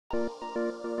Very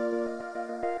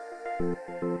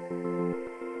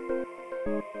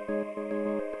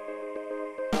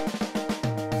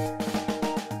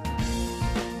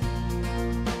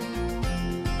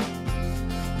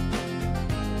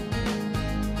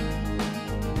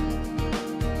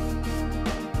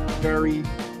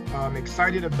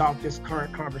excited about this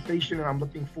current conversation, and I'm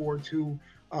looking forward to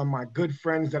my good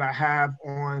friends that I have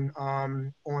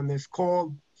on this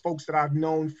call, folks that I've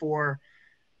known for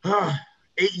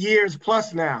 8 years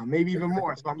plus now, maybe even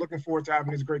more. So I'm looking forward to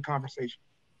having this great conversation.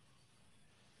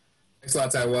 Thanks a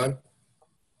lot, Tywan.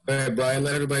 All right, Brian,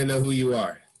 let everybody know who you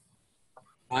are.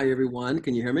 Hi, everyone.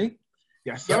 Can you hear me?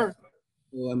 Yes, sir. Yep.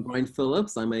 So I'm Brian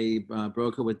Phillips. I'm a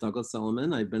broker with Douglas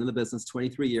Elliman. I've been in the business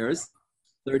 23 years,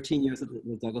 13 years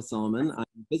with Douglas Elliman. I'm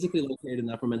physically located in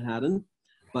Upper Manhattan,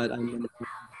 but I'm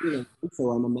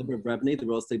so I'm a member of REBNY, the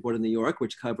Real Estate Board of New York,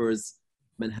 which covers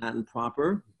Manhattan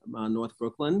proper, North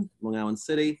Brooklyn, Long Island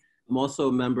City. I'm also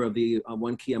a member of the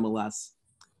One Key MLS,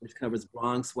 which covers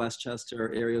Bronx,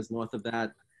 Westchester, areas north of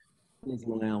that,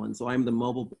 Long Island. So I'm the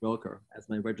mobile broker, as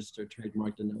my registered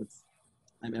trademark denotes.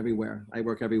 I'm everywhere. I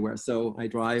work everywhere. So I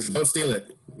drive. Don't steal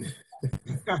it.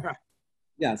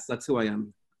 Yes, that's who I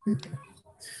am.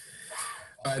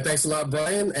 All right, thanks a lot,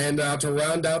 Brian. And to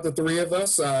round out the three of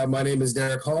us, my name is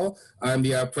Derek Hall. I'm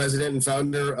the president and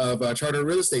founder of Charter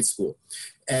Real Estate School.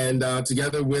 And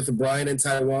together with Brian and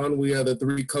Tywan, we are the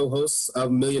three co-hosts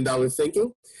of Million Dollar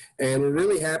Thinking. And we're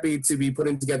really happy to be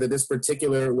putting together this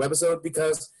particular webisode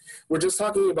because we're just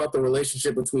talking about the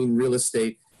relationship between real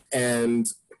estate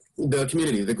and the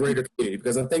community, the greater community.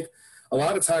 Because I think a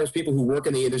lot of times people who work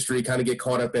in the industry kind of get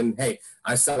caught up in, hey,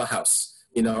 I sell a house.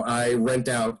 You know, I rent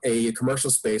out a commercial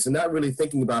space and not really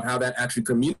thinking about how that actually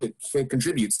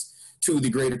contributes to the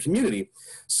greater community.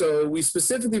 So we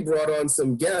specifically brought on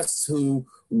some guests who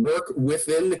work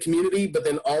within the community, but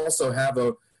then also have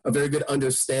a very good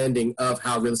understanding of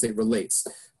how real estate relates.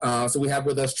 So we have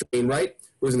with us Tremaine Wright,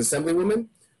 who's an Assemblywoman,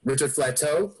 Richard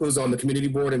Flateau, who's on the community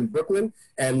board in Brooklyn,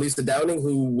 and Lisa Downing,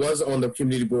 who was on the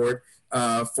community board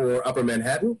for Upper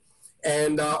Manhattan.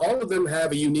 And all of them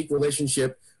have a unique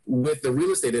relationship with the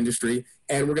real estate industry.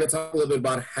 And we're going to talk a little bit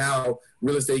about how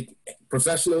real estate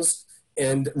professionals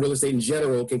and real estate in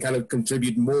general can kind of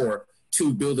contribute more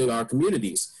to building our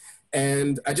communities.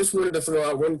 And I just wanted to throw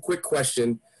out one quick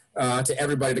question to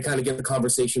everybody to kind of get the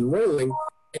conversation rolling.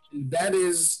 And that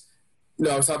is, you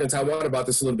know, I was talking to Tywan about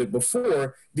this a little bit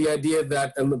before, the idea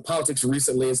that in the politics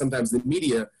recently and sometimes the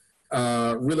media,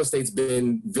 real estate's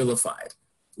been vilified.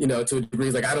 You know, to a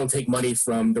degree, like I don't take money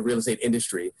from the real estate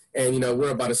industry. And, you know,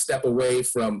 we're about a step away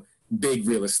from big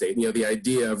real estate. You know, the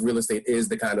idea of real estate is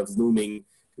the kind of looming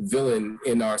villain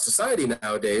in our society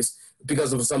nowadays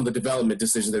because of some of the development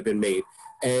decisions that have been made.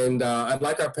 And I'd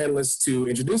like our panelists to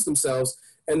introduce themselves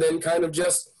and then kind of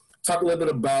just talk a little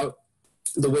bit about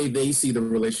the way they see the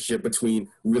relationship between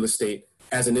real estate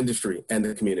as an industry and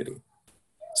the community.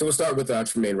 So we'll start with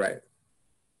Tremaine Wright.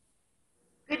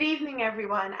 Good evening,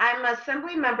 everyone. I'm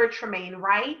Assembly Member Tremaine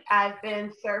Wright. I've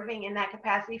been serving in that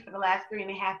capacity for the last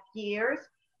 3.5 years.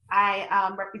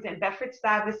 I represent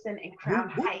Bedford-Stuyvesant and Crown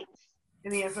Heights.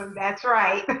 In the Assembly, that's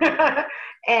right.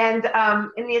 And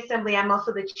in the Assembly, I'm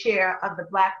also the chair of the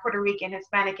Black, Puerto Rican,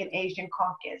 Hispanic, and Asian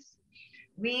Caucus.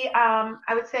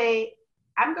 I would say,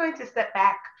 I'm going to step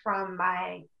back from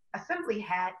my Assembly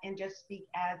hat and just speak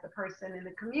as a person in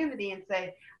the community and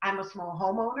say, I'm a small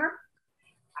homeowner.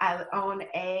 I own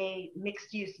a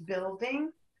mixed-use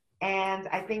building, and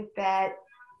I think that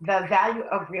the value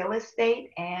of real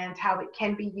estate and how it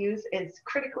can be used is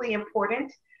critically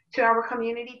important to our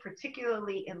community,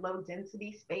 particularly in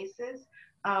low-density spaces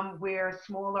where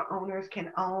smaller owners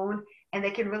can own, and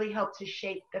they can really help to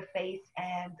shape the face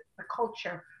and the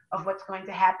culture of what's going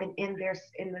to happen in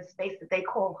the space that they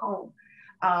call home.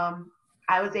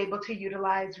 I was able to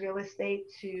utilize real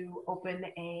estate to open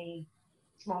a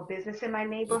small business in my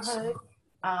neighborhood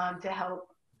to help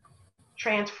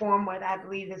transform what I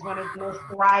believe is one of the most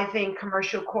thriving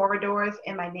commercial corridors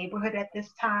in my neighborhood at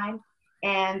this time.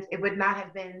 And it would not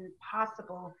have been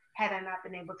possible had I not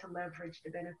been able to leverage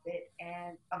the benefit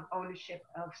and of ownership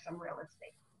of some real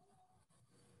estate.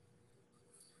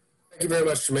 Thank you very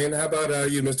much, Tremaine. How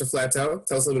about you, Mr. Flateau?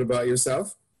 Tell us a little bit about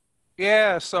yourself.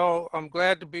 Yeah, so I'm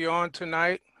glad to be on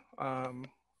tonight on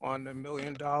the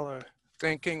Million Dollar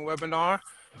Thinking webinar.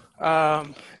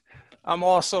 I'm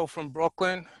also from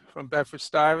Brooklyn, from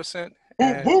Bedford-Stuyvesant.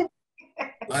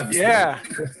 Yeah,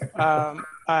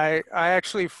 I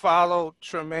actually followed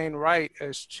Tremaine Wright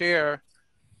as chair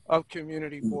of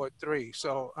Community Board 3.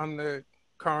 So I'm the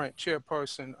current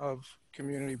chairperson of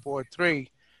Community Board 3.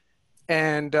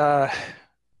 And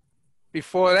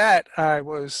before that, I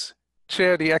was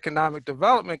chair of the Economic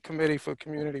Development Committee for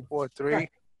Community Board 3.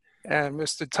 And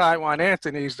Mr. Tywan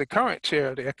Anthony is the current chair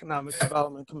of the Economic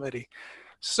Development Committee.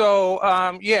 So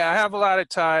yeah, I have a lot of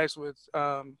ties with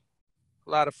a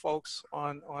lot of folks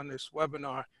on this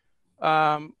webinar.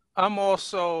 I'm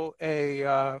also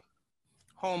a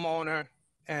homeowner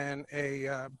and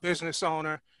a business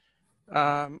owner.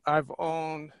 I've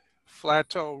owned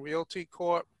Flateau Realty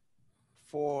Corp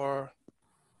for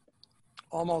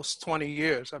almost 20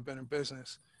 years. I've been in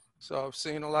business. So I've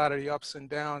seen a lot of the ups and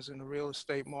downs in the real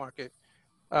estate market.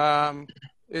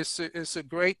 It's a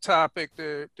great topic.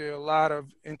 There are a lot of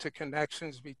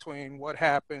interconnections between what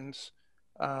happens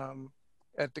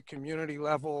at the community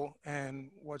level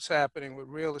and what's happening with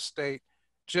real estate.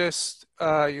 Just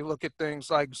you look at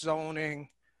things like zoning,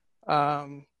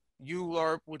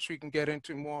 ULURP, which we can get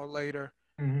into more later.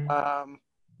 Mm-hmm.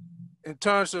 In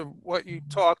terms of what you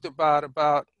talked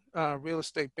about real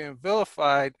estate being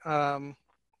vilified,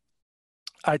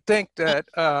 I think that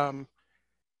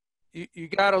you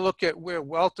got to look at where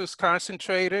wealth is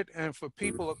concentrated, and for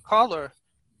people of color,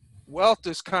 wealth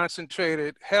is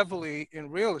concentrated heavily in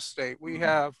real estate. We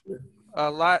have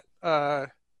a lot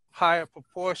higher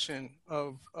proportion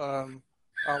of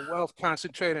our wealth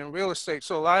concentrated in real estate.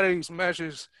 So a lot of these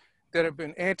measures that have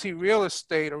been anti-real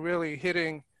estate are really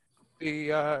hitting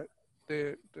the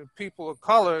people of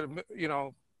color, you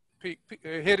know,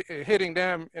 hitting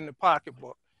them in the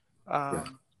pocketbook.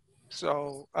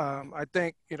 So I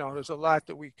think, you know, there's a lot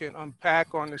that we can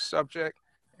unpack on this subject,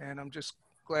 and I'm just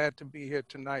glad to be here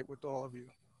tonight with all of you.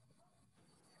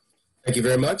 Thank you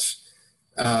very much.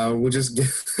 We'll just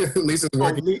get Lisa's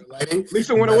working.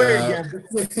 Lisa went away again.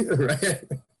 Right.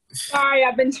 Sorry,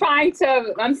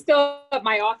 I'm still at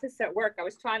my office at work. I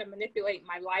was trying to manipulate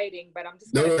my lighting, but I'm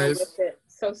just going to go with it.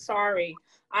 So sorry.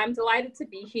 I'm delighted to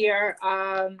be here.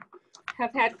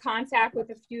 Have had contact with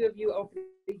a few of you over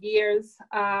the years.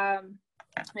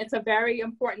 It's a very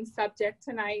important subject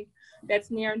tonight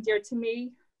that's near and dear to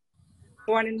me.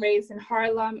 Born and raised in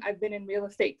Harlem. I've been in real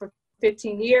estate for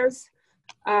 15 years.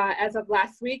 As of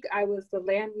last week, I was the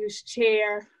land use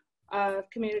chair of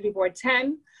Community Board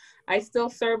 10. I still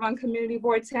serve on Community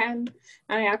Board 10, and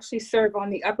I actually serve on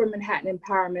the Upper Manhattan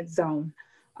Empowerment Zone.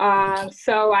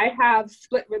 So I have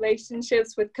split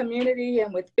relationships with community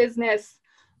and with business,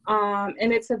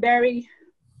 and it's a very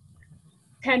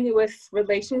tenuous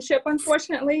relationship,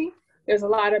 unfortunately. There's a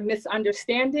lot of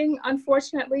misunderstanding,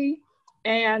 unfortunately,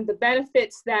 and the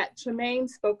benefits that Tremaine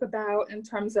spoke about in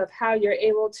terms of how you're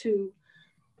able to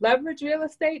leverage real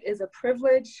estate is a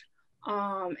privilege.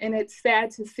 And it's sad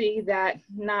to see that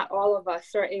not all of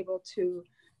us are able to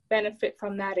benefit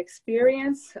from that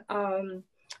experience.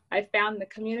 I found in the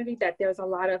community that there's a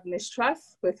lot of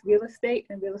mistrust with real estate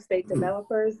and real estate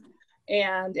developers,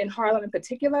 and in Harlem in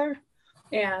particular.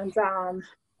 And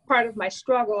part of my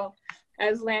struggle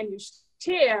as land use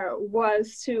chair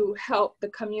was to help the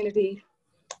community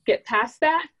get past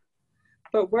that.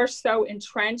 But we're so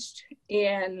entrenched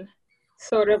in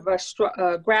sort of a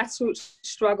grassroots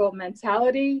struggle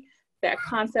mentality that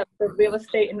concepts of real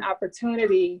estate and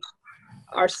opportunity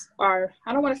are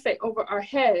I don't want to say over our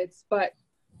heads, but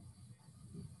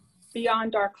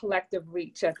beyond our collective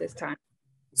reach at this time.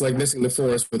 It's like missing the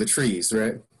forest for the trees,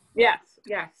 right? Yes,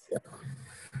 yes. Yeah.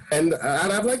 And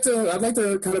I'd like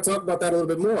to kind of talk about that a little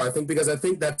bit more. I think because I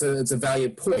think that's it's a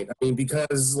valiant point. I mean,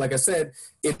 because like I said,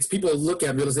 it's people look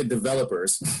at real estate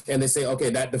developers and they say, okay,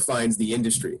 that defines the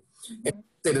industry. And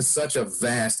it is such a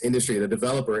vast industry. The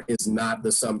developer is not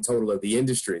the sum total of the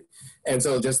industry. And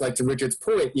so just like to Richard's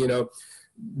point, you know,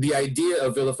 the idea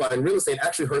of vilifying real estate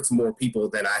actually hurts more people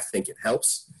than I think it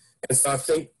helps. And so I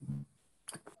think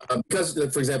because,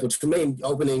 for example, Tremaine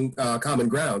opening Common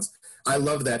Grounds, I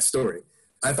love that story.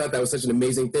 I thought that was such an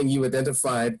amazing thing. You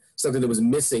identified something that was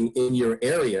missing in your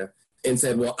area and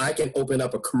said, well, I can open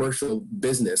up a commercial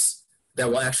business that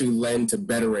will actually lend to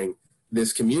bettering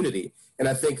this community. And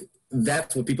I think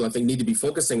that's what people, I think, need to be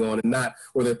focusing on, and not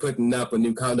where they're putting up a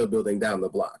new condo building down the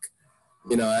block.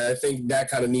 You know, I think that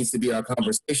kind of needs to be our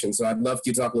conversation. So I'd love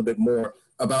to talk a little bit more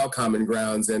about Common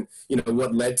Grounds and, you know,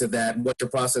 what led to that, what your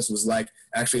process was like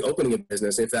actually opening a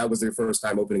business, if that was your first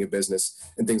time opening a business,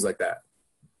 and things like that.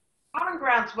 Common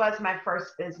Grounds was my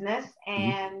first business,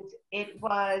 and it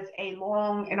was a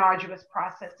long and arduous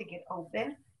process to get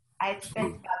open. I had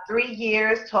spent about 3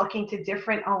 years talking to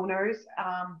different owners,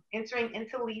 entering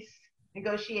into lease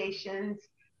negotiations,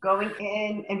 going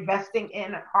in, investing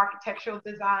in architectural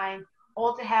design,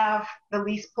 all to have the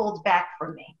lease pulled back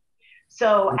from me.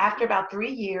 So after about 3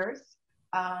 years,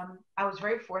 I was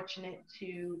very fortunate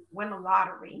to win a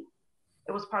lottery.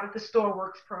 It was part of the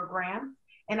StoreWorks program.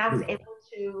 And I was able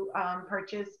to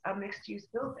purchase a mixed-use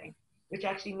building, which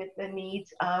actually met the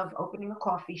needs of opening a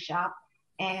coffee shop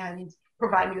and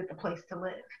provide me with a place to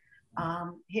live.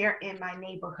 Here in my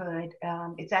neighborhood,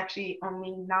 it's actually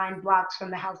only 9 blocks from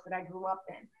the house that I grew up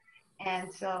in.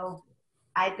 And so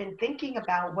I've been thinking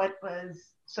about what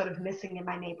was sort of missing in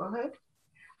my neighborhood.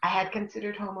 I had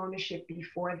considered home ownership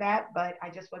before that, but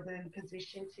I just wasn't in a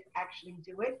position to actually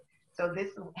do it. So this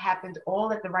happened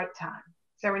all at the right time,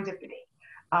 serendipity.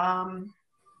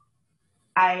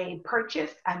 I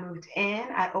purchased, I moved in,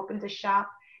 I opened a shop,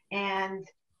 and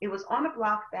it was on a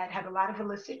block that had a lot of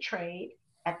illicit trade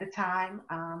at the time.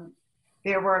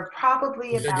 There were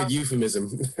probably about... a good euphemism.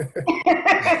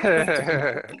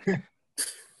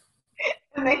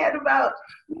 And they had about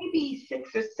maybe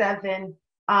 6 or 7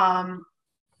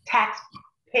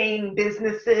 tax-paying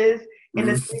businesses in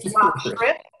a 3-block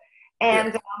strip.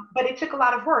 And, but it took a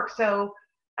lot of work. So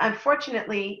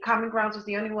unfortunately, Common Grounds was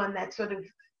the only one that sort of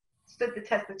stood the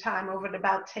test of time over an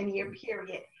about 10-year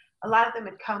period. A lot of them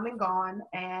had come and gone,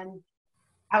 and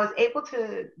I was able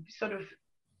to sort of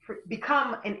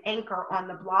become an anchor on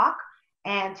the block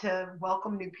and to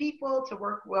welcome new people, to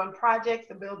work on projects,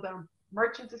 to build a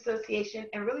merchants association,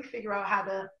 and really figure out how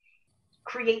to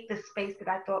create the space that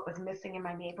I thought was missing in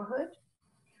my neighborhood,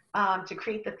 to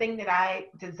create the thing that I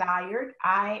desired.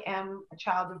 I am a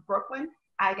child of Brooklyn.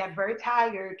 I got very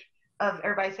tired of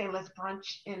everybody saying, let's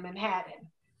brunch in Manhattan.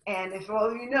 And if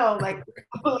all you know, like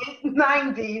late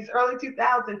 90s, early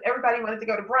 2000s, everybody wanted to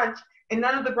go to brunch, and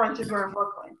none of the brunches were in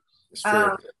Brooklyn.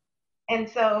 And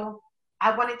so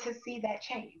I wanted to see that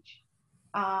change.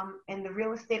 And the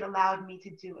real estate allowed me to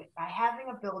do it by having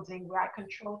a building where I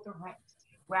controlled the rent,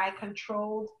 where I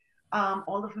controlled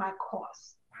all of my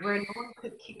costs, where no one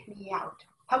could kick me out,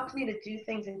 helped me to do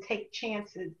things and take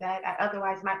chances that I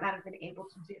otherwise might not have been able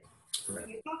to do. Right.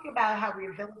 You talk about how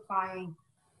we're vilifying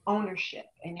ownership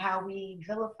and how we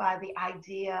vilify the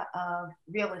idea of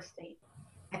real estate.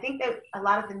 I think that a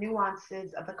lot of the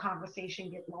nuances of the conversation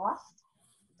get lost.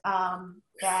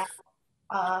 That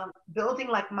building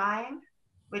like mine,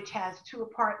 which has 2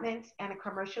 apartments and a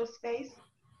commercial space,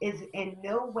 is in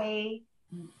no way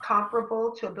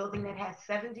comparable to a building that has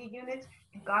 70 units,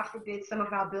 and God forbid some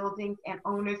of our buildings and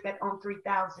owners that own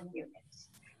 3,000 units.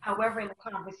 However, in the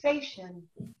conversation,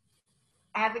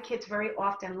 advocates very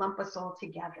often lump us all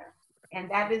together. And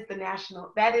that is the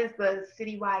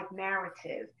citywide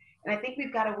narrative. And I think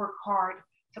we've got to work hard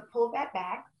to pull that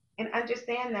back and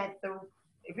understand that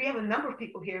we have a number of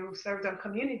people here who served on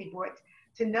community boards,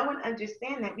 to know and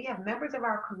understand that we have members of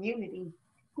our community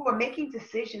who are making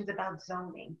decisions about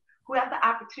zoning, who have the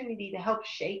opportunity to help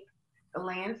shape the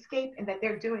landscape, and that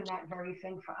they're doing that very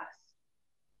thing for us.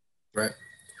 Right.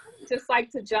 Just like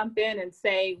to jump in and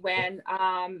say, when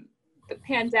the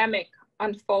pandemic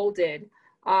unfolded,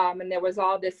 and there was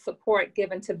all this support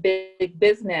given to big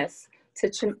business,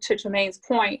 to Tremaine's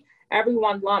point,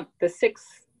 everyone lumped the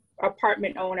 6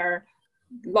 apartment owner,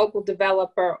 local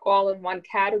developer, all in one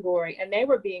category, and they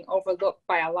were being overlooked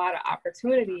by a lot of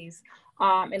opportunities.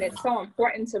 And it's so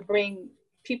important to bring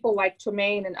people like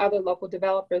Tremaine and other local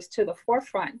developers to the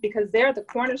forefront, because they're the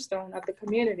cornerstone of the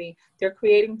community. They're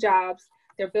creating jobs,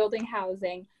 they're building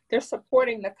housing, they're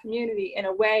supporting the community in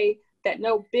a way that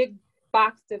no big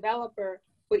box developer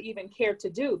would even care to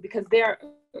do, because they're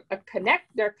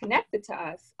connected to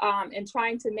us, and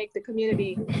trying to make the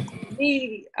community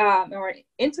or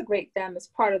integrate them as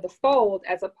part of the fold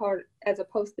as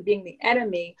opposed to being the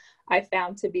enemy, I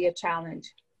found to be a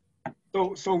challenge.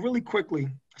 So really quickly,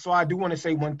 so I do want to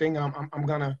say one thing. I'm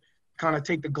gonna kind of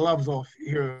take the gloves off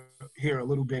here a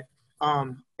little bit.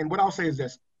 And what I'll say is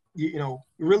this: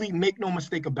 really make no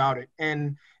mistake about it,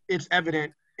 and it's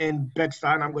evident in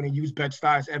Bed-Stuy, and I'm going to use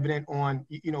Bed-Stuy as evident on,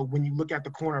 when you look at the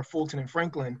corner of Fulton and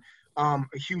Franklin, a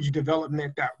huge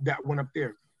development that went up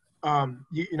there. And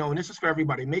this is for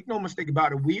everybody. Make no mistake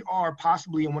about it. We are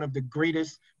possibly in one of the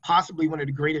greatest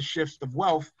shifts of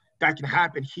wealth that can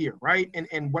happen here, right?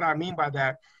 And what I mean by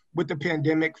that, with the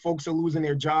pandemic, folks are losing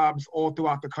their jobs all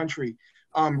throughout the country.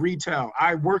 Retail,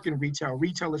 I work in retail.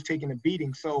 Retail is taking a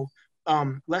beating. So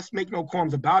let's make no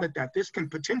qualms about it that this can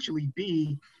potentially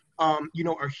be a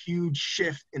huge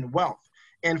shift in wealth.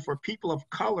 And for people of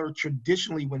color,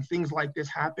 traditionally, when things like this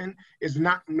happen, is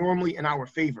not normally in our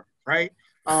favor, right?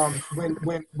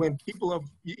 When people of,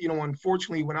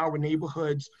 unfortunately, when our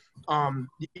neighborhoods,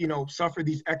 suffer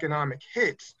these economic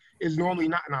hits, is normally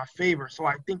not in our favor. So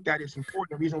I think that is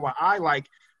important. The reason why I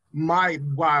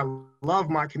love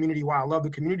my community, why I love the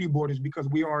community board, is because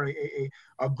we are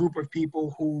a group of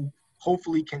people who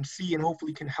hopefully can see and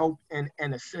hopefully can help and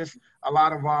assist a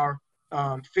lot of our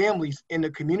families in the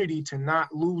community to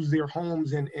not lose their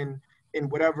homes in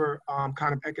whatever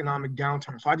kind of economic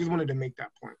downturn. So I just wanted to make that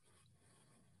point.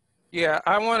 Yeah,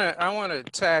 I want to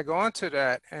tag on to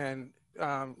that and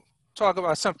talk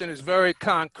about something that's very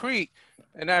concrete,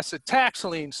 and that's a tax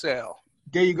lien sale.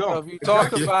 There you go. So if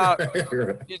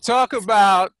you talk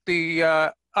about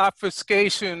the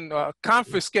obfuscation,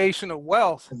 confiscation of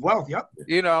wealth. Wealth, yep.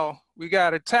 You know, we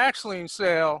got a tax lien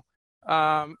sale,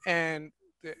 and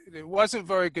there wasn't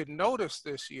very good notice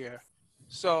this year.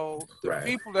 So the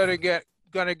people that are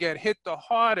going to get hit the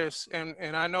hardest,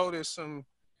 and I know there's some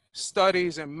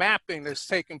studies and mapping that's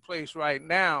taking place right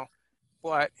now,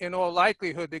 but in all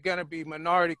likelihood, they're going to be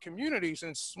minority communities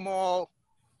and small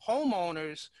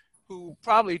homeowners who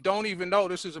probably don't even know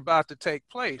this is about to take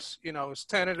place. You know, it's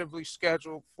tentatively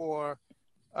scheduled for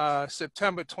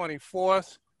September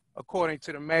 24th, according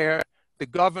to the mayor. The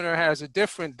governor has a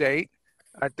different date.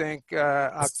 I think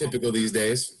it's typical these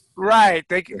days. Right,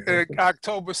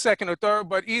 October 2nd or 3rd,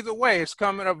 but either way, it's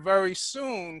coming up very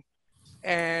soon.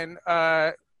 And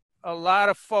a lot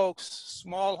of folks,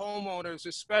 small homeowners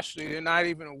especially, they're not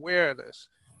even aware of this.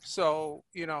 So,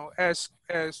 you know, as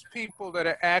people that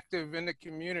are active in the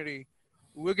community,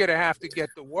 we're going to have to get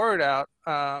the word out,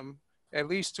 at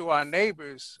least to our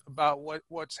neighbors, about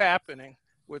what's happening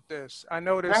with this. I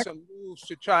know there's some moves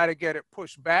to try to get it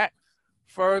pushed back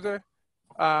further,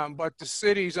 but the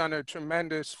city's under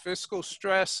tremendous fiscal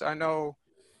stress. I know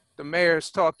the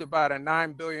mayor's talked about a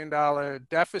 $9 billion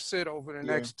deficit over the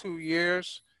next 2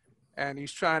 years, and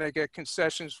he's trying to get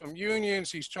concessions from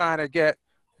unions. He's trying to get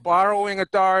borrowing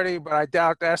authority, but I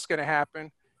doubt that's going to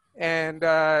happen. And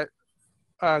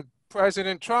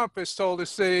President Trump has told the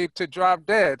city to drop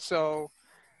dead. So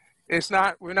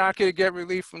we're not going to get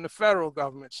relief from the federal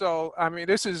government. So, I mean,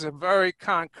 this is a very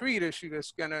concrete issue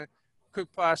that's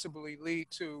could possibly lead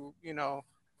to, you know,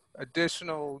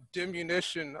 additional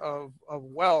diminution of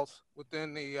wealth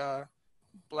within the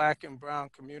Black and brown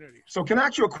communities. So can I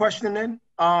ask you a question then?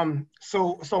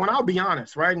 So and I'll be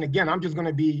honest, right? And again, I'm just going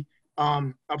to be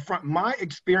upfront. My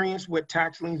experience with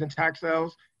tax liens and tax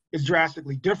sales is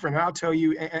drastically different. And I'll tell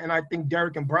you, and I think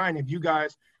Derek and Brian, if you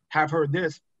guys have heard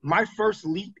this, my first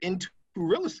leap into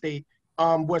real estate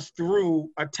was through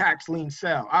a tax lien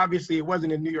sale. Obviously, it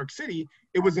wasn't in New York City.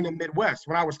 It was in the Midwest.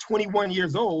 When I was 21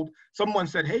 years old, someone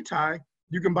said, "Hey, Ty,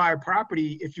 you can buy a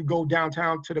property if you go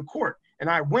downtown to the court." And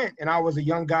I went, and I was a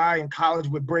young guy in college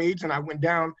with braids, and I went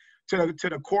down to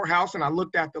the courthouse, and I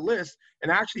looked at the list,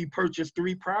 and I actually purchased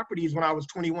 3 properties when I was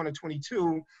 21 or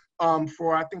 22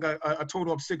 for, I think, a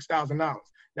total of $6,000.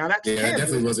 Now, that's Kansas. It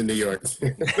definitely wasn't New York.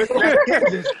 Listen, that's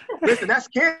Kansas. Listen, that's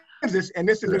Kansas, and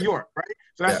this is New York, right?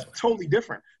 So that's totally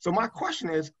different. So my question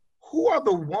is, who are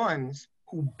the ones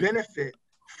who benefit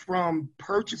from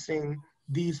purchasing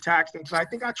these tax things? So I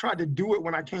think I tried to do it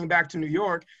when I came back to New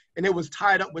York, and it was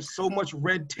tied up with so much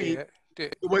red tape.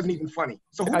 It wasn't even funny.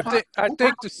 So I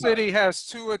think the city has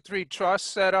 2 or 3 trusts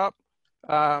set up,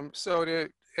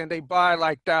 and they buy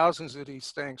like thousands of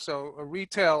these things. So a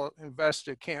retail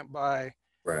investor can't buy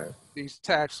these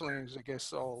tax liens that get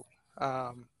sold.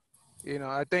 You know,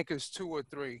 I think it's 2 or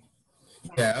 3.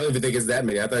 Yeah, I don't even think it's that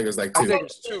many. I think it was like 2. I think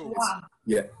it's 2.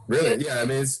 Yeah, really? Yeah, I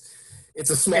mean, it's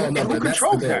a small number. And who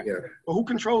controls that? Well, who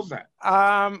controls that?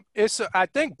 I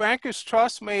think Bankers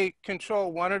Trust may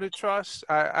control one of the trusts.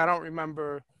 I don't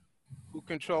remember who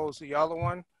controls the other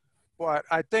one, but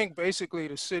I think basically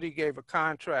the city gave a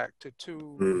contract to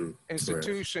 2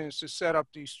 institutions to set up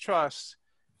these trusts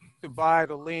to buy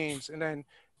the liens, and then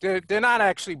they're not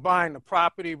actually buying the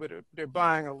property, but they're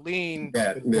buying a lien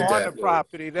on the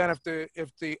property. Then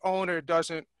if the owner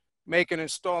doesn't make an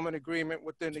installment agreement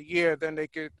within a year, then they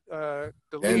could the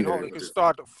lien holder could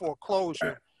start the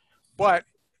foreclosure. But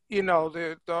you know,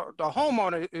 the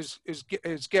homeowner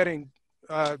is getting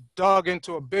dug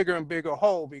into a bigger and bigger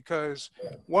hole, because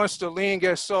once the lien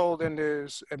gets sold, then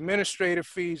there's administrative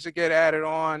fees that get added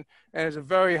on, and it's a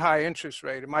very high interest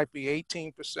rate. It might be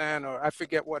 18%, or I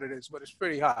forget what it is, but it's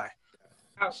pretty high.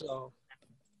 So.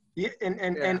 Yeah, and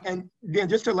then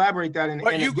just to elaborate that,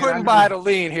 but you couldn't buy the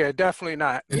lien here, definitely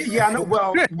not. Yeah, I know.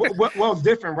 Well, it's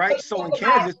different, right? So in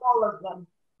Kansas,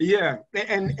 yeah,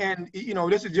 and you know,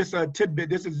 this is just a tidbit.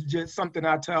 This is just something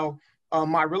I tell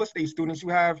my real estate students. You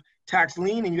have tax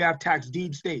lien and you have tax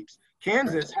deed states.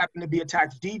 Kansas happened to be a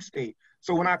tax deed state.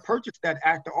 So when I purchased that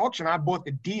at the auction, I bought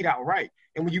the deed outright.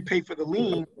 And when you pay for the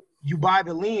lien, you buy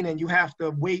the lien and you have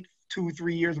to wait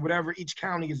 2-3 years, whatever. Each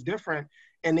county is different,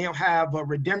 and they'll have a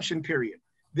redemption period.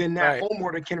 Then that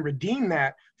homeowner can redeem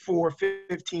that for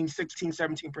 15, 16,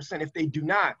 17%. If they do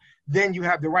not, then you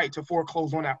have the right to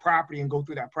foreclose on that property and go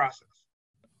through that process.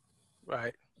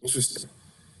 Right. Interesting.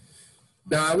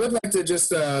 Now, I would like to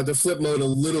just the flip mode a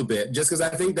little bit, just because I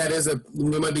think that is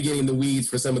we might be getting in the weeds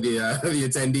for some of the the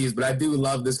attendees, but I do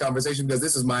love this conversation because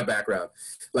this is my background.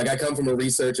 Like, I come from a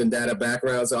research and data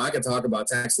background, so I can talk about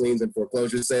tax liens and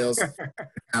foreclosure sales.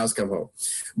 House come home.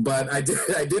 But I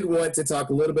did want to talk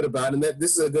a little bit about, and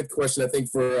this is a good question, I think,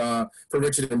 for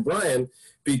Richard and Brian,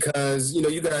 because, you know,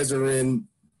 you guys are in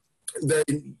the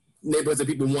neighborhoods that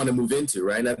people want to move into,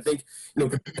 right? And I think, you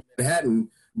know, Manhattan,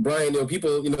 Brian, you know,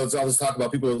 people, you know, it's always talk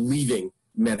about people are leaving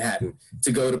Manhattan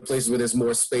to go to places where there's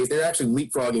more space. They're actually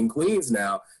leapfrogging Queens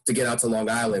now to get out to Long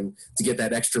Island, to get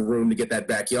that extra room, to get that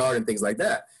backyard and things like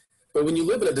that. But when you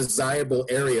live in a desirable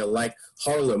area like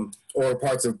Harlem or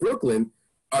parts of Brooklyn,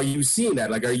 are you seeing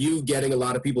that? Like, are you getting a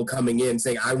lot of people coming in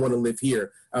saying, I want to live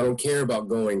here. I don't care about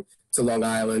going to Long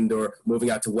Island or moving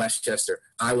out to Westchester.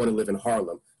 I want to live in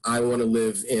Harlem. I want to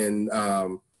live in,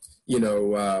 you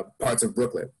know, parts of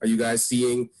Brooklyn. Are you guys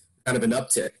seeing kind of an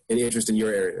uptick in interest in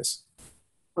your areas?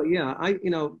 Well, yeah, you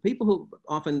know, people who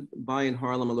often buy in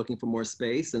Harlem are looking for more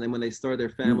space, and then when they start their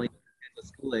family at the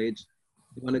school age,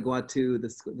 they want to go out to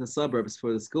the suburbs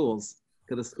for the schools,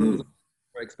 because the schools are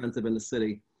more expensive in the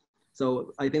city.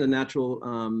 So I think the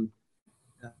natural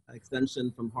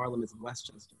extension from Harlem is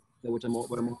Westchester, which I'm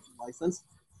also licensed.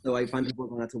 So I find people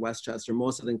going out to Westchester,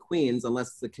 most of them Queens,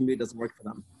 unless the commute doesn't work for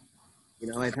them. You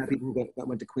know, I've had people who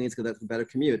went to Queens because that's a better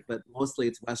commute, but mostly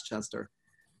it's Westchester.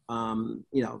 You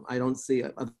know, I don't see,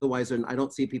 otherwise, I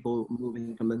don't see people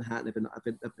moving from Manhattan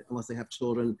unless they have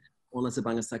children, or unless they're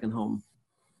buying a second home.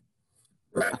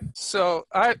 So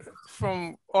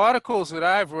from articles that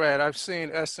I've read, I've seen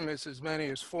estimates as many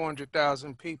as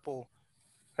 400,000 people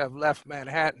have left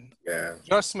Manhattan. Yeah.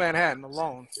 Just Manhattan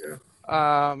alone.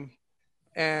 Yeah.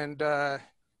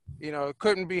 You know, it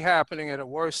couldn't be happening at a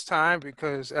worse time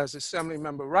because, as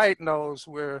Assemblymember Wright knows,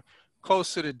 we're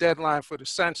close to the deadline for the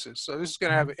census. So this is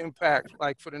going to have an impact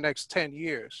like for the next 10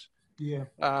 years. Yeah.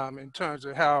 In terms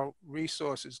of how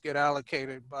resources get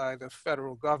allocated by the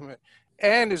federal government.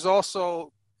 And is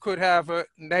also could have a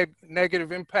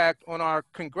negative impact on our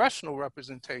congressional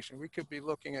representation. We could be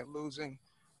looking at losing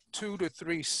 2 to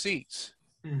 3 seats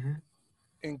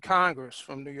in Congress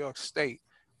from New York State.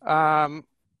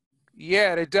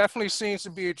 Yeah, there definitely seems to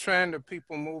be a trend of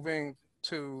people moving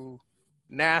to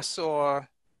Nassau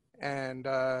and,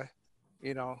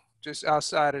 you know, just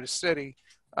outside of the city.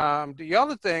 The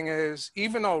other thing is,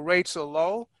 even though rates are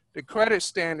low, the credit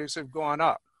standards have gone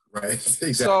up. Right,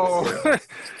 exactly.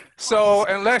 So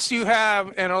unless you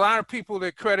have, and a lot of people,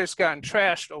 their credit's gotten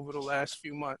trashed over the last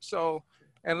few months. So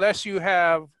unless you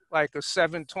have like a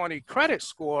 720 credit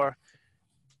score,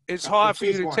 it's hard for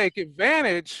you to take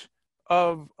advantage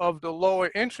of the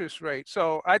lower interest rate.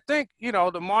 So I think, you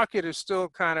know, the market is still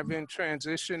kind of in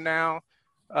transition now.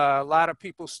 A lot of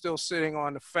people still sitting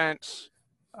on the fence.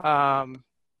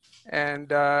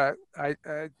 And I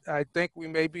think we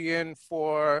may be in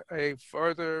for a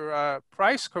further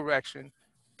price correction,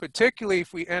 particularly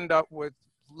if we end up with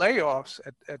layoffs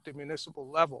at the municipal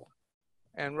level.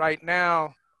 And right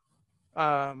now,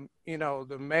 you know,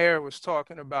 the mayor was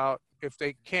talking about if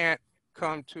they can't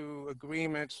come to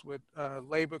agreements with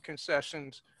labor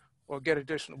concessions or get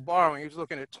additional borrowing, he's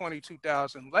looking at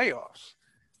 22,000 layoffs.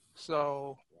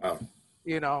 So, wow.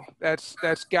 You know, that's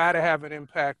got to have an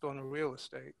impact on the real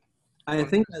estate. I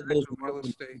think that there's real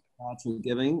estate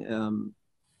giving,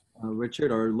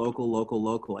 Richard, or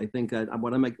local. I think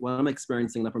what I'm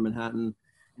experiencing up in Manhattan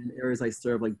and areas I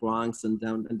serve like Bronx and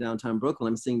downtown Brooklyn,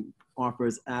 I'm seeing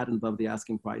offers at and above the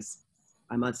asking price.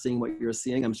 I'm not seeing what you're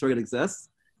seeing. I'm sure it exists,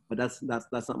 but that's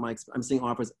not my experience. I'm seeing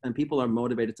offers and people are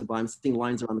motivated to buy. I'm seeing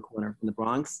lines around the corner in the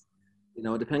Bronx, you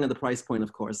know, depending on the price point,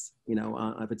 of course, you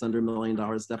know, if it's under $1 million,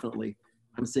 definitely.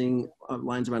 I'm seeing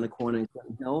lines around the corner in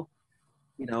Clinton Hill,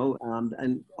 you know,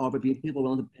 and people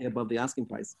willing to pay above the asking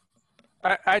price.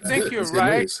 I think you're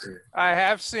right. I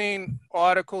have seen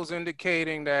articles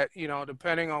indicating that, you know,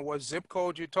 depending on what zip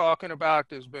code you're talking about,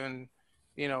 there's been,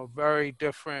 you know, very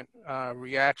different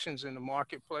reactions in the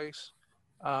marketplace.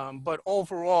 But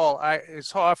overall,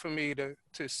 it's hard for me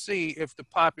to see if the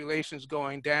population's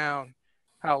going down,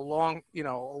 how long, you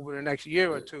know, over the next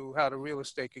year or two, how the real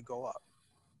estate could go up.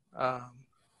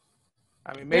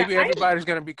 I mean, maybe everybody's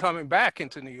going to be coming back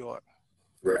into New York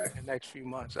in the next few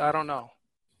months. I don't know.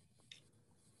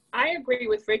 I agree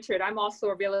with Richard. I'm also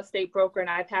a real estate broker, and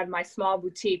I've had my small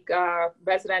boutique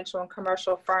residential and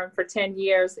commercial firm for 10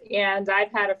 years. And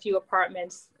I've had a few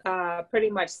apartments pretty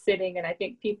much sitting, and I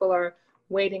think people are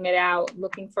waiting it out,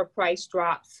 looking for price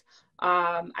drops.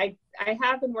 I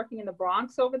have been working in the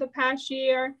Bronx over the past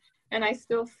year, and I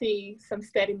still see some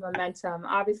steady momentum,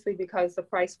 obviously because the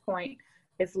price point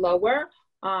is lower.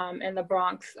 in the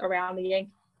Bronx around the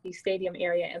Yankee Stadium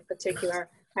area in particular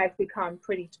has become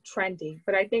pretty trendy.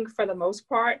 But I think for the most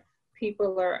part,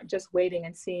 people are just waiting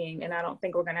and seeing, and I don't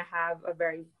think we're going to have a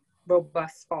very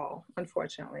robust fall,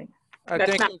 unfortunately. I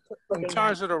think in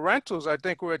terms of the rentals, I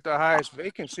think we're at the highest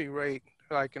vacancy rate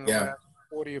like in the last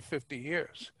 40 or 50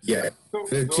 years. Yeah,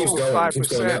 it keeps going. It keeps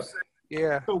going up.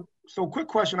 Yeah. So quick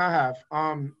question I have,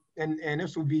 and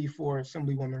this will be for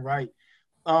Assemblywoman Wright,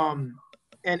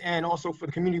 and also for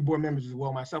the community board members as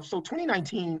well, myself. So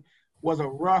 2019 was a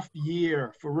rough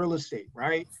year for real estate,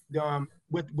 right?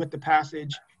 With the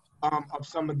passage of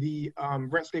some of the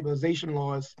rent stabilization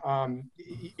laws,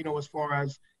 you know, as far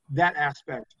as that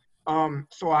aspect.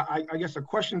 So I guess a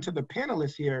question to the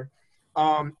panelists here,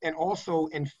 and also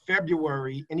in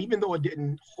February, and even though it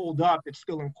didn't hold up, it's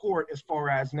still in court as far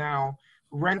as now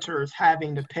renters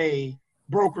having to pay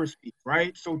broker's fee,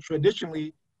 right? So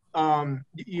traditionally,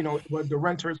 you know, it was the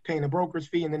renters paying the broker's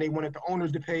fee, and then they wanted the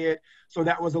owners to pay it. So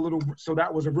that was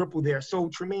a ripple there. So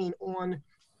Tremaine, on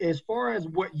as far as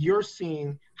what you're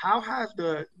seeing, how has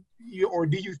do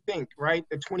you think, right,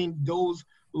 between those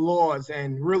laws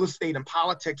and real estate and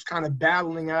politics kind of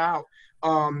battling it out,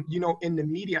 you know, in the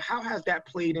media, how has that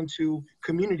played into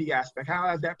community aspect? How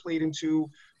has that played into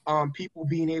people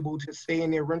being able to stay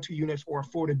in their rental units or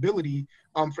affordability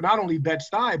for not only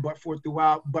Bed-Stuy, but for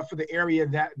the area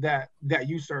that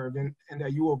you serve and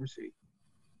that you oversee?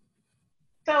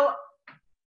 So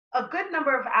a good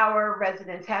number of our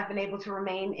residents have been able to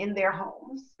remain in their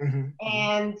homes,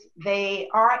 and they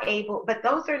are able, but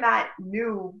those are not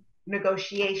new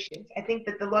negotiations. I think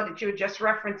that the law that you were just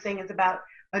referencing is about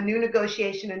a new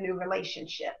negotiation, a new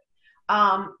relationship.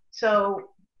 So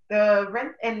the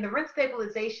rent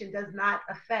stabilization does not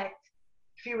affect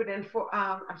fewer than four,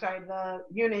 the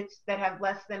units that have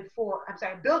less than four,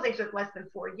 buildings with less than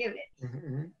 4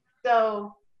 units.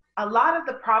 So a lot of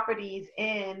the properties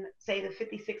in, say, the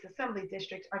 56 assembly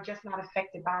districts are just not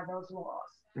affected by those laws.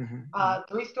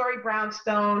 3-story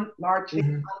brownstone, largely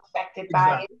unaffected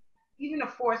by it. Even a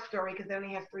 4th-story, because it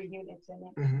only has 3 units in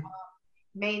it.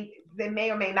 They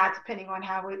may or may not, depending on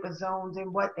how it was zoned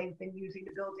and what they've been using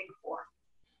the building for.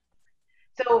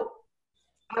 So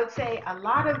I would say a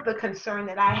lot of the concern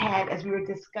that I had as we were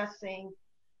discussing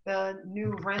the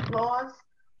new rent laws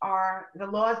are the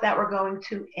laws that were going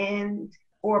to end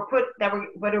or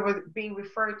what were being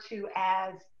referred to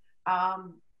as,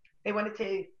 they wanted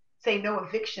to say no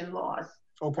eviction laws.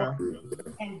 Okay.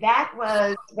 And that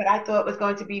was what I thought was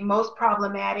going to be most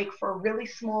problematic for really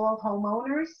small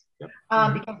homeowners,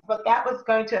 because what that was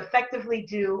going to effectively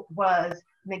do was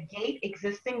negate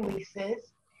existing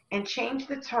leases and change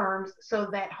the terms so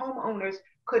that homeowners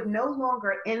could no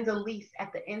longer end a lease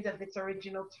at the end of its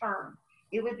original term.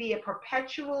 It would be a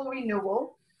perpetual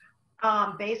renewal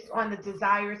based on the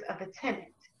desires of the tenant.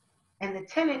 And the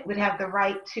tenant would have the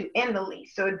right to end the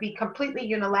lease. So it'd be completely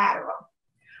unilateral.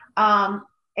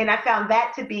 And I found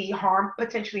that to be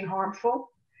potentially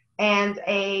harmful and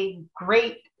it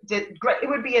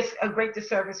would be a great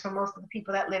disservice for most of the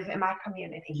people that live in my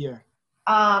community. Yeah.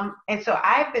 And so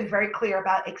I've been very clear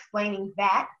about explaining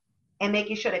that and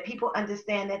making sure that people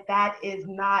understand that that is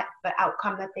not the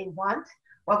outcome that they want.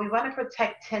 While we want to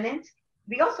protect tenants,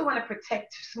 we also want to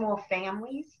protect small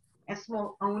families and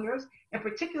small owners, and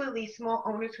particularly small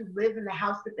owners who live in the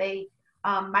house that they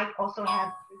might also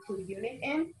have a unit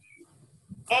in.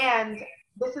 And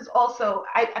this is also,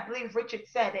 I believe Richard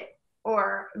said it,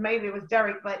 or maybe it was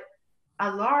Derek, but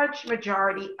a large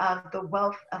majority of the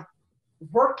wealth of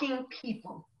working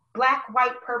people, Black,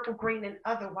 white, purple, green, and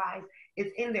otherwise, is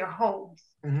in their homes.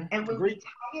 And when we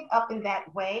tie it up in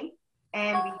that way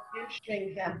and we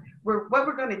hamstring them, what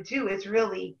we're going to do is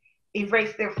really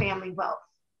erase their family wealth.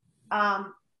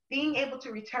 Being able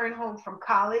to return home from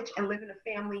college and live in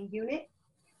a family unit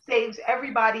saves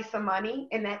everybody some money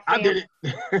in that family. I did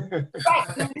it.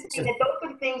 Right. Those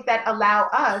are things that allow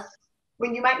us,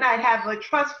 when you might not have a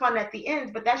trust fund at the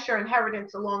end, but that's your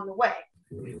inheritance along the way,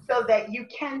 so that you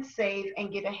can save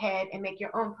and get ahead and make your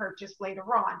own purchase later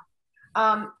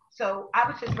on. So I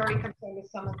was just very concerned with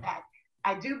some of that.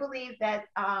 I do believe that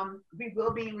we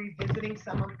will be revisiting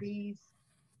some of these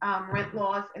rent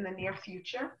laws in the near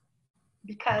future,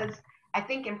 because I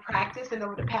think in practice and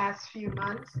over the past few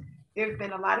months, there's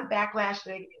been a lot of backlash to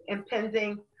the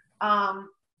impending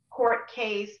court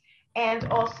case, and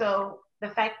also the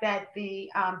fact that the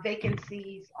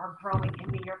vacancies are growing in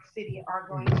New York City are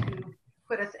going to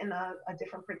put us in a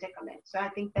different predicament. So I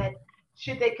think that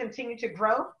should they continue to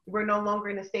grow, we're no longer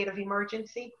in a state of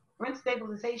emergency. Rent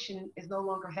stabilization is no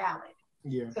longer valid.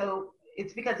 Yeah. So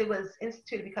it's because it was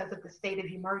instituted because of the state of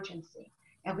emergency.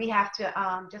 And we have to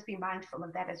just be mindful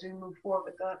of that as we move forward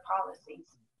with the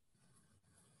policies.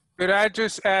 Could I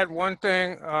just add one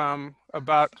thing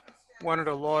about one of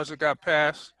the laws that got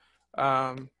passed?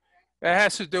 That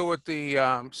has to do with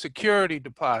the security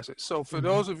deposit. So for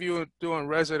those of you doing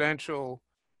residential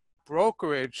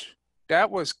brokerage, that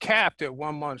was capped at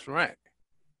 1 month's rent.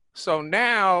 So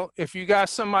now if you got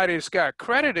somebody that's got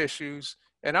credit issues,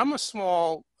 and I'm a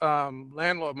small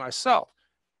landlord myself,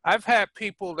 I've had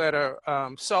people that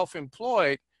are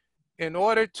self-employed. In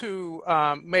order to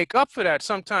make up for that,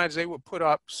 sometimes they would put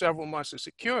up several months of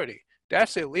security.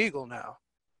 That's illegal now.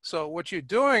 So what you're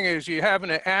doing is you're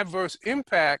having an adverse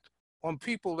impact on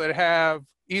people that have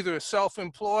either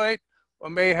self-employed or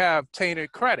may have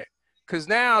tainted credit, because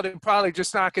now they're probably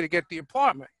just not going to get the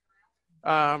apartment.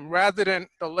 Rather than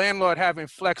the landlord having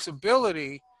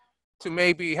flexibility to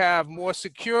maybe have more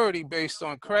security based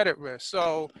on credit risk.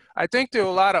 So I think there are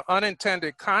a lot of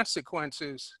unintended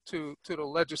consequences to the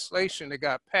legislation that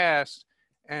got passed,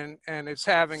 and it's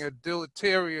having a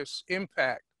deleterious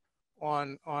impact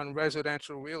on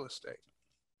residential real estate.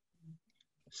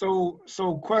 So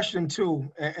question two,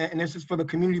 and this is for the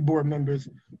community board members,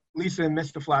 Lisa and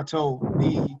Mr. Flateau,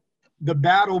 the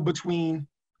battle between,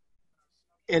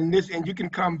 and you can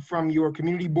come from your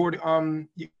community board,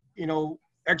 you know,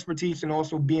 expertise and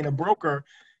also being a broker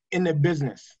in the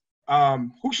business.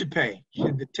 Who should pay?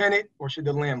 Should the tenant or should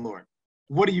the landlord?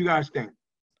 What do you guys think?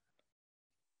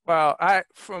 Well,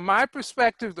 from my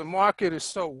perspective, the market is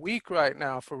so weak right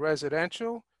now for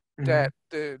residential that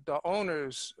the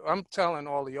owners, I'm telling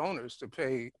all the owners to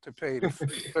pay the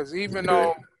fee, because even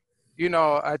though, you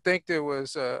know, I think there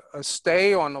was a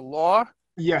stay on the law.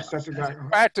 Yes, that's exactly.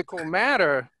 Practical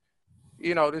matter,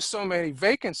 you know, there's so many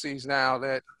vacancies now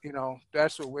that, you know,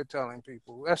 that's what we're telling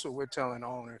people. That's what we're telling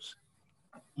owners.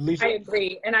 Lisa? I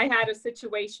agree. And I had a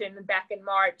situation back in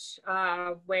March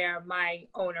where my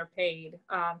owner paid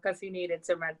because he needed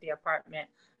to rent the apartment.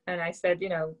 And I said, you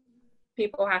know,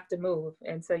 people have to move.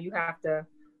 And so you have to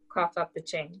cough up the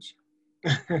change.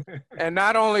 And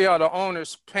not only are the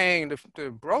owners paying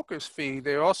the broker's fee,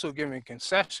 they're also giving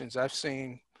concessions. I've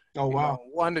seen, oh, wow, you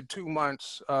know, 1 to 2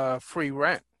 months free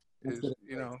rent.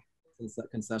 You know,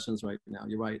 concessions right now.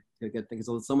 You're right.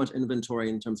 There's so much inventory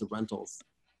in terms of rentals.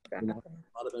 You know,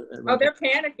 oh, they're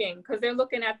panicking because they're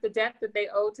looking at the debt that they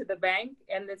owe to the bank,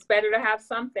 and it's better to have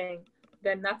something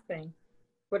than nothing.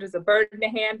 What is a bird in the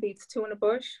hand beats two in the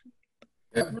bush?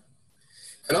 Yeah.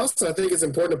 And also, I think it's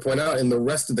important to point out in the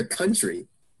rest of the country,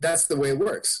 that's the way it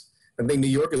works. I think New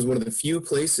York is one of the few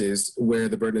places where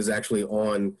the burden is actually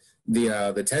on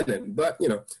the tenant, but you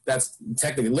know, that's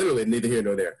technically, literally neither here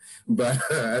nor there. But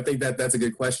I think that's a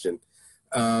good question.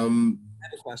 I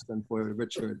have a question for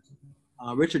Richard.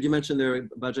 Richard, you mentioned there are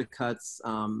budget cuts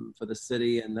for the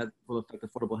city, and that will affect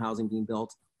affordable housing being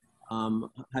built.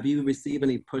 Have you received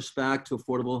any pushback to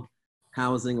affordable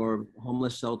housing or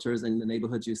homeless shelters in the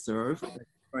neighborhoods you serve?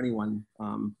 For anyone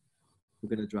who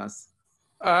could address?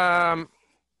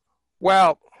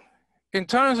 Well, in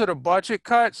terms of the budget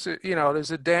cuts, you know,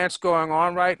 there's a dance going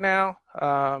on right now.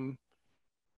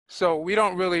 So we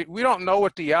don't know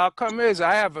what the outcome is.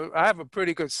 I have a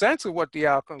pretty good sense of what the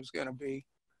outcome is going to be.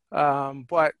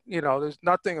 But, you know, there's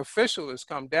nothing official that's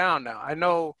come down now. I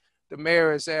know the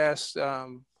mayor has asked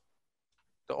the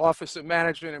Office of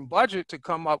Management and Budget to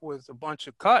come up with a bunch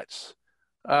of cuts.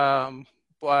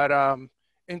 But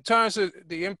in terms of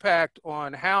the impact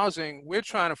on housing, we're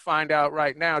trying to find out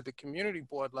right now at the community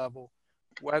board level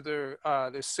whether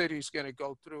the city's going to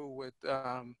go through with,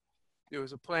 there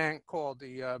was a plan called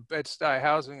the Bed-Stuy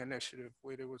Housing Initiative,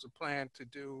 where there was a plan to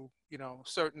do, you know, a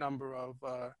certain number of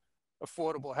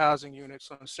affordable housing units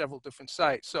on several different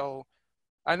sites. So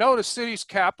I know the city's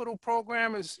capital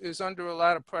program is under a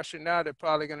lot of pressure now. They're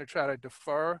probably going to try to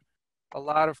defer a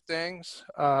lot of things.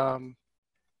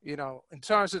 You know, in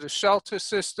terms of the shelter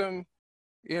system,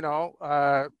 you know,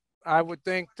 I would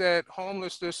think that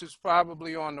homelessness is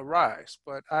probably on the rise,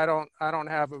 but I don't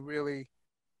have a really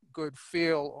good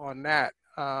feel on that.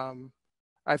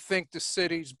 I think the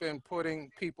city's been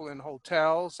putting people in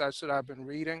hotels. That's what I've been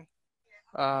reading.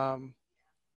 But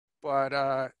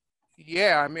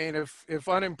yeah, I mean, if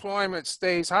unemployment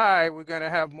stays high, we're going to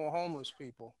have more homeless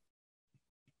people.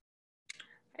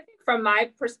 I think from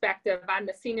my perspective, I'm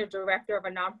the senior director of a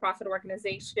nonprofit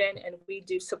organization, and we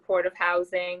do supportive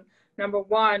housing. Number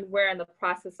one, we're in the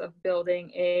process of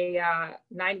building a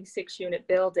 96-unit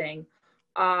building.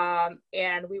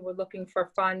 And we were looking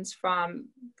for funds from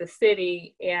the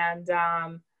city, and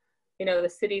you know, the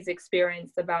city's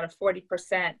experienced about a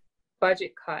 40%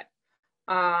 budget cut.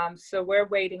 So we're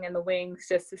waiting in the wings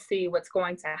just to see what's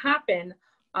going to happen.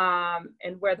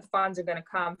 and where the funds are going to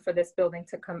come for this building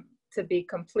to be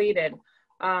completed.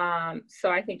 So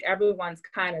I think everyone's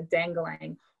kind of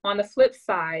dangling. On the flip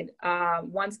side,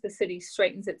 once the city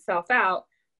straightens itself out,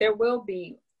 there will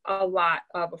be a lot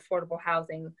of affordable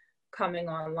housing coming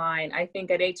online. I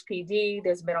think at HPD,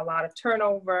 there's been a lot of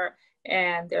turnover,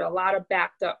 and there are a lot of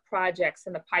backed up projects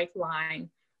in the pipeline,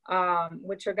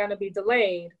 which are going to be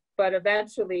delayed, but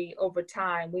eventually over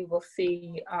time, we will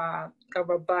see a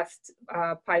robust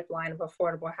pipeline of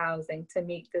affordable housing to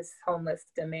meet this homeless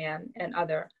demand and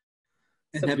other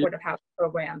supportive housing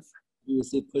programs. Do you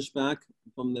receive pushback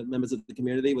from the members of the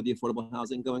community with the affordable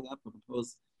housing going up, or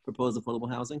proposed affordable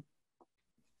housing?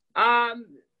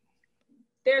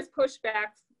 There's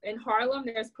pushback in Harlem.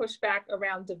 There's pushback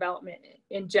around development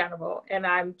in general, and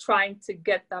I'm trying to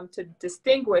get them to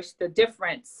distinguish the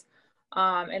difference.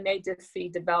 And they just see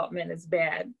development as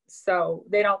bad. So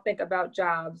they don't think about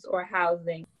jobs or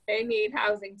housing. They need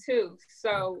housing too.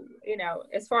 So, you know,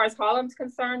 as far as Harlem's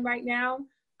concerned right now,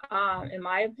 in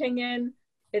my opinion,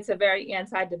 it's a very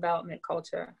anti-development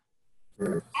culture.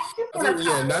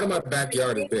 Yeah, not in my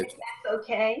backyard is big. That's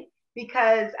okay,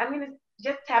 because I'm going to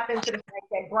just tap into the fact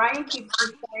that Brian keeps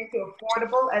referring to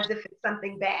affordable as if it's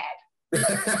something bad.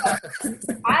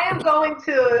 I am going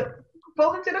to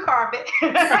pull it to the carpet.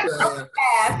 I'm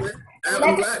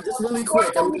glad, just really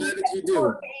quick, I'm glad that you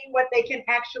do. What they can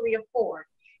actually afford.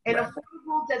 And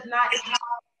affordable does not have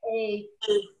a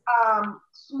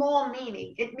small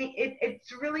meaning.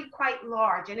 It's really quite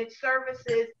large, and it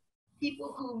services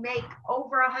people who make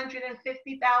over $150,000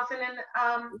 in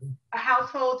a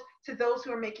household to those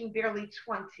who are making barely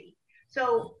 20.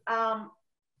 So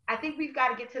I think we've got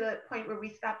to get to the point where we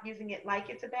stop using it like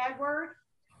it's a bad word,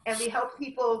 and we help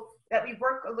people, that we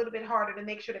work a little bit harder to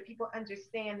make sure that people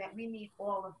understand that we need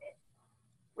all of it.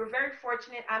 We're very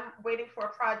fortunate. I'm waiting for a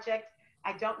project.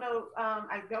 I don't know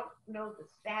the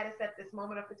status at this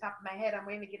moment off the top of my head. I'm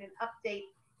waiting to get an update.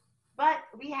 But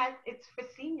it's for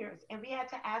seniors, and we had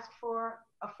to ask for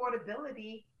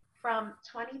affordability from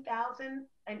 $20,000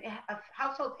 and a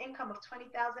household income of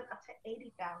 $20,000 up to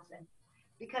 $80,000,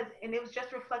 and it was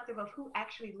just reflective of who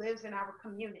actually lives in our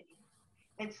community.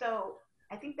 And so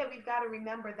I think that we've got to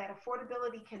remember that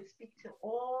affordability can speak to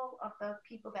all of the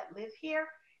people that live here.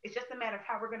 It's just a matter of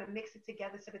how we're going to mix it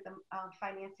together so that the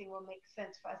financing will make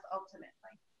sense for us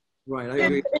ultimately. Right, I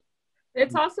agree.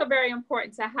 It's also very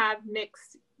important to have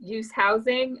mixed use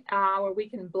housing where we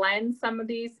can blend some of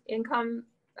these income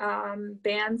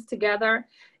bands together.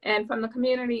 And from the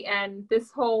community, and this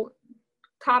whole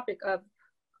topic of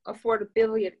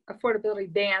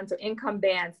affordability bands or income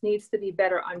bands needs to be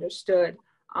better understood.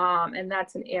 And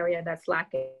that's an area that's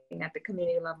lacking at the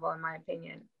community level, in my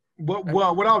opinion.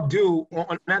 Well, what I'll do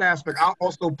on that aspect, I'll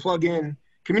also plug in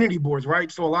community boards, right?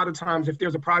 So a lot of times if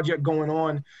there's a project going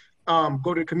on,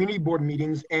 go to community board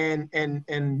meetings, and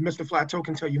Mr. Flateau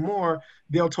can tell you more.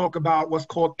 They'll talk about what's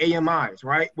called AMIs,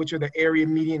 right? Which are the area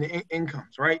median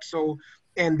incomes, right? So,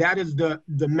 and that is the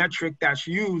metric that's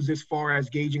used as far as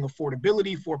gauging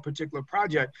affordability for a particular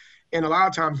project. And a lot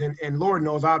of times, and Lord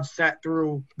knows I've sat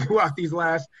throughout these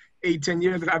last 8-10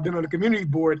 years that I've been on the community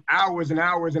board, hours and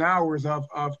hours and hours of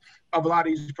a lot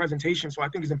of these presentations. So I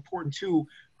think it's important too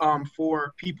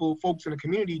for folks in the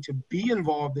community to be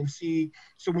involved and see.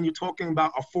 So when you're talking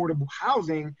about affordable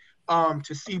housing,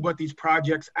 to see what these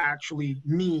projects actually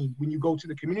mean when you go to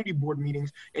the community board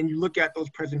meetings and you look at those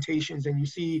presentations and you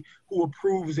see who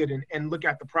approves it and look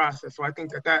at the process. So I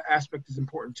think that aspect is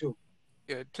important too.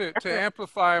 Yeah, to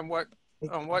amplify on what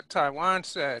Tywan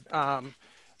said,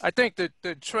 I think that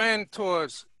the trend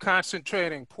towards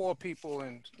concentrating poor people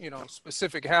in,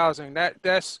 specific housing,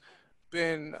 that's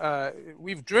been,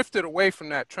 we've drifted away from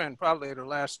that trend probably the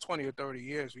last 20 or 30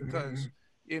 years because,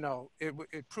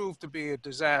 it proved to be a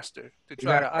disaster to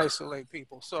try to isolate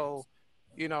people. So,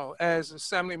 as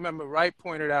Assemblymember Wright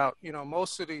pointed out,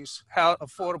 most of these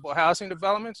affordable housing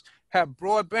developments have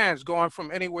broad bands going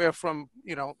from anywhere from,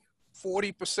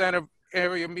 40% of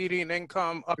area median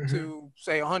income up to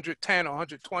say 110 or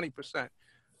 120%.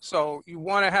 So you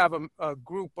want to have a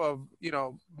group of,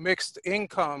 mixed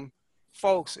income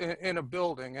folks in a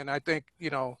building. And I think,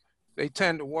 they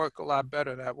tend to work a lot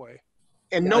better that way.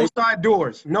 And no side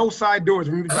doors. No side doors.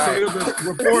 Right.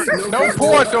 Report, no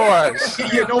poor doors.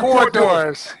 Yeah, no poor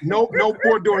doors. No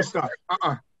poor door stuff.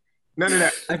 None of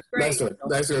that. Nice one.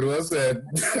 Well said.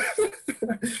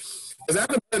 Because I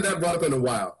haven't heard that brought up in a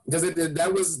while. Because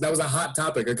that was a hot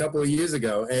topic a couple of years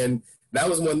ago, and that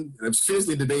was one I've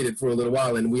seriously debated for a little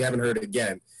while, and we haven't heard it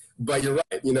again. But you're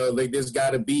right. There's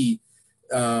got to be,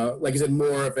 like I said,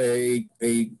 more of a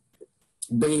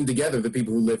bringing together the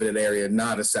people who live in an area,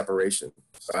 not a separation.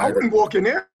 So I wouldn't walk in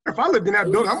there. If I lived in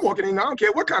that building, I'm walking in. I don't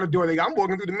care what kind of door they got. I'm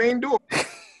walking through the main door.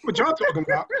 What y'all talking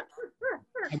about?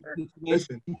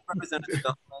 Listen. Represented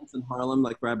developments in Harlem,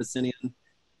 like for Abyssinian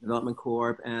Development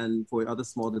Corp, and for other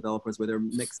small developers where they're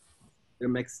mixed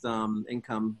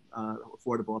income,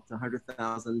 affordable up to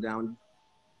 100,000 down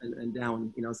and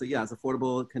down. You know, so yeah, it's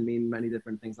affordable. It can mean many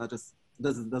different things. Not just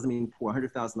doesn't mean poor.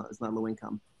 100,000 is not low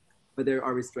income, but there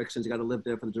are restrictions. You got to live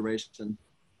there for the duration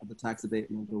of the tax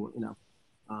abatement. You know.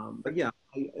 But yeah,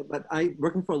 I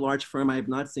working for a large firm, I have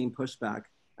not seen pushback.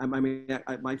 I mean,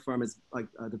 my firm is like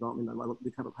development.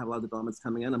 We have a lot of developments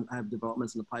coming in. I have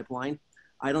developments in the pipeline.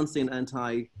 I don't see an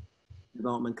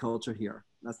anti-development culture here.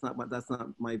 That's not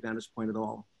my vantage point at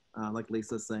all. Like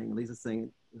Lisa's saying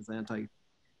is anti.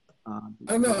 I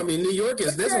don't know. I mean, New York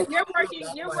is this. You're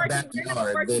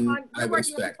working on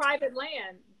private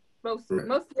land. Most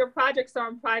of your projects are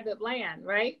on private land,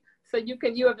 right? So you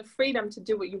have the freedom to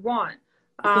do what you want.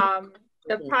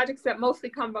 The projects that mostly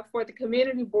come before the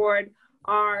community board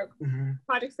are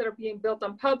projects that are being built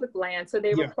on public land, so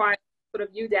they require sort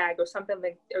of UDAG or something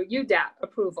like, or UDAP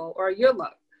approval or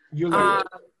ULUP.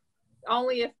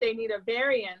 Only if they need a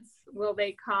variance will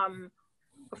they come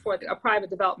before a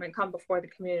private development come before the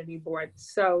community board.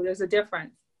 So there's a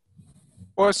difference.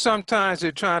 Or sometimes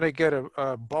they're trying to get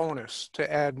a bonus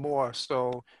to add more.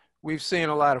 So we've seen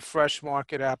a lot of fresh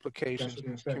market applications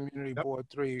in Community Board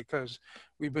 3 because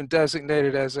we've been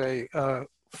designated as a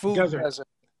food desert.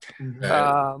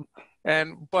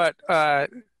 But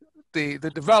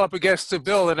the developer gets to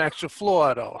build an extra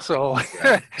floor though. So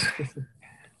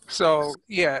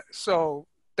so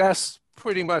that's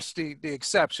pretty much the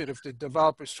exception. If the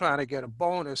developer's trying to get a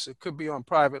bonus, it could be on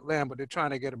private land, but they're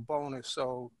trying to get a bonus.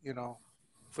 So, you know,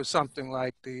 for something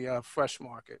like the fresh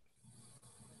market.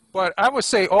 But I would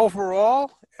say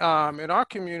overall, in our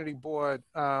community board,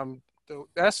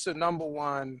 that's the number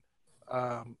one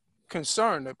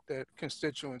concern that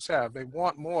constituents have. They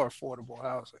want more affordable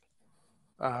housing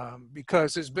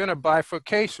because there's been a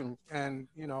bifurcation, and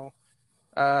you know,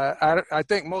 I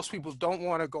think most people don't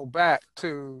want to go back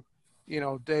to, you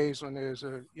know, days when there's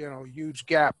a huge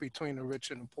gap between the rich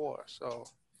and the poor. So,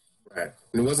 right,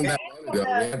 and it wasn't that long ago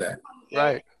we had that.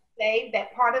 Right. Say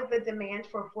that part of the demand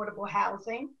for affordable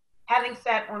housing, having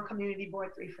sat on Community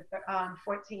Board 3 for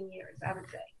 14 years, I would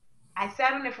say. I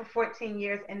sat on it for 14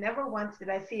 years and never once did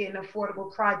I see an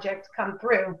affordable project come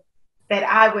through that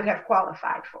I would have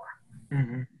qualified for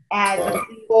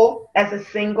as a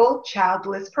single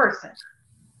childless person.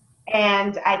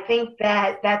 And I think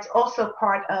that that's also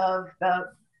part of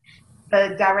the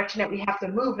direction that we have to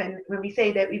move in. When we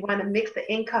say that we want to mix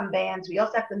the income bands, we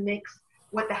also have to mix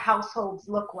what the households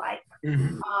look like.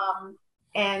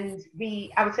 And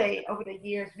I would say over the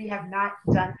years, we have not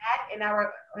done that in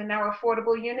our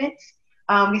affordable units.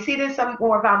 We see this some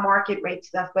more of our market rate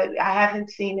stuff, but I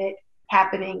haven't seen it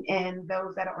happening in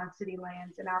those that are on city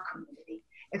lands in our community.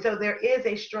 And so there is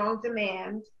a strong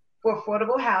demand for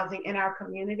affordable housing in our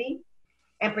community,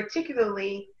 and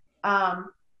particularly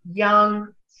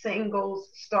young singles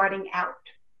starting out.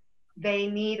 They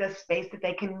need a space that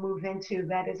they can move into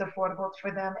that is affordable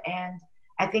for them. And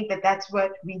I think that that's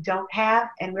what we don't have,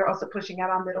 and we're also pushing out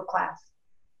our middle class.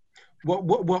 Well,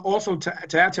 also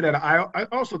to add to that, I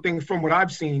also think from what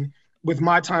I've seen with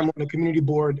my time on the community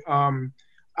board,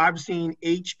 I've seen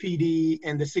HPD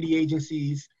and the city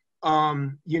agencies,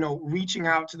 reaching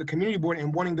out to the community board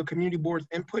and wanting the community board's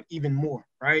input even more,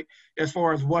 right? As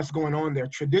far as what's going on there.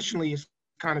 Traditionally, it's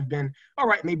kind of been, all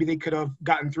right, maybe they could have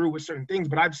gotten through with certain things,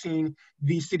 but I've seen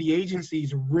these city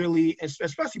agencies really,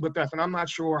 especially with us, and I'm not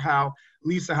sure how,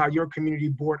 Lisa, how your community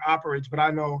board operates, but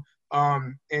I know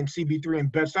in CB3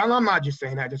 and Bed-Stuy, I'm not just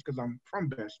saying that just because I'm from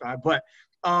Bed-Stuy, but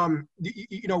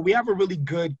we have a really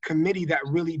good committee that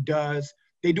really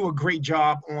they do a great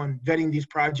job on vetting these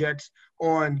projects,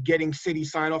 on getting city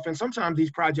sign off. And sometimes these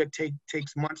projects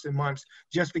takes months and months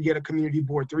just to get a community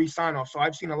board 3 sign off. So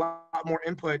I've seen a lot more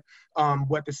input,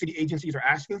 what the city agencies are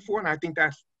asking for. And I think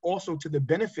that's also to the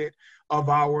benefit of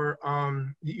our,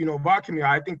 of our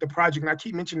community. I think the project, and I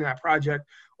keep mentioning that project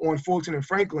on Fulton and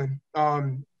Franklin,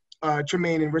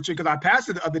 Tremaine and Richard, because I passed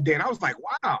it the other day and I was like,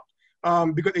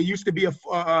 wow. Because it used to be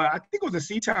I think it was a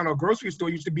C-Town or grocery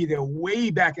store used to be there way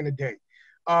back in the day.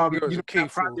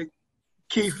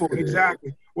 Key food,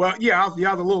 exactly. Well, yeah, I was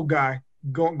the little guy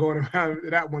going around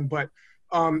that one, but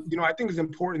I think it's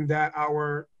important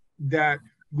that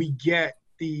we get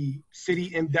the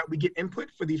city and that we get input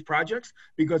for these projects,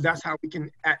 because that's how we can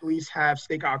at least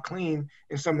stake our claim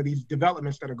in some of these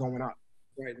developments that are going up.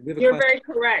 Right. We have a You're question. very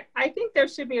correct. I think there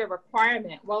should be a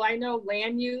requirement. Well, I know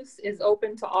land use is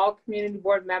open to all community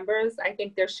board members. I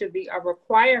think there should be a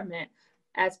requirement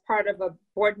as part of a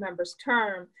board member's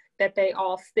term that they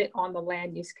all sit on the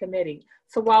land use committee.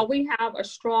 So while we have a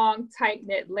strong,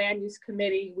 tight-knit land use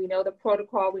committee, we know the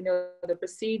protocol, we know the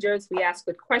procedures, we ask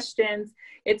good questions.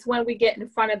 It's when we get in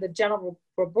front of the general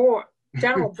board,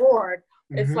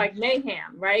 it's like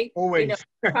mayhem, right? Always.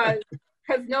 You know,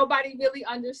 because nobody really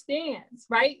understands,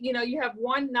 right? You know, you have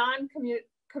one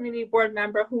non-community board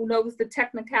member who knows the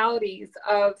technicalities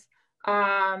of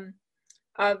AMIs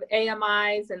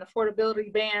and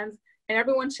affordability bans, and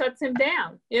everyone shuts him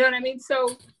down. You know what I mean?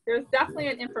 So there's definitely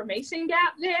an information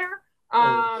gap there.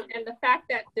 And the fact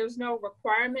that there's no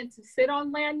requirement to sit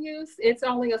on land use, it's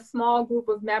only a small group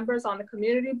of members on the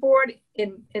community board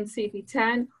in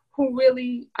CP10 who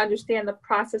really understand the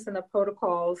process and the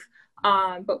protocols.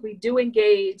 But we do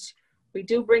engage, we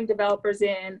do bring developers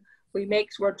in,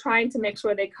 we're trying to make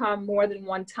sure they come more than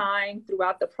one time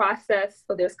throughout the process,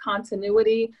 so there's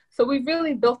continuity. So we've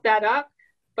really built that up,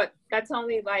 but that's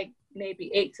only like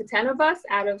maybe 8 to 10 of us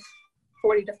out of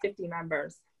 40 to 50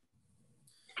 members.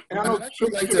 And I'd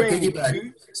actually like to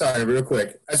piggyback, sorry, real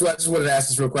quick. I just wanted to ask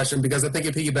this real question because I think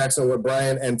it piggybacks on what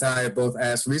Brian and Ty both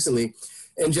asked recently.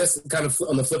 And just kind of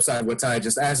on the flip side, what Ty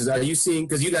just asked is, are you seeing,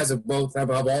 because you guys have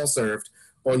all served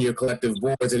on your collective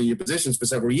boards and in your positions for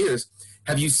several years,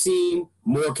 have you seen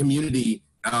more community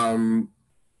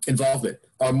involvement?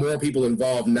 Are more people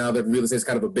involved now that real estate is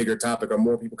kind of a bigger topic? Are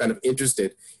more people kind of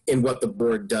interested in what the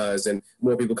board does and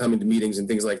more people coming to meetings and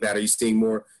things like that? Are you seeing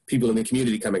more people in the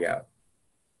community coming out?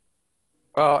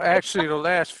 Well, actually, the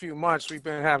last few months, we've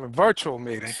been having virtual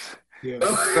meetings. Yeah.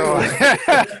 So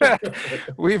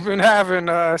we've been having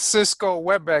Cisco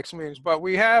WebEx meetings, but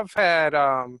we have had,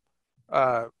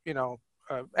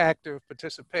 active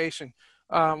participation.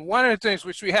 One of the things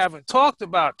which we haven't talked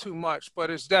about too much, but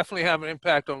it's definitely having an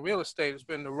impact on real estate, has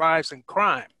been the rise in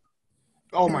crime.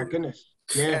 Oh my goodness.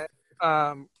 Yeah.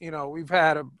 And, we've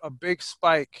had a big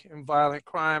spike in violent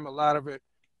crime, a lot of it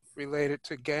related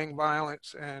to gang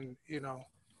violence, and,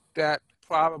 that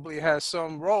probably has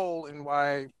some role in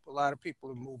why a lot of people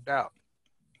have moved out.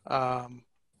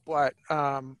 But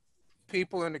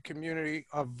people in the community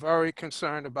are very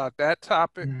concerned about that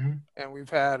topic. Mm-hmm. And we've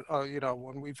had,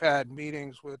 when we've had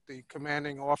meetings with the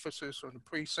commanding officers from the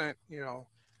precinct,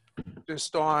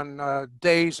 just on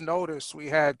days notice, we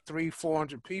had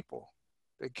 300-400 people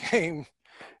that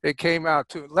came out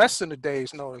to less than a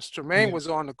day's notice. Tremaine was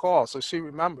on the call, so she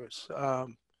remembers.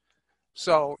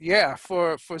 So yeah,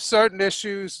 for certain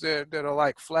issues that are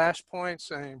like flashpoints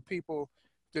and people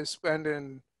just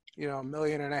spending, $1.5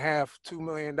 million, $2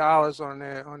 million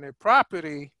on their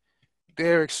property,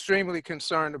 they're extremely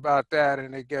concerned about that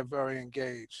and they get very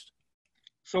engaged.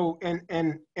 So and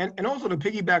also to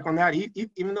piggyback on that,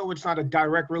 even though it's not a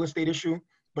direct real estate issue,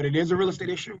 but it is a real estate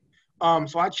issue.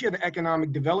 So I chair the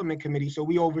Economic Development Committee, so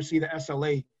we oversee the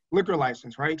SLA liquor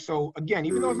license, right? So again,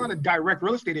 even though it's not a direct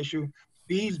real estate issue,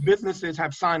 these businesses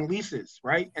have signed leases,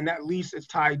 right? And that lease is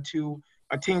tied to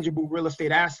a tangible real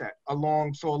estate asset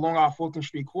along our Fulton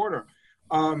Street corridor.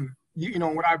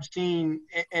 What I've seen,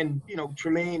 and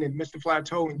Tremaine and Mr.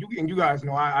 Flateau, and you guys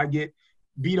know, I get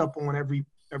beat up on every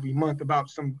month about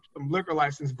some liquor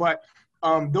license, but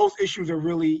those issues are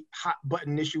really hot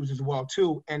button issues as well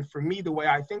too. And for me, the way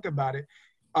I think about it,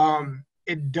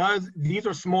 these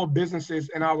are small businesses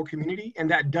in our community, and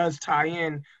that does tie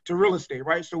in to real estate,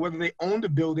 right? So whether they own the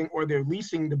building or they're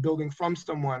leasing the building from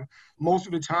someone, most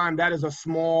of the time that is a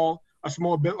small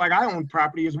bit. Like I own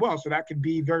property as well, so that could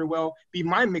be very well be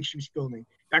my mixed use building.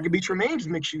 That could be Tremaine's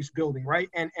mixed use building, right?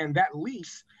 And that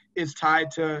lease is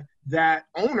tied to that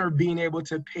owner being able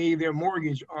to pay their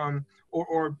mortgage,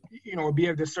 or be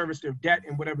able to service their debt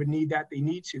and whatever need that they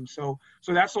need to. So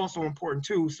that's also important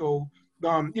too. So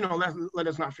let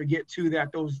us not forget too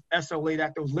that those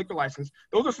SLA, those liquor license,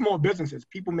 those are small businesses.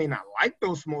 People may not like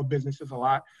those small businesses a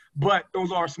lot, but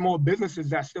those are small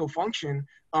businesses that still function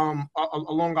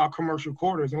along our commercial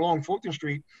corridors, along Fulton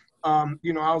Street. I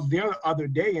was there the other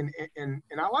day and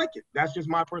I like it. That's just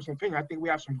my personal opinion. I think we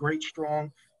have some great,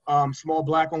 strong, small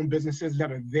Black-owned businesses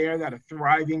that are there, that are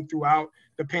thriving throughout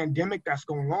the pandemic that's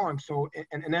going on. So,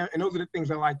 and those are the things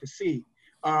I like to see,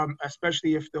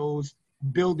 especially if those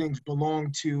buildings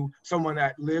belong to someone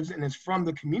that lives and is from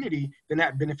the community, then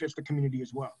that benefits the community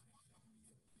as well.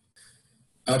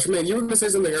 Tremaine, you were going to say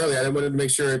something earlier. I wanted to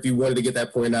make sure if you wanted to get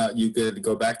that point out, you could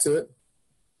go back to it.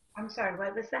 I'm sorry,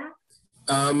 what was that?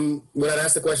 When I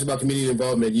asked the question about community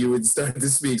involvement, you would start to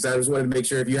speak. So I just wanted to make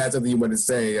sure if you had something you wanted to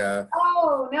say.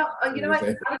 Oh, no, you know what? I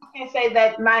was going to say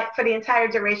that for the entire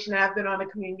duration that I've been on the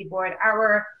community board,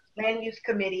 our land use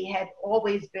committee had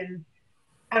always been,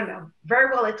 I don't know,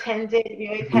 very well attended. We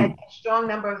always had a strong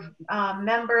number of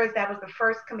members. That was the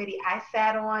first committee I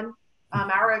sat on.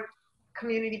 Our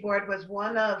community board was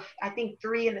one of, I think,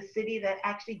 3 in the city that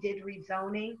actually did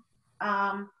rezoning.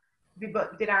 We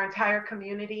did our entire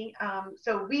community.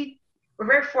 So we're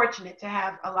very fortunate to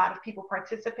have a lot of people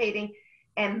participating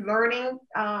and learning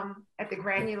at the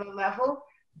granular level.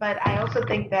 But I also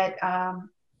think that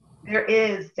there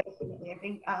is definitely, I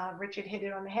think Richard hit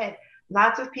it on the head,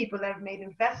 lots of people that have made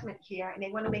investment here, and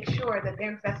they want to make sure that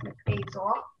their investment pays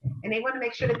off, and they want to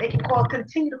make sure that they can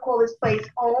continue to call this place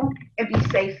home and be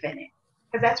safe in it.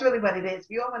 Because that's really what it is.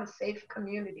 We all want a safe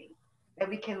community that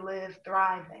we can live,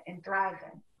 thrive in.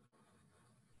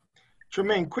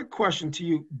 Tremaine, quick question to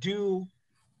you.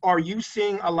 Are you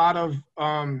seeing a lot of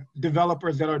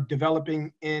developers that are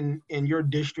developing in your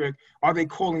district? Are they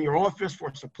calling your office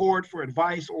for support, for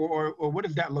advice, or what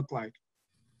does that look like?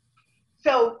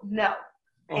 So no.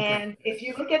 Okay. And if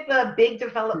you look at the big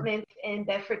developments in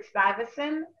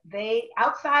Bedford-Stuyvesant, they,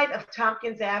 outside of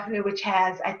Tompkins Avenue, which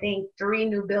has, I think, 3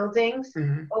 new buildings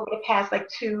over the past like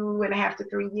 2.5 to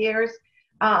 3 years,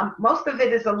 most of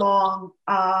it is along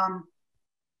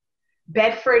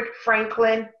Bedford,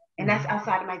 Franklin, and that's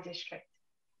outside of my district.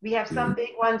 We have some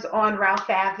big ones on Ralph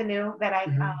Avenue that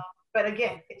but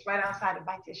again, it's right outside of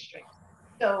my district.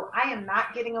 So I am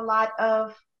not getting a lot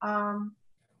of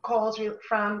calls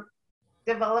from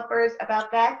developers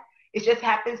about that. It just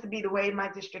happens to be the way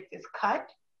my district is cut.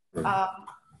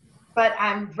 But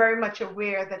I'm very much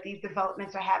aware that these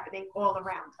developments are happening all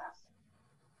around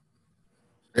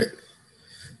us.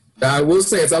 I will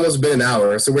say it's almost been an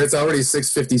hour, so it's already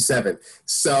 6:57.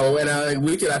 So, and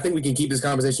I think we can keep this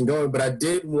conversation going, but I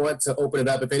did want to open it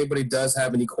up. If anybody does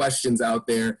have any questions out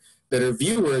there that are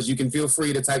viewers, you can feel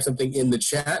free to type something in the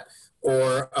chat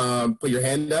or put your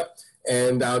hand up,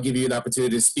 and I'll give you an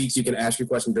opportunity to speak. So you can ask your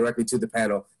question directly to the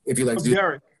panel if you'd like to do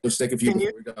Derek, We'll take a few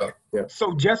before we go. Yeah.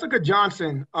 So Jessica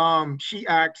Johnson, she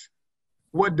asks,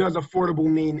 what does affordable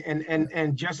mean?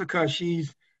 And Jessica,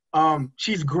 she's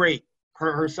great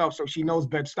herself, so she knows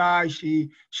Bed-Stuy.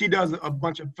 She does a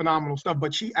bunch of phenomenal stuff,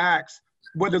 but she asks,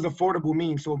 what does affordable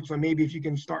mean? So maybe if you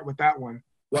can start with that one.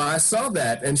 Well, I saw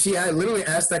that, and I literally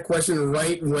asked that question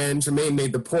right when Tremaine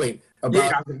made the point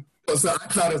about. Yeah. So I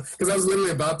thought because I was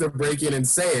literally about to break in and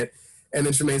say it, and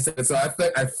then Tremaine said it. So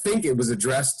I think it was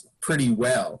addressed pretty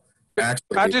well.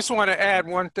 Actually, I just want to add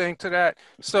one thing to that.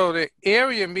 So the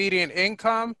area median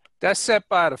income, that's set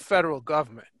by the federal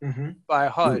government, by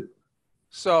HUD.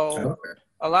 So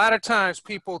a lot of times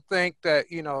people think that,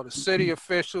 the city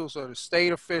officials or the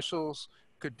state officials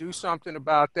could do something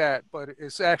about that, but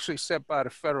it's actually set by the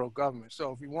federal government.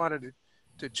 So if you wanted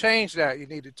to change that, you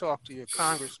need to talk to your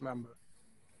Congress member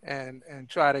and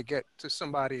try to get to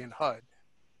somebody in HUD.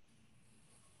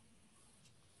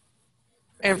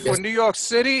 And for New York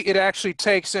City, it actually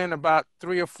takes in about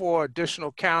 3 or 4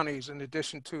 additional counties in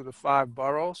addition to the 5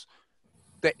 boroughs.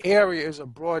 The area is a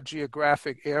broad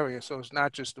geographic area, so it's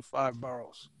not just the 5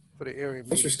 boroughs for the area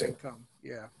of income.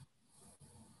 Yeah.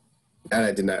 That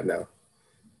I did not know.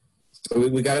 So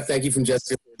we got to thank you from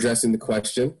Jessica for addressing the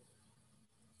question.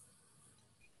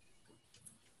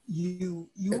 You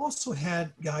also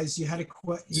had, guys, you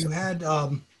had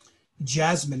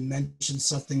Jasmine mentioned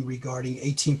something regarding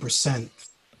 18%.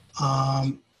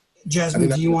 Jasmine,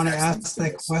 do you want to ask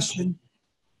that question?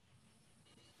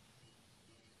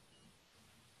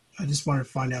 I just wanted to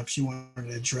find out if she wanted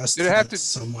to address Did it have to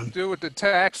someone. do with the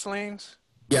tax liens?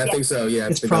 Yeah, I think so. Yeah,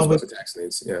 it's probably the tax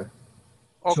liens. Yeah.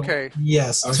 Okay. So,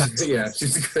 yes. Yeah,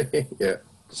 she's great. Yeah.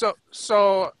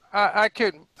 So I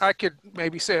could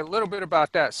maybe say a little bit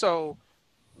about that. So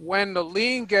when the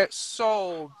lien gets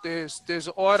sold, there's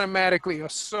automatically a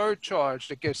surcharge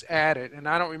that gets added, and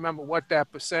I don't remember what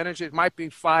that percentage. It might be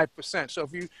 5%. So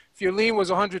if your lien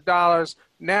was $100,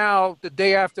 now the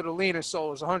day after the lien is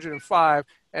sold is $105,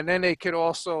 and then they could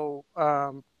also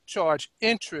charge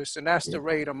interest, and that's the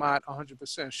rate I'm not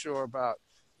 100% sure about.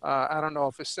 I don't know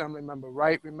if Assemblymember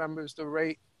Wright remembers the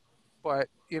rate, but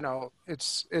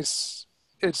it's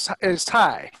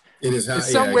high. It is high.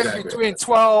 It's somewhere exactly. between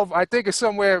 12. I think it's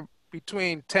somewhere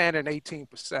between 10 and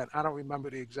 18%. I don't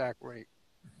remember the exact rate.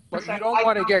 But you don't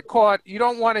want to get caught. You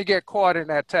don't want to get caught in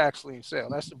that tax lien sale.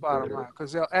 That's the bottom line,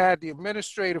 because they'll add the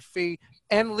administrative fee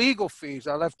and legal fees.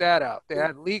 I left that out. They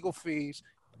add legal fees,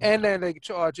 and then they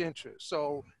charge interest.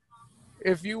 So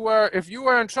if you were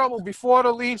in trouble before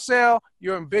the lien sale,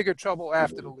 you're in bigger trouble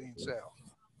after the lien sale.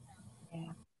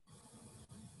 Yeah.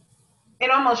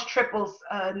 It almost triples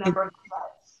number of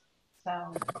floods.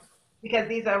 So because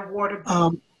these are water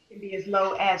bills can be as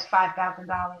low as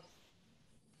 $5,000.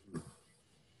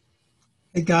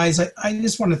 Hey guys, I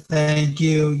just want to thank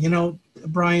you. You know,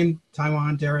 Brian,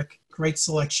 Tywan, Derek, great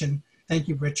selection. Thank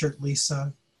you, Richard,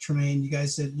 Lisa, Tremaine.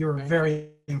 You were very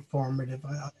informative.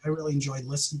 I really enjoyed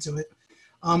listening to it.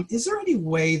 Is there any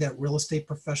way that real estate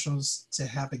professionals to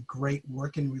have a great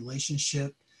working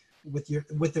relationship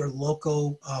with their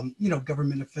local,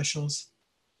 government officials?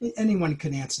 Anyone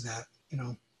can answer that,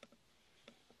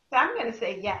 So I'm going to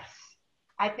say yes.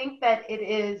 I think that it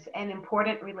is an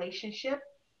important relationship.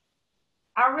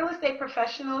 Our real estate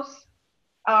professionals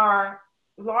are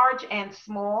large and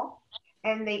small,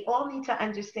 and they all need to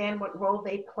understand what role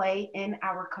they play in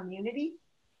our community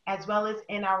as well as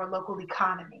in our local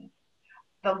economy.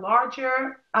 The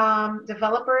larger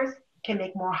developers can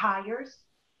make more hires.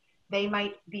 They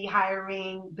might be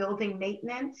hiring building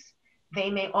maintenance. They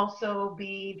may also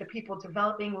be the people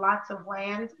developing lots of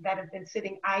land that have been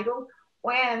sitting idle.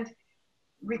 And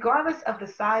regardless of the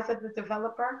size of the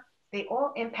developer, they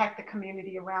all impact the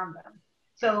community around them.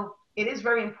 So it is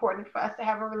very important for us to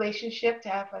have a relationship, to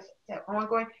have us to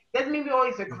ongoing. Doesn't mean we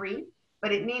always agree,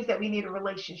 but it means that we need a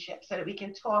relationship so that we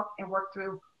can talk and work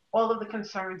through all of the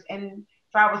concerns. And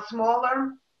for our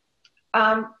smaller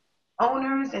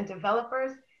owners and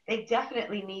developers, they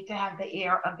definitely need to have the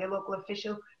ear of their local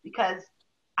official, because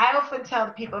I often tell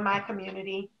the people in my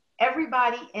community,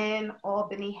 everybody in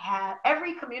Albany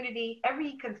every community,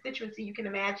 every constituency you can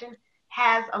imagine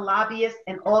has a lobbyist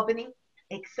in Albany,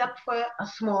 except for a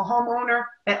small homeowner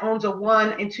that owns a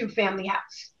 1 and 2 family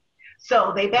house.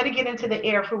 So they better get into the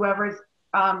air for whoever's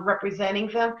representing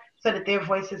them so that their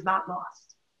voice is not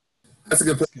lost. That's a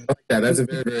good point. I like that. That's a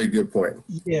very, very good point.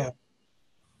 Yeah.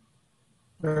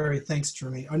 Very thanks,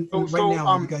 Tremaine. So, right now,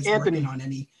 are you guys Anthony, working on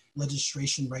any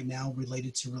legislation right now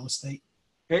related to real estate?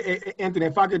 Anthony,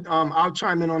 if I could, I'll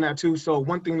chime in on that too. So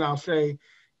one thing that I'll say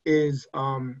is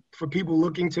for people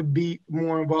looking to be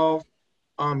more involved,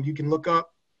 you can look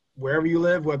up wherever you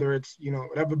live, whether it's,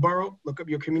 whatever borough, look up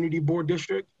your community board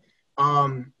district,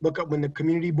 look up when the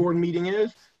community board meeting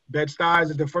is. Bed-Stuy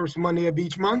is the first Monday of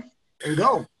each month, and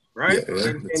go, right?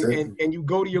 Yeah, and you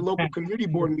go to your local community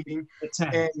board meeting,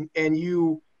 and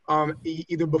you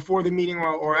either before the meeting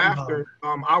or after,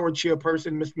 our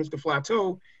chairperson, Mr.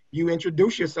 Flateau, you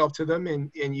introduce yourself to them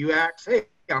and you ask, hey,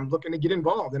 I'm looking to get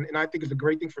involved. And I think it's a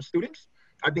great thing for students.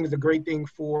 I think it's a great thing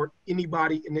for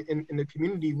anybody in the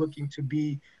community looking to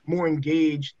be more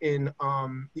engaged in,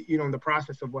 in the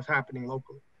process of what's happening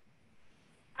locally.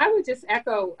 I would just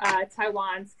echo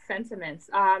Tywan's sentiments.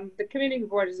 The community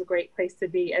board is a great place to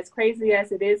be. As crazy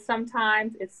as it is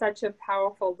sometimes, it's such a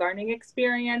powerful learning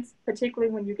experience,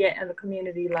 particularly when you get in the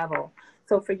community level.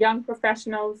 So for young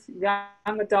professionals,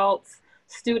 young adults,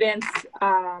 students,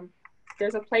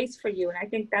 there's a place for you. And I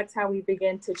think that's how we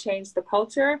begin to change the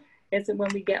culture, is when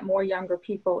we get more younger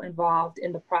people involved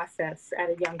in the process at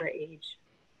a younger age.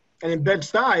 And in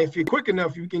Bed-Stuy, if you're quick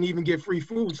enough, you can even get free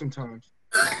food sometimes.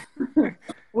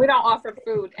 We don't offer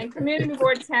food. And Community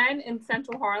Board 10 in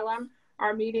Central Harlem,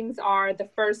 our meetings are the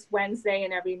first Wednesday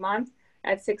in every month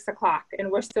at 6 o'clock. And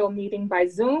we're still meeting by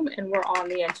Zoom, and we're on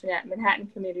the internet, Manhattan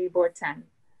Community Board 10.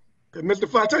 Mr.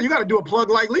 Flateau, you got to do a plug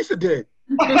like Lisa did.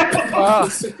 Well,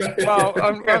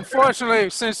 unfortunately,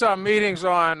 since our meeting's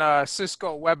on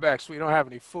Cisco WebEx, we don't have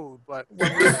any food. But when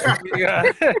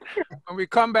when we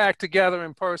come back together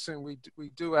in person, we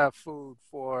do have food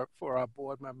for our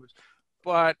board members.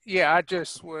 But yeah, I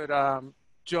just would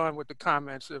join with the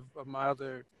comments of my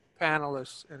other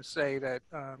panelists and say that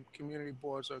community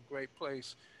boards are a great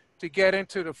place to get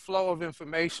into the flow of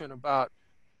information about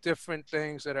different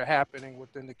things that are happening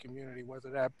within the community,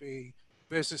 whether that be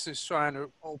businesses trying to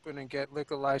open and get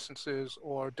liquor licenses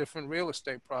or different real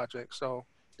estate projects. So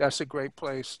that's a great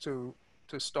place to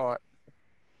start.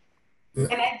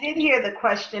 And I did hear the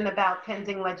question about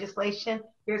pending legislation.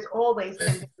 There's always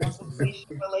pending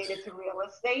legislation related to real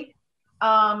estate.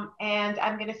 And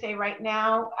I'm going to say right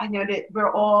now, I know that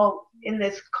we're all in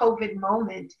this COVID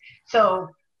moment. So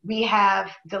we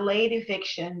have delayed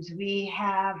evictions. We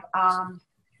have,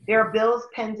 there are bills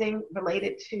pending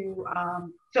related to,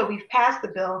 so we've passed the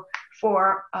bill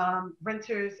for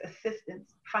renters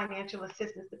assistance, financial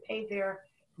assistance to pay their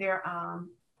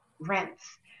rents.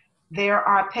 There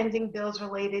are pending bills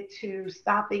related to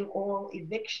stopping all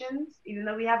evictions. Even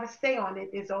though we have a stay on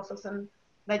it, there's also some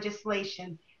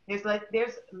legislation. There's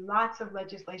lots of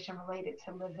legislation related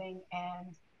to living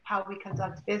and how we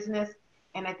conduct business.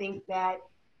 And I think that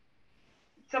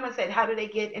someone said, how do they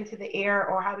get into the air,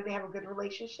 or how do they have a good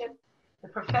relationship? The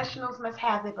professionals must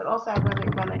have it, but also I really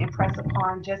want to impress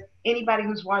upon just anybody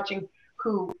who's watching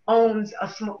who owns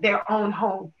their own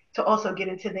home. to also get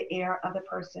into the ear of the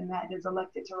person that is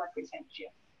elected to represent you.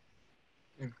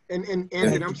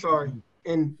 And I'm sorry.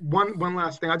 And one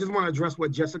last thing, I just want to address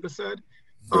what Jessica said.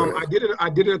 I did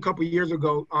it a couple of years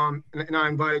ago, and I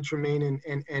invited Tremaine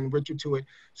and Richard to it.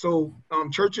 So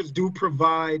churches do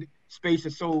provide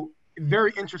spaces. So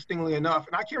very interestingly enough,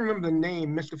 and I can't remember the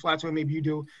name, Mr. Flateau, maybe you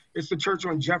do. It's the church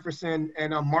on Jefferson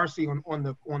and Marcy on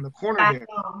the corner there.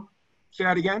 Say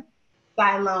that again.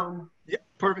 Siloam. Yeah,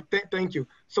 perfect. Thank you.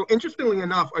 So interestingly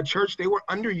enough, a church, they were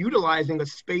underutilizing a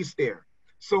space there.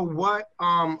 So what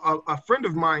a friend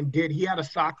of mine did, he had a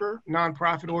soccer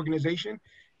nonprofit organization,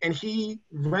 and he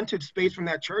rented space from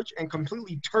that church and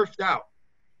completely turfed out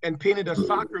and painted a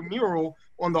soccer mural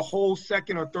on the whole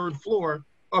second or third floor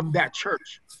of that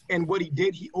church. And what he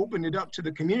did, he opened it up to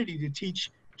the community to teach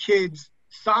kids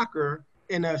soccer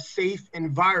in a safe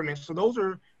environment. So those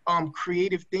are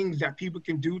creative things that people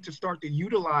can do to start to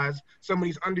utilize some of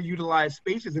these underutilized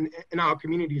spaces in our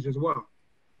communities as well.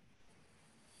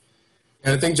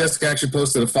 And I think Jessica actually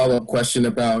posted a follow-up question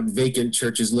about vacant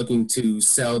churches looking to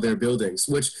sell their buildings,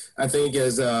 which I think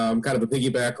is kind of a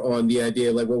piggyback on the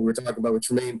idea, like what we were talking about with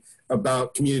Tremaine,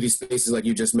 about community spaces like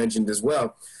you just mentioned as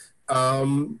well. I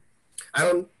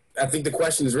think the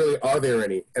question is really, are there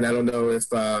any? And I don't know if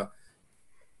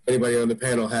anybody on the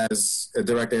panel has a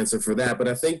direct answer for that, but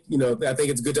I think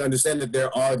it's good to understand that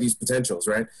there are these potentials,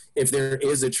 right? If there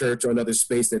is a church or another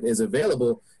space that is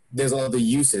available, there's all the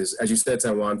uses, as you said,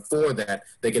 Tywan, for that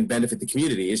can benefit the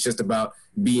community. It's just about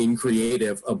being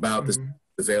creative about the space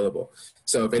available.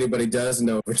 So if anybody does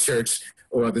know of a church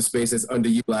or the space that's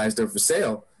underutilized or for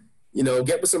sale,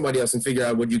 get with somebody else and figure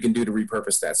out what you can do to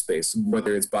repurpose that space,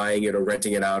 whether it's buying it or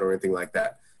renting it out or anything like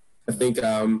that. I think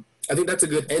that's a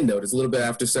good end note. It's a little bit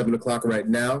after 7 o'clock right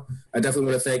now. I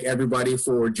definitely want to thank everybody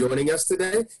for joining us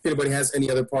today. If anybody has any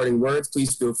other parting words,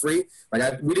 please feel free. We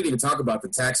didn't even talk about the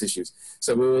tax issues,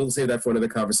 so we'll save that for another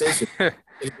conversation. If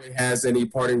anybody has any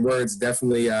parting words,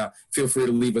 definitely feel free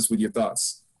to leave us with your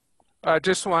thoughts. I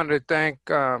just wanted to thank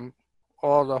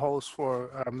all the hosts for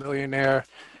 $1 million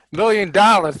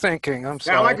thinking. I'm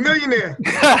sorry. I like millionaire.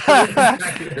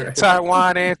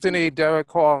 Tywan, Anthony,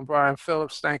 Derek Hall, and Brian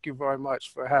Phillips, thank you very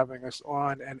much for having us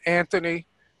on. And Anthony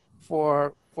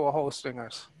for hosting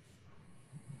us.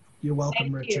 You're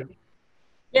welcome, Richard.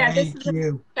 Yeah, Thank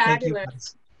you.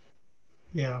 Fabulous.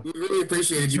 Yeah. We really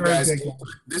appreciate you guys.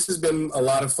 This has been a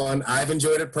lot of fun. I've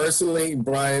enjoyed it personally.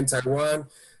 Brian, Tywan,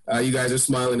 you guys are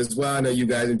smiling as well. I know you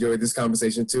guys enjoyed this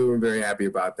conversation too. We're very happy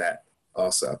about that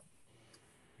also.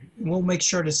 We'll make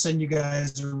sure to send you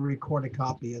guys a recorded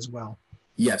copy as well.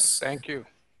 Yes. Thank you.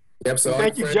 Yep. So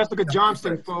thank you, Jessica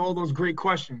Johnson, for all those great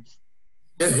questions.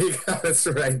 That's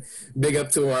right. Big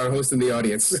up to our host in the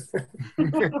audience.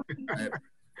 Right.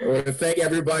 I want to thank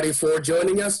everybody for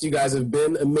joining us. You guys have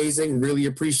been amazing. Really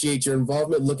appreciate your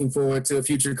involvement. Looking forward to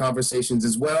future conversations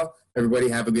as well. Everybody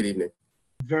have a good evening.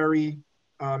 Very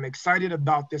excited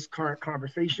about this current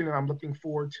conversation, and I'm looking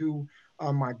forward to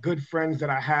my good friends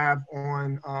that I have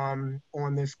on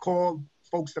this call,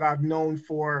 folks that I've known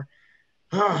for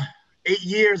 8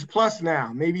 years plus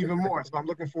now, maybe even more. So I'm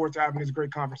looking forward to having this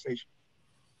great conversation.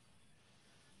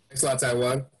 Thanks a lot,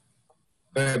 Tywan.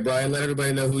 All right, Brian, let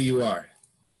everybody know who you are.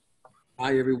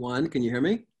 Hi, everyone. Can you hear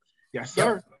me? Yes,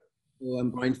 sir. So I'm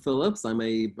Brian Phillips. I'm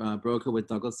a broker with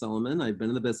Douglas Elliman. I've been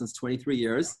in the business 23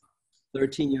 years,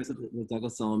 13 years with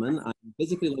Douglas Elliman. I'm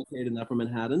physically located in Upper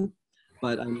Manhattan,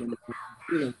 but I'm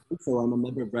a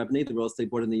member of REBNY, the Real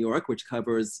Estate Board of New York, which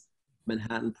covers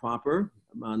Manhattan proper,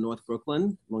 North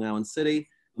Brooklyn, Long Island City.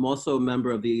 I'm also a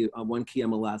member of the One Key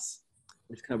MLS,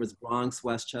 which covers Bronx,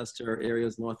 Westchester,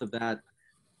 areas north of that,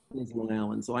 Long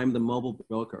Island. So I'm the mobile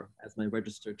broker, as my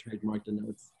registered trademark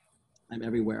denotes. I'm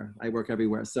everywhere. I work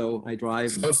everywhere. So I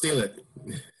drive. Don't steal it.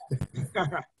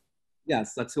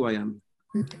 Yes, that's who I am.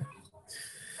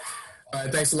 All right,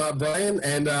 thanks a lot, Brian.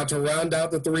 And to round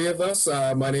out the three of us,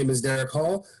 my name is Derek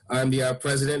Hall. I'm the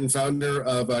president and founder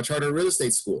of Charter Real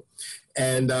Estate School.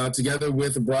 And together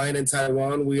with Brian and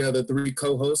Tywan, we are the three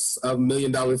co-hosts of $1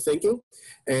 Million Thinking.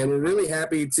 And we're really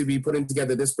happy to be putting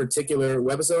together this particular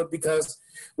webisode because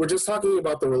we're just talking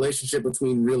about the relationship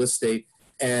between real estate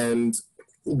and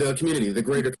the community, the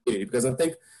greater community. Because I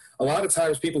think a lot of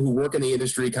times people who work in the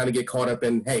industry kind of get caught up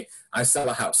in, hey, I sell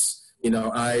a house.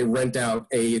 I rent out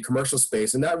a commercial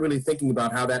space and not really thinking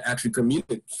about how that actually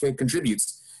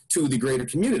contributes to the greater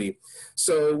community.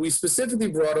 So we specifically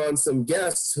brought on some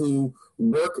guests who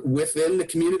work within the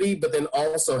community, but then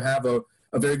also have a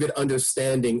very good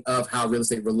understanding of how real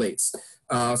estate relates.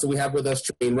 So we have with us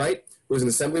Tremaine Wright, who's an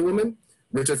Assemblywoman,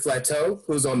 Richard Flateau,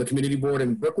 who's on the community board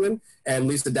in Brooklyn, and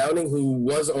Lisa Downing, who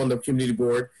was on the community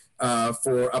board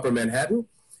for Upper Manhattan.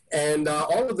 And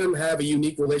all of them have a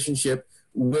unique relationship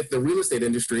with the real estate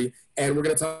industry. And we're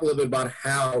going to talk a little bit about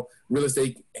how real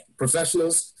estate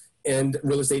professionals and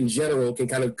real estate in general can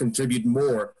kind of contribute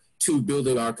more to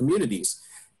building our communities.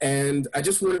 And I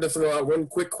just wanted to throw out one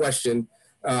quick question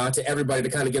to everybody to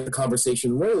kind of get the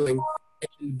conversation rolling.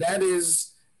 And that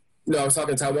is, you know, I was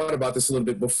talking to Tywan about this a little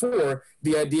bit before,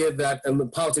 the idea that in the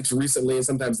politics recently and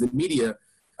sometimes the media,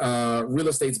 real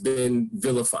estate's been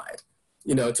vilified,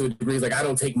 you know, to a degree, like I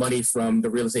don't take money from the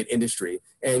real estate industry.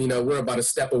 And, you know, we're about a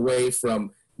step away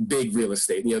from big real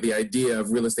estate. You know, the idea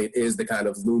of real estate is the kind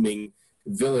of looming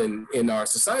villain in our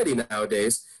society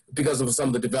nowadays because of some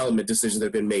of the development decisions that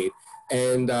have been made.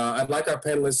 And I'd like our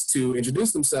panelists to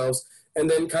introduce themselves and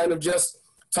then kind of just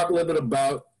talk a little bit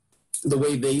about the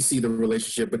way they see the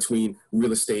relationship between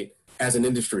real estate as an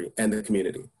industry and the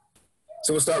community.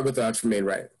 So we'll start with Tremaine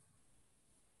Wright.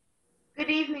 Good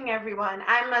evening, everyone.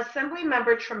 I'm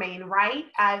Assemblymember Tremaine Wright.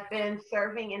 I've been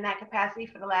serving in that capacity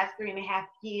for the last 3.5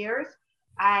 years.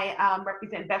 I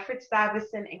represent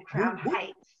Bedford-Stuyvesant and Crown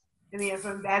Heights. In the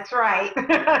Assembly, that's right.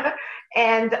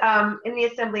 And in the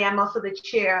Assembly, I'm also the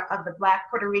chair of the Black,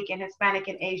 Puerto Rican, Hispanic,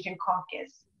 and Asian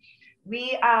Caucus.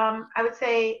 I would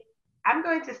say, I'm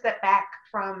going to step back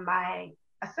from my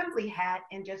Assembly hat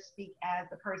and just speak as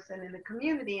a person in the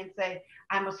community and say,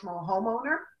 I'm a small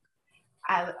homeowner.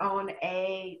 I own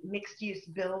a mixed-use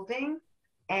building,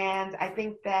 and I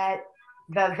think that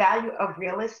the value of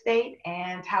real estate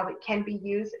and how it can be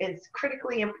used is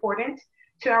critically important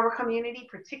to our community,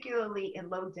 particularly in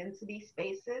low-density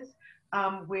spaces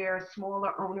where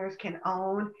smaller owners can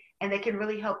own, and they can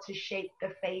really help to shape the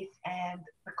face and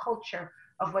the culture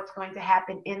of what's going to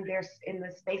happen in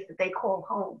the space that they call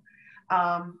home.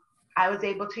 I was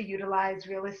able to utilize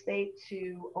real estate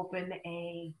to open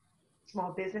a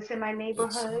small business in my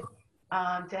neighborhood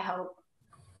to help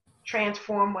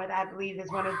transform what I believe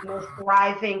is one of the most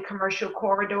thriving commercial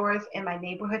corridors in my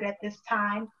neighborhood at this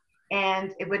time.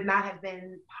 And it would not have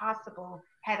been possible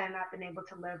had I not been able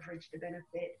to leverage the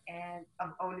benefit and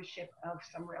of ownership of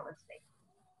some real estate.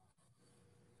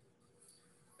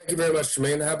 Thank you very much,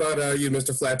 Tremaine. How about you,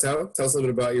 Mr. Flateau? Tell us a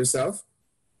little bit about yourself.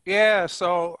 Yeah,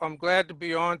 so I'm glad to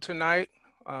be on tonight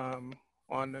on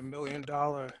the $1 Million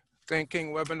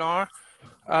Thinking webinar.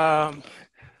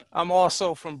 I'm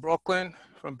also from Brooklyn,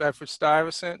 from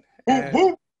Bedford-Stuyvesant.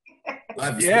 And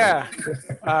yeah,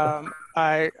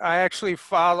 I actually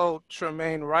followed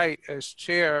Tremaine Wright as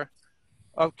chair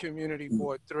of Community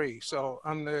Board 3. So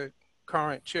I'm the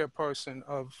current chairperson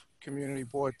of Community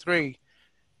Board 3.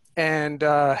 And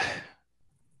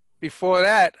before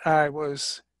that, I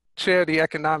was chair of the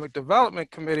Economic Development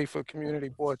Committee for Community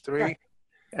Board 3.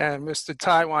 And Mr.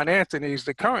 Tywan Anthony is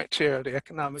the current chair of the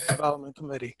Economic Development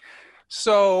Committee.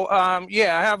 So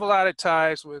yeah, I have a lot of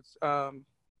ties with a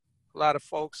lot of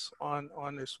folks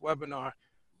on this webinar.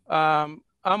 I'm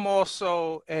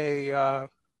also a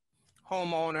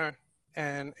homeowner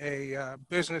and a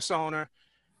business owner.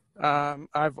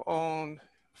 I've owned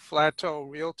Flateau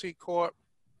Realty Corp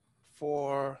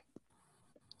for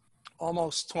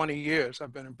almost 20 years.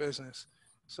 I've been in business.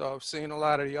 So I've seen a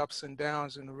lot of the ups and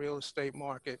downs in the real estate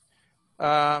market.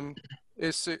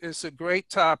 It's a great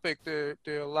topic. There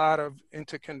are a lot of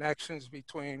interconnections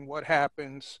between what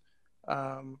happens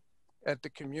at the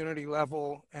community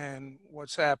level and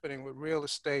what's happening with real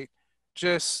estate.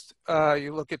 Just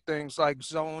you look at things like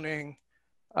zoning,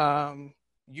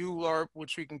 ULURP,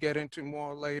 which we can get into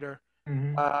more later.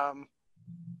 Mm-hmm.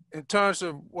 In terms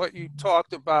of what you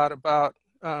talked about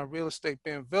real estate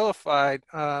being vilified,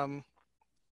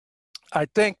 I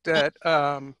think that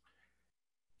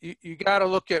you got to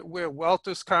look at where wealth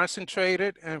is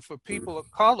concentrated, and for people of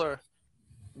color,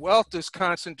 wealth is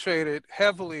concentrated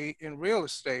heavily in real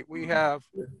estate. We have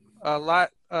a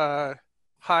lot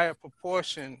higher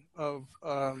proportion of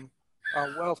our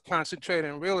wealth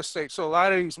concentrated in real estate. So a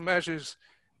lot of these measures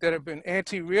that have been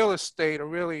anti-real estate are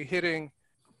really hitting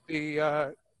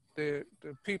the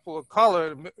people of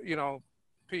color, you know,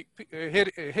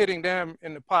 hitting them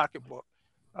in the pocketbook.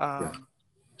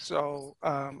 So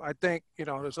I think, you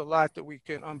know, there's a lot that we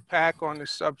can unpack on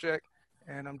this subject,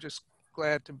 and I'm just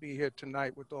glad to be here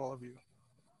tonight with all of you.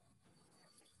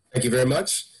 Thank you very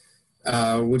much.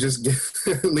 We'll just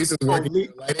get Lisa's working.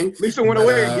 Lisa went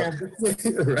away again.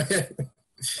 Right.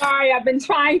 Sorry,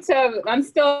 I'm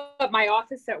still at my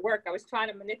office at work. I was trying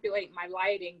to manipulate my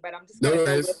lighting, but I'm just going to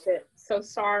go with it. So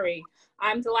sorry.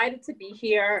 I'm delighted to be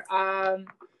here.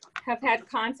 Have had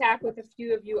contact with a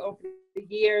few of you over the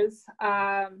years.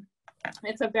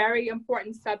 It's a very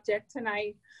important subject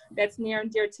tonight that's near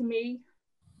and dear to me.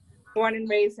 Born and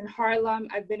raised in Harlem.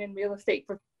 I've been in real estate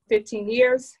for 15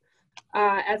 years.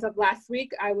 As of last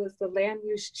week, I was the land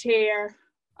use chair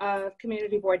of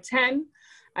Community Board 10.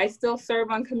 I still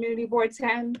serve on Community Board 10,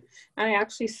 and I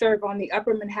actually serve on the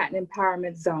Upper Manhattan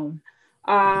Empowerment Zone.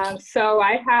 So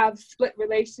I have split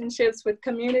relationships with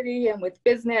community and with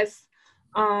business,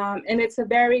 and it's a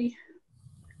very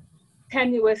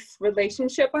tenuous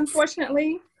relationship,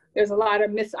 unfortunately. There's a lot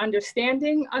of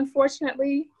misunderstanding,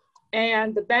 unfortunately,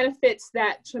 and the benefits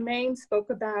that Tremaine spoke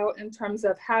about in terms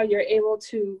of how you're able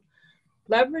to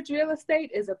leverage real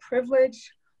estate is a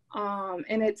privilege,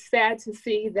 and it's sad to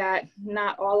see that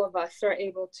not all of us are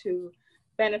able to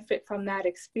benefit from that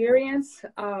experience.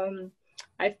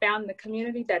 I found in the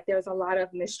community that there's a lot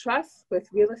of mistrust with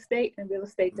real estate and real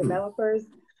estate developers,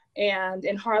 and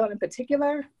in Harlem in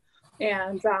particular.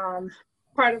 And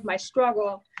part of my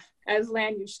struggle as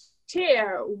land use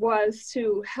chair was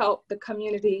to help the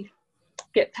community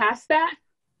get past that.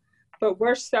 But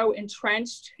we're so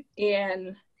entrenched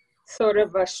in sort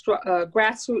of a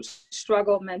grassroots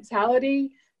struggle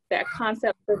mentality that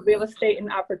concepts of real estate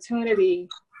and opportunity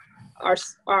are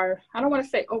I don't want to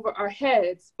say over our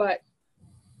heads, but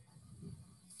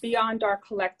beyond our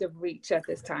collective reach at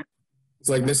this time. It's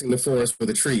like missing the forest for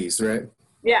the trees, right?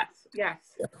 Yes, yes.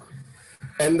 Yeah.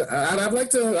 And I'd like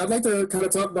to kind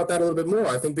of talk about that a little bit more.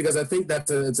 I think because I think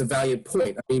it's a valiant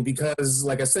point. I mean, because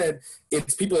like I said,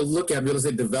 it's people look at real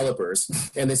estate developers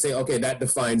and they say, okay, that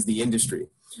defines the industry.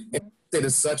 And it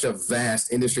is such a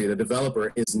vast industry. The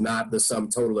developer is not the sum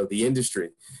total of the industry.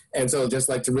 And so just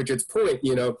like to Richard's point,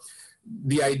 you know,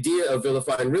 the idea of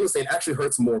vilifying real estate actually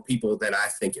hurts more people than I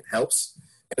think it helps.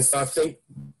 And so I think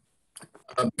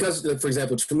because, for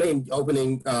example, Tremaine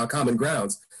opening Common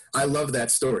Grounds, I love that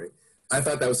story. I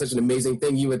thought that was such an amazing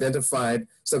thing. You identified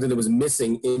something that was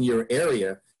missing in your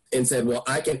area and said, well,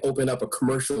 I can open up a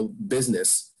commercial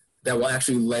business that will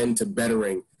actually lend to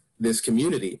bettering this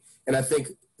community. And I think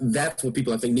that's what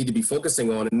people, I think, need to be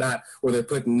focusing on, and not where they're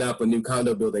putting up a new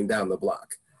condo building down the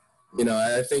block. You know,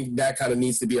 I think that kind of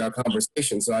needs to be our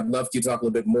conversation. So I'd love to talk a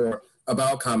little bit more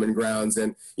about Common Grounds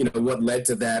and, you know, what led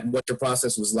to that, what your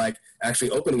process was like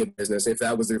actually opening a business, if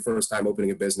that was your first time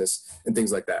opening a business, and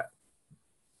things like that.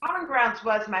 Common Grounds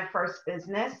was my first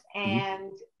business,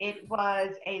 and it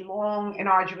was a long and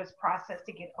arduous process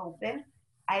to get open.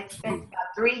 I had spent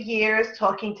about 3 years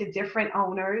talking to different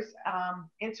owners,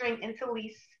 entering into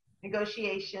lease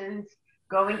negotiations,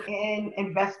 going in,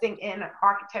 investing in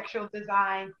architectural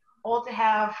design, all to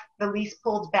have the lease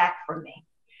pulled back from me.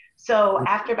 So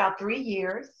after about 3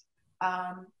 years,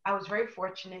 I was very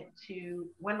fortunate to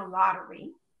win a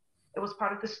lottery. It was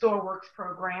part of the StoreWorks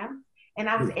program. And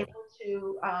I was able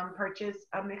to purchase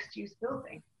a mixed-use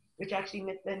building, which actually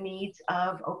met the needs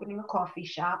of opening a coffee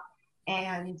shop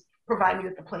and providing me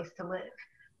with a place to live.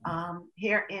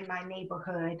 Here in my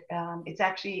neighborhood, it's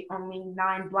actually only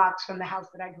 9 blocks from the house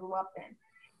that I grew up in.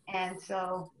 And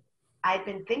so I'd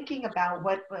been thinking about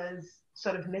what was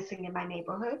sort of missing in my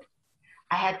neighborhood.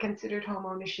 I had considered home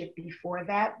ownership before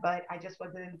that, but I just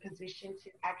wasn't in a position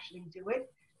to actually do it.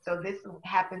 So this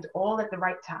happened all at the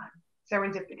right time,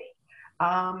 serendipity.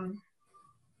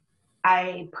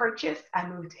 I purchased, I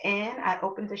moved in, I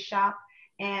opened a shop,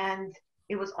 and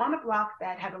it was on a block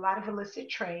that had a lot of illicit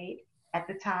trade at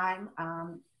the time.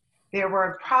 There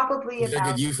were probably about—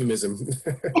 a good euphemism.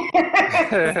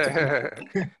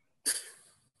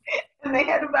 And they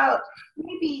had about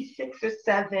maybe 6 or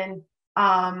 7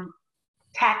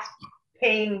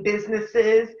 tax-paying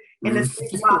businesses in this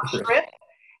big block strip.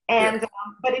 And,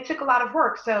 but it took a lot of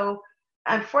work. So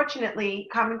unfortunately,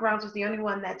 Common Grounds was the only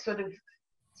one that sort of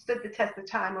stood the test of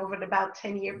time over an about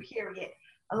 10-year period.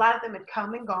 A lot of them had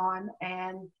come and gone,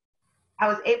 and I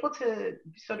was able to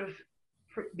sort of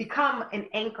become an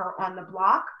anchor on the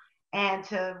block and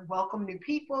to welcome new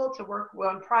people, to work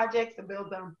on projects, to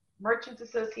build a merchants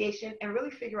association, and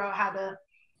really figure out how to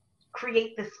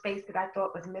create the space that I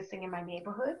thought was missing in my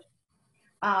neighborhood,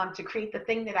 to create the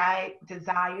thing that I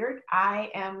desired.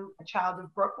 I am a child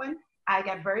of Brooklyn. I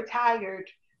got very tired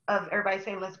of everybody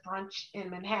saying, let's brunch in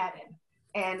Manhattan.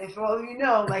 And if all of you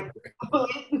know, like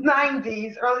late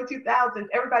 90s, early 2000s,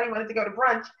 everybody wanted to go to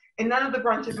brunch, and none of the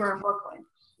brunches were in Brooklyn.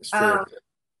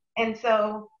 And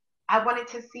so I wanted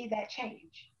to see that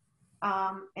change.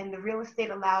 And the real estate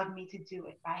allowed me to do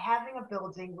it by having a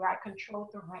building where I controlled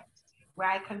the rent, where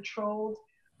I controlled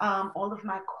all of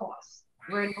my costs,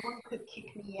 where no one could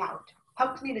kick me out,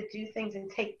 helped me to do things and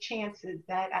take chances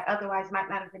that I otherwise might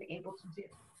not have been able to do.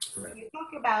 Right. You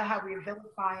talk about how we're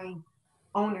vilifying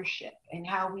ownership and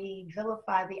how we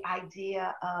vilify the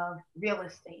idea of real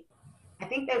estate. I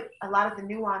think that a lot of the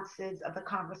nuances of the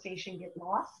conversation get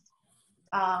lost.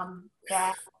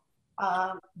 That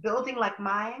building like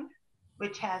mine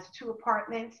which has 2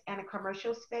 apartments and a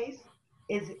commercial space,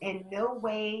 is in no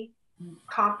way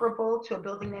comparable to a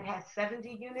building that has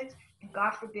 70 units, and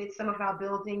God forbid some of our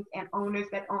buildings and owners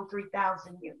that own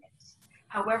 3,000 units.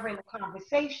 However, in the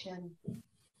conversation,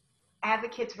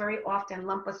 advocates very often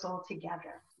lump us all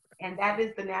together. And that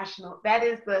is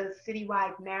the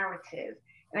citywide narrative.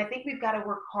 And I think we've got to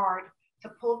work hard to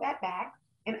pull that back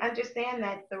and understand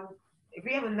that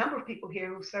we have a number of people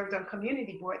here who served on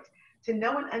community boards, to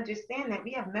know and understand that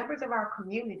we have members of our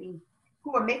community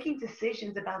who are making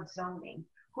decisions about zoning,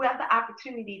 who have the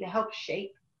opportunity to help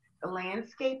shape the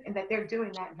landscape, and that they're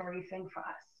doing that very thing for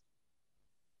us.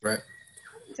 Right.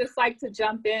 Just like to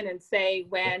jump in and say,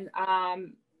 when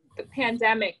the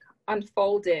pandemic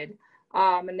unfolded,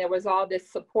 and there was all this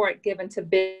support given to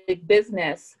big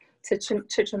business,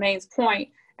 to Tremaine's point,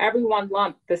 everyone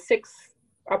lumped the 6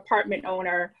 apartment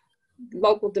owner,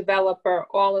 local developer,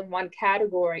 all in one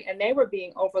category, and they were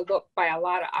being overlooked by a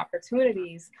lot of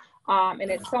opportunities.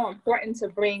 And it's so important to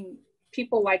bring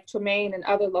people like Tremaine and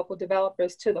other local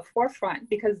developers to the forefront,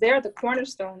 because they're the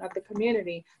cornerstone of the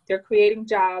community. They're creating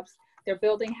jobs, they're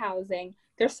building housing,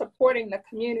 they're supporting the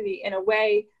community in a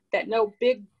way that no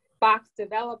big box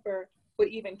developer would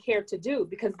even care to do,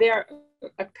 because they're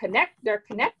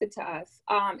connected to us,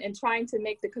 and trying to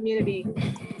make the community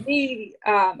be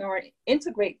or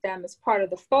integrate them as part of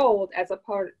the fold, as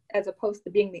opposed to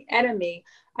being the enemy,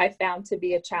 I found to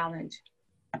be a challenge.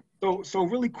 So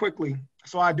really quickly,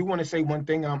 so I do want to say one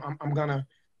thing. I'm gonna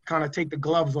kind of take the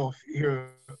gloves off here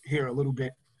a little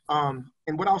bit.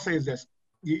 And what I'll say is this: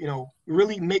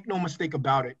 really make no mistake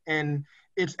about it, and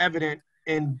it's evident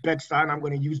in Bed-Stuy, and I'm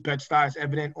going to use Bed-Stuy as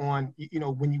evident on,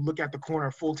 when you look at the corner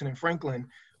of Fulton and Franklin,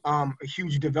 a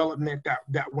huge development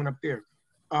that went up there.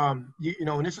 And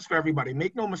this is for everybody.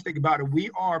 Make no mistake about it.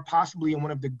 We are possibly in one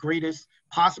of the greatest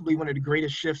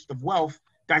shifts of wealth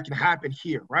that can happen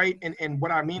here, right? And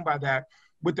what I mean by that,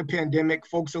 with the pandemic,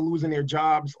 folks are losing their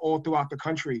jobs all throughout the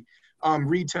country.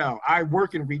 Retail, I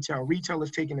work in retail. Retail is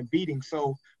taking a beating.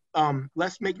 So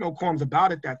let's make no qualms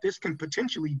about it that this can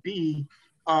potentially be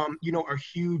a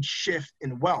huge shift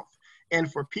in wealth.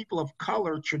 And for people of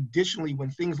color, traditionally, when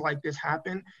things like this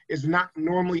happen, is not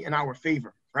normally in our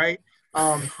favor, right?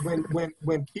 When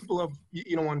people have,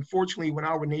 unfortunately, when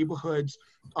our neighborhoods,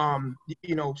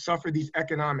 suffer these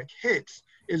economic hits,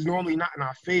 is normally not in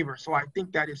our favor. So I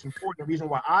think that is important. The reason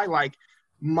why I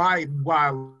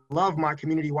love my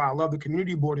community, why I love the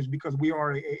community board, is because we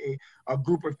are a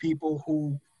group of people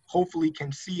who hopefully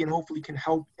can see and hopefully can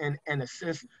help and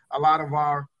assist a lot of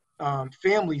our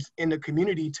families in the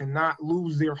community to not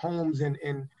lose their homes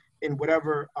in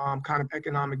whatever kind of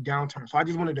economic downturn. So I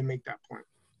just wanted to make that point.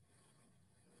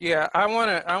 Yeah, I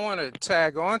want to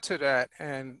tag on to that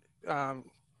and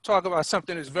talk about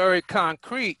something that's very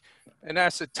concrete, and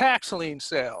that's a tax lien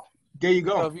sale. There you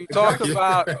go. So if you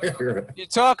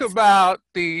talk about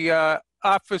the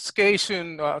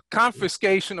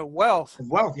confiscation of wealth.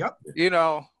 Yep.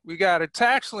 We got a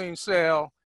tax lien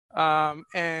sale,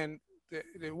 and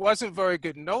it wasn't very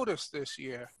good notice this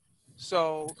year.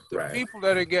 So the people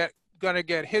that are going to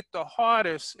get hit the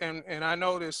hardest, and I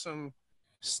know there's some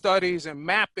studies and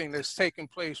mapping that's taking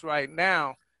place right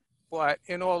now, but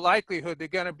in all likelihood, they're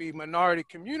going to be minority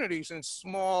communities and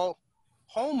small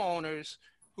homeowners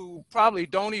who probably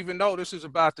don't even know this is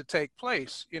about to take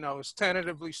place. It's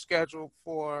tentatively scheduled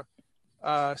for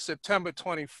September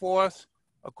 24th,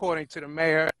 according to the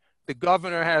mayor. The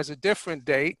governor has a different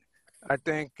date. I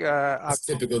think it's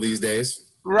typical these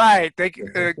days. Right,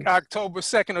 October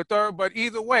 2nd or 3rd, but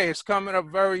either way, it's coming up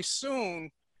very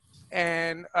soon.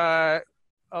 And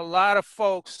a lot of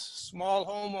folks, small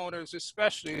homeowners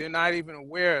especially, they're not even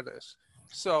aware of this.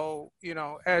 So,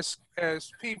 as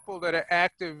people that are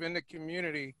active in the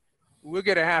community, we're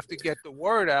going to have to get the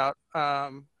word out,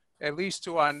 at least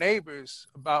to our neighbors,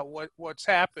 about what's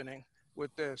happening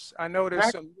with this. I know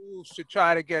there's some moves to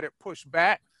try to get it pushed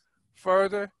back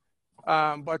further,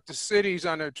 but the city's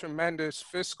under tremendous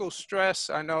fiscal stress.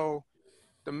 I know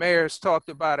the mayor's talked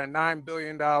about a $9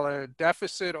 billion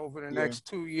deficit over the next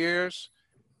 2 years,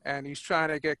 and he's trying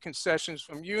to get concessions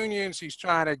from unions. He's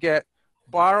trying to get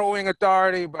borrowing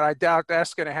authority, but I doubt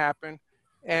that's going to happen.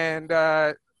 And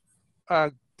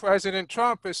President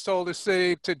Trump has told the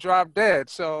city to drop dead.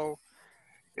 So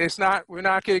we're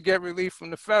not going to get relief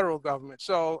from the federal government.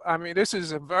 So, I mean, this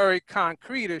is a very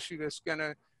concrete issue that's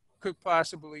could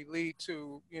possibly lead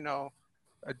to,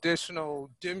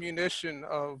 additional diminution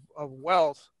of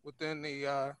wealth within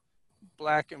the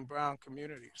Black and brown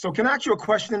communities. So can I ask you a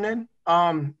question then?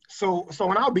 So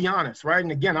and I'll be honest, right?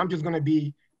 And again, I'm just going to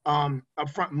be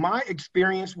upfront. My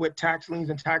experience with tax liens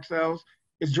and tax sales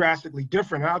is drastically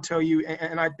different. And I'll tell you,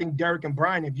 and I think Derek and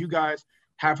Brian, if you guys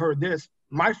have heard this,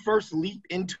 my first leap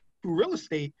into real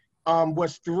estate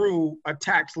was through a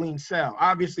tax lien sale.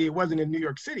 Obviously, it wasn't in New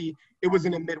York City. It was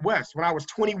in the Midwest. When I was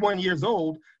 21 years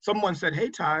old, someone said, hey,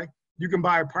 Ty, you can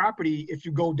buy a property if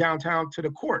you go downtown to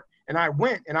the court. And I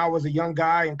went, and I was a young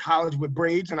guy in college with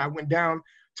braids, and I went down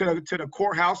to the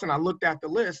courthouse, and I looked at the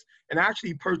list, and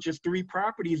actually purchased 3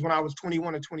 properties when I was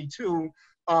 21 or 22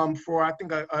 for, I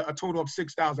think, a total of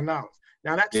 $6,000.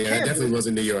 Now, that's Kansas. That definitely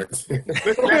wasn't New York. Listen,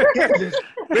 that's Kansas.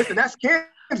 Listen, that's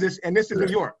Kansas, and this is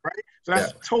New York, right? So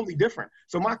that's totally different.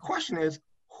 So my question is,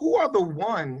 who are the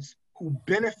ones who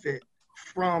benefit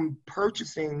from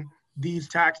purchasing these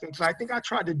tax things? So I think I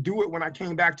tried to do it when I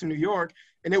came back to New York,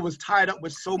 and it was tied up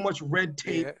with so much red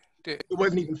tape. Yeah, it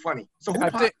wasn't even funny. So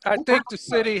I think the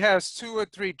city has 2 or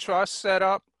 3 trusts set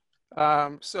up,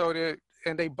 and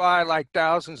they buy like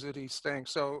thousands of these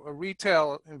things. So a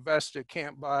retail investor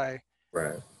can't buy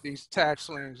these tax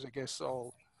liens that get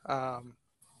sold.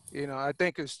 You know, I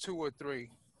think it's 2 or 3.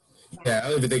 Yeah, I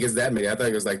don't even think it's that many. I think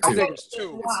it was like 2. I think it's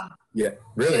 2. Yeah,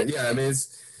 really? Yeah, I mean,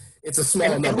 it's a small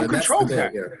number. And who controls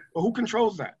that? Yeah. Well, who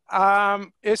controls that?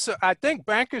 I think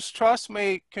Bankers Trust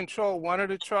may control one of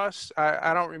the trusts.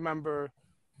 I don't remember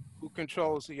who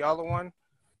controls the other one,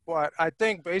 but I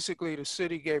think basically the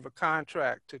city gave a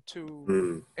contract to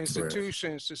 2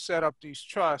 institutions to set up these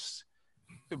trusts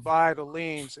to buy the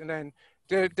liens, and then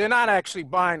they're not actually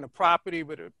buying the property,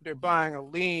 but they're buying a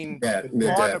lien on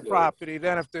the property.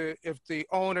 Then if the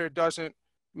owner doesn't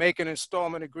make an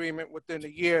installment agreement within a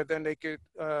year, then they could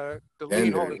the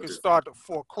lien holder could start the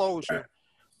foreclosure.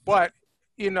 But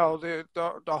you know, the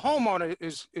homeowner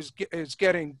is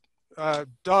getting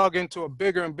dug into a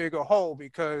bigger and bigger hole,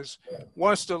 because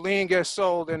once the lien gets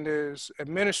sold, then there's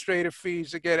administrative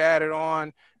fees that get added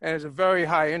on, and it's a very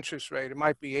high interest rate. It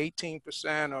might be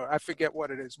 18%, or I forget what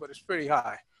it is, but it's pretty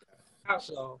high.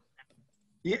 So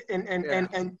yeah,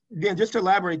 and then just to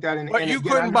elaborate that, but you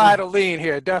couldn't buy the lien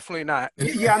here, definitely not.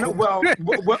 Yeah, I know. Well,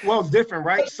 it's different,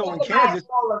 right? So in Kansas,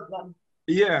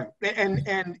 yeah,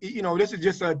 and you know, this is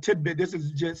just a tidbit. This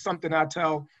is just something I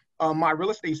tell my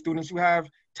real estate students. You have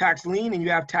tax lien and you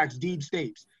have tax deed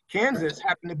states. Kansas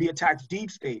happened to be a tax deed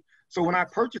state. So when I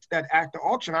purchased that at the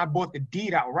auction, I bought the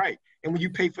deed outright. And when you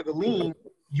pay for the lien,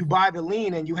 you buy the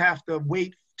lien and you have to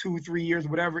wait 2-3 years,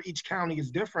 whatever. Each county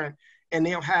is different, and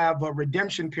they'll have a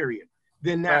redemption period.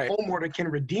 Then that homeowner can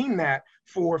redeem that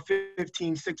for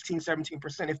 15, 16,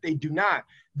 17%. If they do not,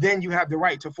 then you have the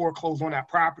right to foreclose on that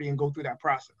property and go through that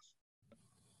process.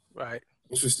 Right.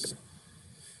 Interesting.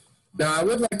 Now, I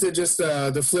would like to just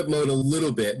the flip mode a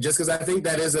little bit, just because I think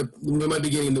that is we might be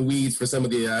getting in the weeds for some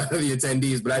of the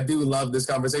attendees, but I do love this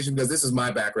conversation because this is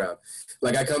my background.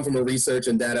 Like, I come from a research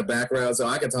and data background, so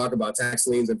I can talk about tax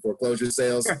liens and foreclosure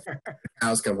sales.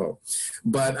 House come home.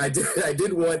 But I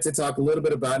did want to talk a little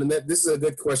bit about, and this is a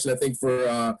good question, I think,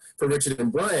 for Richard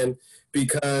and Brian,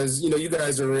 because, you know, you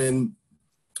guys are in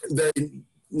the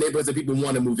neighborhoods that people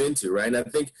want to move into, right? And I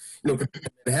think, you know,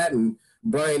 Manhattan,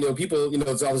 Brian, you know, people, you know,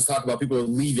 it's always talk about people are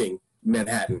leaving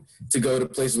Manhattan to go to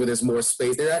places where there's more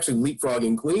space. They're actually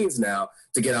leapfrogging Queens now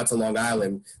to get out to Long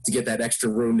Island, to get that extra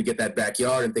room, to get that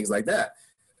backyard and things like that.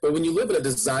 But when you live in a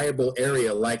desirable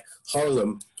area like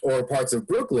Harlem or parts of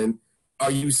Brooklyn, are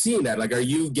you seeing that? Like, are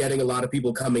you getting a lot of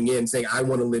people coming in saying, I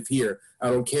want to live here. I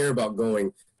don't care about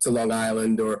going to Long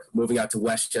Island or moving out to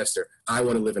Westchester. I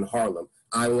want to live in Harlem.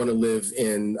 I want to live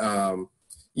in,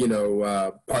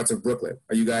 parts of Brooklyn.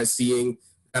 Are you guys seeing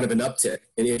kind of an uptick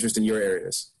in interest in your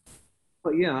areas?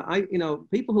 Well, yeah,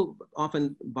 people who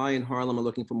often buy in Harlem are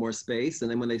looking for more space, and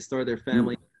then when they start their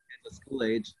family at the school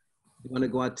age, they want to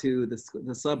go out to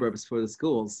the suburbs for the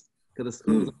schools, because the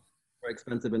schools are more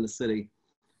expensive in the city.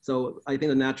 So I think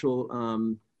the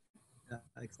natural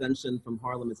extension from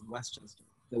Harlem is Westchester,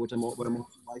 where I'm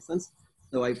also licensed.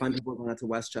 So I find people going out to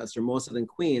Westchester more so than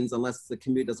Queens, unless the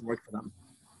commute doesn't work for them.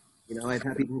 You know, I've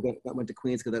had people who went to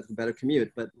Queens because that's a better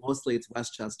commute, but mostly it's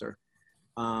Westchester.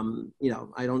 I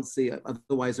don't see,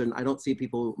 otherwise, I don't see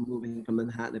people moving from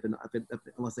Manhattan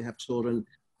unless they have children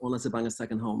or unless they're buying a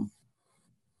second home.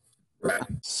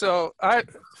 So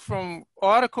from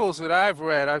articles that I've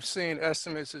read, I've seen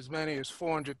estimates as many as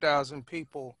 400,000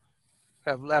 people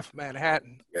have left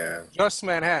Manhattan. Yeah. Just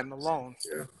Manhattan alone.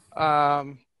 Yeah.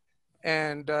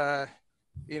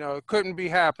 It couldn't be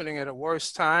happening at a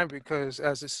worse time because,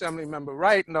 as Assemblymember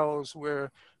Wright knows,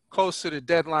 we're close to the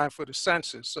deadline for the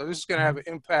census. So this is going to have an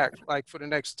impact like for the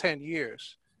next 10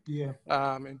 years. Yeah.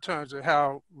 In terms of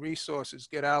how resources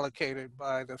get allocated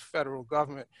by the federal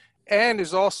government. And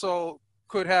is also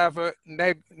could have a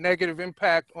negative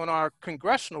impact on our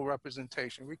congressional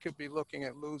representation. We could be looking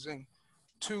at losing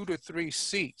 2 to 3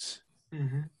 seats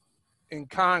Mm-hmm. in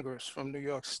Congress from New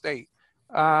York State.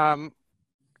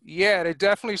 Yeah, there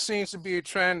definitely seems to be a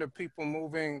trend of people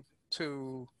moving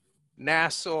to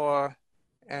Nassau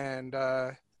and,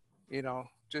 you know,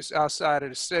 just outside of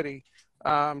the city.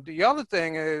 The other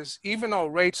thing is, even though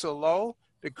rates are low,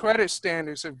 the credit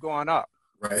standards have gone up.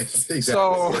 Right, exactly.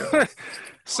 So,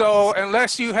 so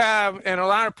unless you have, and a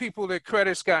lot of people, their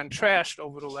credit's gotten trashed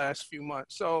over the last few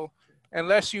months. So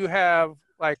unless you have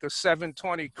like a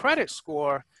 720 credit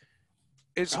score,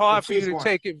 it's hard for you to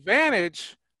take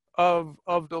advantage of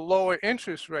the lower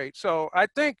interest rate. So I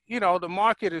think, you know, the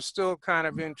market is still kind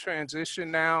of in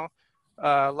transition now.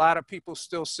 A lot of people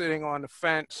still sitting on the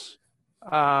fence.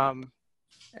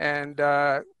 And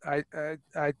I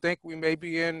think we may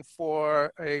be in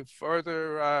for a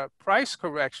further price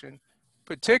correction,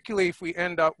 particularly if we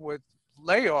end up with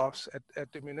layoffs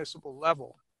at the municipal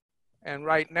level. And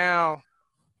right now,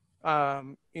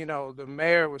 you know, the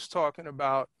mayor was talking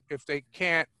about if they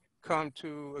can't come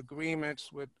to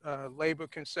agreements with labor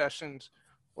concessions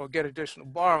or get additional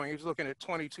borrowing, he's looking at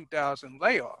 22,000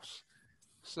 layoffs.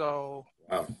 So,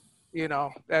 wow. You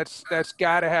know, that's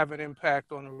got to have an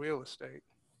impact on the real estate.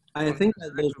 I think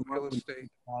that those real estate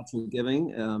thoughts you're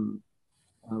giving,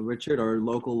 Richard, are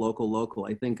local.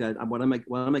 I think what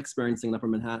I'm experiencing up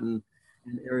in Manhattan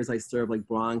and areas I serve, like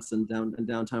Bronx and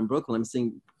downtown Brooklyn, I'm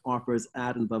seeing offers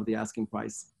at and above the asking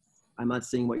price. I'm not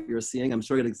seeing what you're seeing. I'm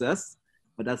sure it exists,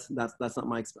 but that's not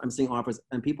my. I'm seeing offers,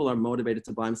 and people are motivated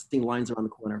to buy. I'm seeing lines around the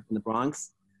corner in the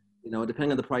Bronx. You know,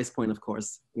 depending on the price point, of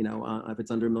course. You know, if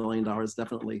it's under $1 million,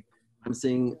 definitely. I'm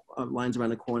seeing lines around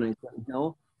the corner in Clinton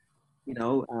Hill. You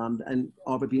know, and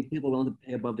offer people willing to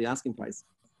pay above the asking price.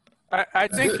 I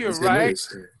think you're right.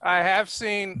 I have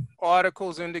seen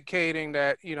articles indicating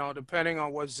that, you know, depending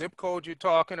on what zip code you're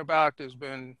talking about, there's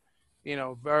been, you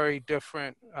know, very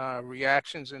different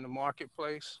reactions in the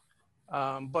marketplace.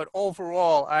 But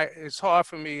overall, it's hard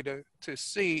for me to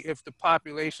see if the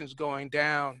population's going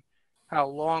down, how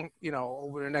long, you know,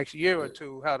 over the next year or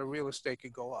two, how the real estate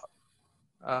could go up.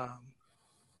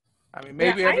 I mean,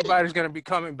 maybe everybody's going to be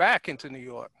coming back into New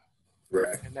York in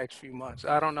the next few months.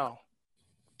 I don't know.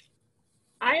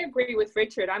 I agree with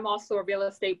Richard. I'm also a real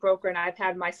estate broker, and I've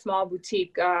had my small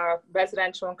boutique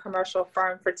residential and commercial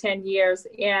firm for 10 years.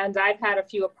 And I've had a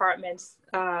few apartments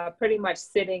pretty much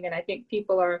sitting, and I think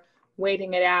people are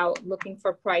waiting it out, looking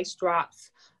for price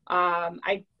drops.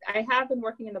 I have been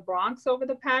working in the Bronx over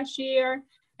the past year,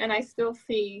 and I still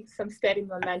see some steady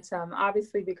momentum,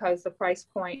 obviously because the price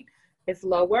point is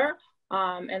lower,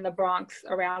 and the Bronx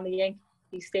around the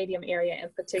Yankee Stadium area in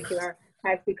particular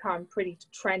has become pretty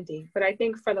trendy. But I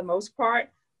think for the most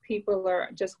part, people are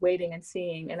just waiting and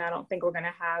seeing, and I don't think we're going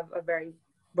to have a very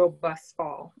robust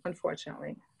fall,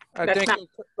 unfortunately. I think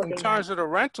in terms of the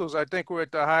rentals, I think we're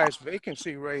at the highest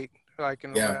vacancy rate like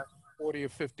in the last 40 or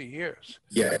 50 years.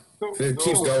 Yeah, it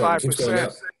keeps going. It keeps going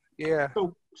up. Yeah.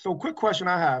 So quick question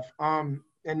I have,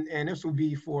 and this will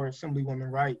be for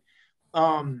Assemblywoman Wright,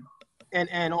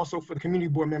 and also for the community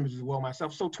board members as well,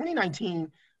 myself. So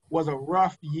 2019 was a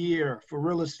rough year for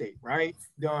real estate, right?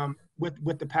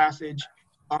 With the passage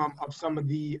of some of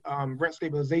the rent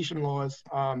stabilization laws,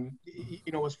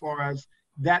 you know, as far as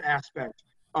that aspect.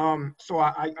 So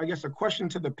I guess a question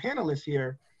to the panelists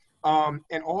here,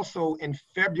 and also in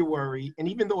February, and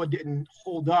even though it didn't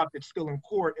hold up, it's still in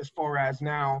court as far as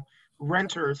now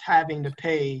renters having to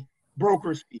pay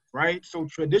broker's fee, right? So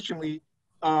traditionally,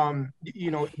 you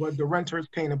know, it was the renters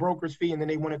paying the broker's fee, and then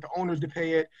they wanted the owners to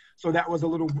pay it. So that was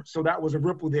a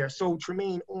ripple there. So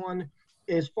Tremaine, on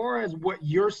as far as what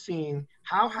you're seeing,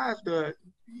 how has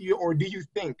or do you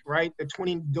think, right,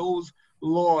 those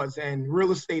laws and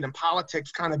real estate and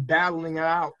politics kind of battling it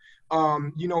out,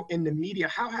 you know, in the media,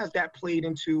 how has that played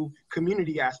into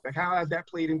community aspect? How has that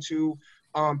played into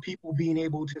people being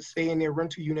able to stay in their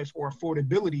rental units or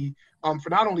affordability for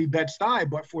not only Bed-Stuy,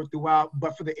 but for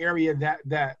the area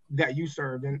that you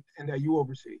serve and that you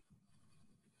oversee?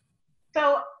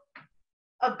 So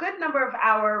a good number of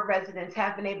our residents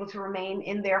have been able to remain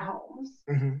in their homes,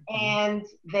 and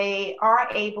they are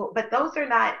able, but those are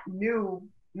not new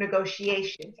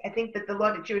negotiations. I think that the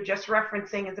law that you were just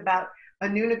referencing is about a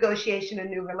new negotiation, a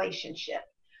new relationship.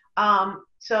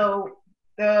 So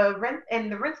the rent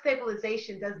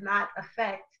stabilization does not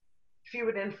affect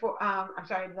fewer than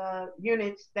the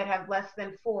units that have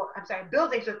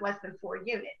buildings with less than 4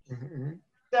 units.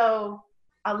 So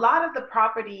a lot of the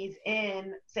properties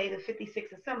in, say, the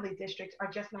 56 assembly districts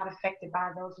are just not affected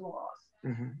by those laws.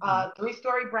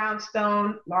 3-story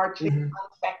brownstone, largely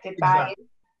unaffected by it.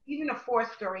 Even a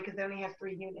 4-story, because it only has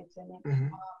 3 units in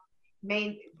it,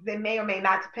 they may or may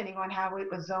not, depending on how it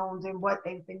was zoned and what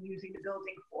they've been using the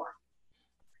building for.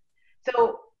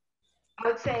 So I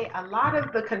would say a lot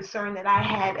of the concern that I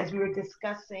had as we were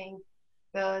discussing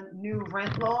the new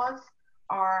rent laws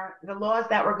are the laws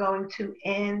that were going to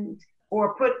end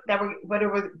or what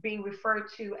it was being referred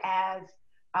to as,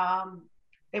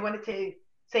 they wanted to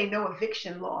say no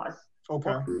eviction laws.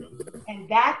 Okay. And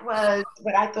that was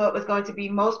what I thought was going to be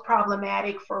most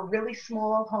problematic for really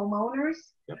small homeowners.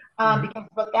 Yep. Because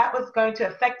what that was going to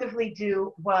effectively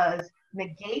do was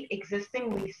negate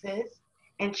existing leases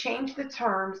and change the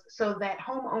terms so that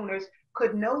homeowners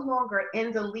could no longer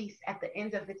end a lease at the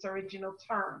end of its original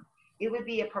term. It would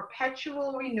be a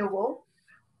perpetual renewal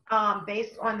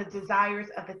based on the desires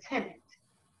of the tenant.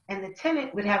 And the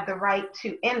tenant would have the right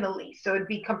to end the lease. So it'd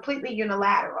be completely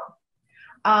unilateral.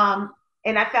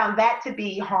 And I found that to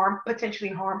be potentially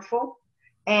harmful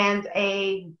and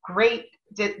it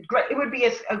would be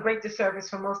a great disservice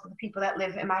for most of the people that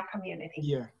live in my community.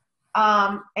 Yeah.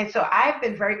 And so I've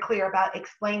been very clear about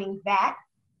explaining that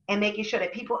and making sure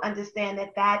that people understand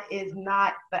that that is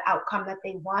not the outcome that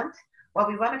they want. While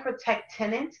we want to protect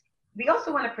tenants, we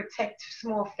also want to protect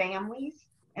small families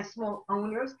and small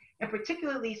owners, and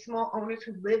particularly small owners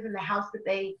who live in the house that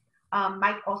they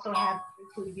might also have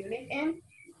a unit in.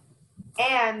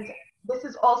 And this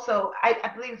is also, I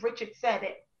believe Richard said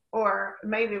it, or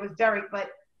maybe it was Derek, but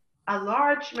a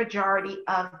large majority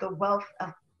of the wealth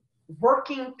of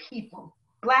working people,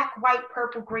 Black, white,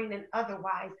 purple, green, and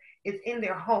otherwise, is in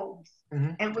their homes.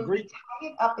 Mm-hmm. And when we tie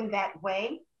it up in that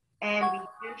way and we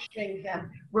hamstring them,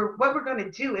 what we're going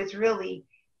to do is really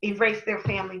erase their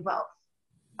family wealth.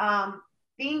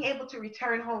 Being able to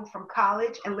return home from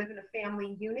college and live in a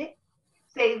family unit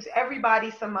saves everybody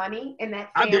some money in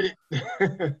that family. I did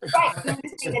it. Right.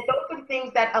 And those are the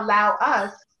things that allow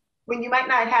us, when you might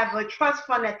not have a trust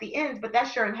fund at the end, but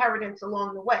that's your inheritance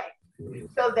along the way,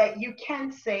 so that you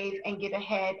can save and get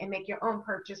ahead and make your own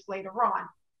purchase later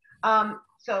on.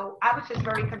 So I was just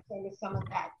very concerned with some of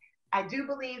that. I do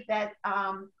believe that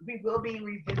we will be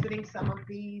revisiting some of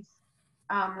these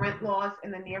rent laws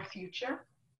in the near future,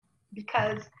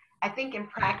 because I think in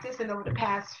practice and over the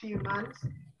past few months,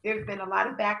 there's been a lot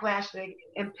of backlash to the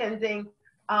impending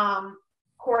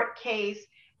court case,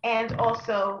 and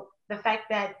also the fact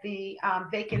that the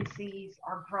vacancies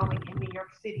are growing in New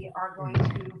York City are going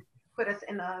to put us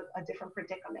in a different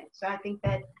predicament. So I think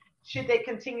that should they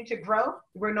continue to grow,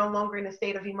 we're no longer in a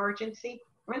state of emergency.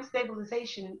 Rent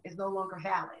stabilization is no longer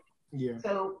valid. Yeah.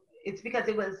 So it's because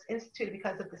it was instituted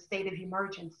because of the state of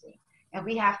emergency. And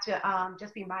we have to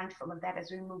just be mindful of that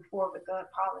as we move forward with the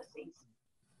policies.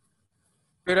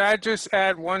 Could I just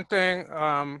add one thing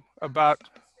about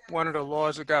one of the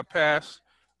laws that got passed?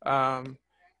 That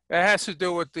has to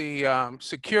do with the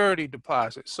security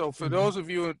deposit. So for those of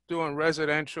you doing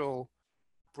residential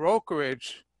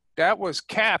brokerage, that was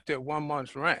capped at 1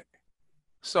 month's rent.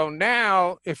 So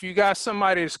now if you got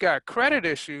somebody that's got credit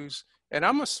issues, and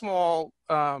I'm a small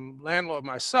landlord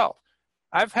myself,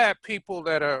 I've had people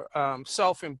that are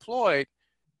self-employed.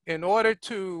 In order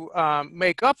to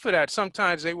make up for that,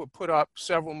 sometimes they would put up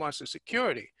several months of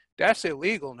security. That's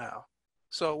illegal now.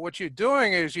 So what you're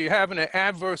doing is you're having an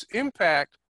adverse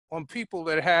impact on people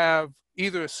that have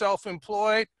either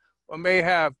self-employed or may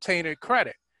have tainted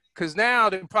credit, because now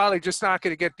they're probably just not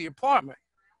going to get the apartment.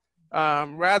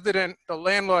 Rather than the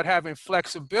landlord having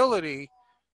flexibility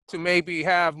to maybe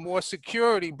have more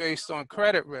security based on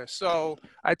credit risk. So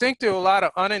I think there are a lot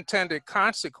of unintended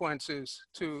consequences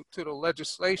to the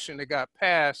legislation that got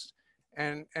passed,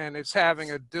 and it's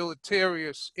having a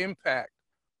deleterious impact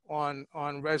on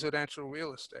residential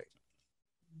real estate.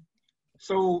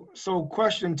 So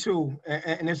question two,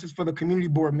 and this is for the community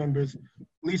board members,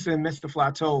 Lisa and Mr.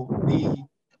 Flateau,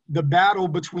 the battle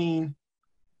between,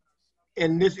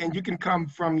 and you can come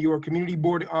from your community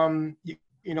board,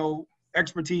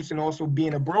 expertise and also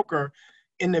being a broker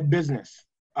in the business.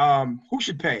 Who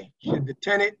should pay? Should the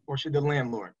tenant or should the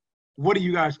landlord? What do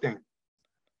you guys think?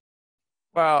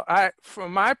 Well,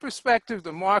 from my perspective,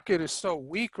 the market is so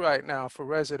weak right now for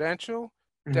residential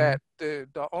that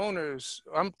the owners,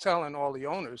 I'm telling all the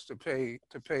owners to pay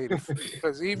the fee,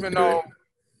 because even though,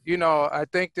 I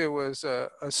think there was a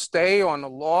stay on the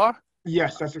law.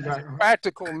 Yes, that's exactly.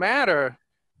 Practical matter,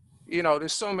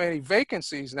 there's so many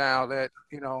vacancies now that,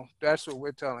 that's what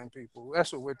we're telling people.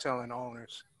 That's what we're telling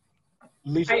owners.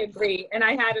 Lisa? I agree. And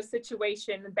I had a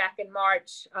situation back in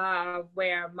March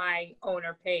where my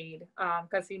owner paid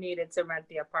because he needed to rent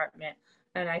the apartment.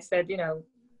 And I said,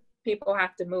 people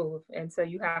have to move. And so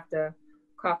you have to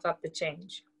cough up the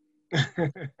change.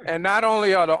 And not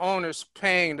only are the owners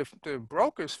paying the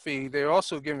broker's fee, they're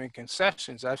also giving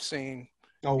concessions. I've seen,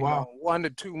 Oh, wow. 1 to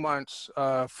 2 months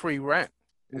free rent.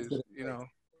 That's Is, what you know,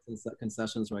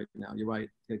 concessions right now. You're right.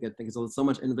 There's so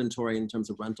much inventory in terms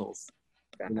of rentals.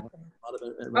 You know, a lot of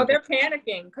Oh, they're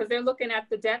panicking because they're looking at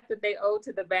the debt that they owe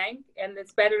to the bank, and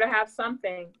it's better to have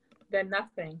something than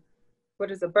nothing.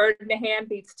 What is a bird in the hand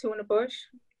beats two in the bush?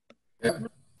 Yeah.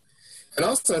 And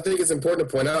also, I think it's important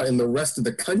to point out in the rest of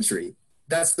the country,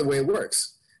 that's the way it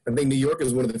works. I think New York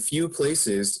is one of the few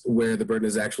places where the burden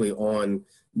is actually on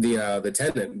the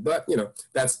tenant. But,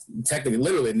 that's technically,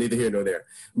 literally neither here nor there.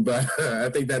 But I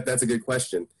think that's a good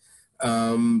question. I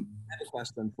have a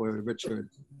question for Richard.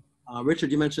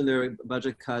 Richard, you mentioned there are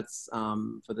budget cuts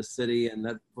for the city, and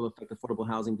that will affect affordable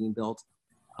housing being built.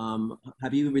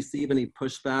 Have you received any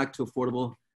pushback to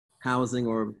affordable housing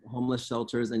or homeless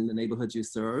shelters in the neighborhoods you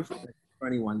serve? For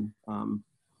anyone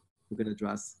who could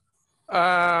address?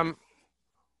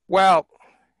 Well,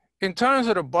 in terms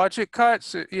of the budget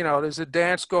cuts, there's a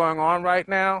dance going on right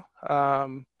now.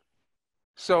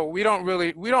 So we don't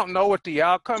know what the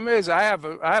outcome is. I have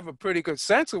a pretty good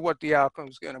sense of what the outcome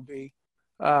is going to be.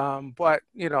 But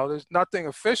there's nothing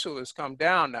official that's come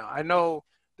down now. I know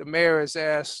the mayor has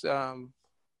asked the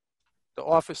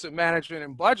Office of Management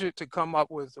and Budget to come up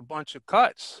with a bunch of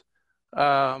cuts.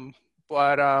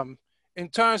 But in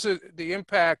terms of the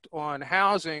impact on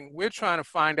housing, we're trying to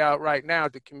find out right now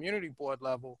at the community board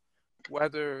level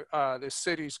whether the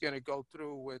city's going to go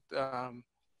through with,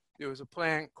 there was a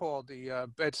plan called the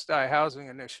Bed-Stuy Housing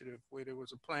Initiative, where there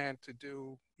was a plan to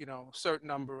do, a certain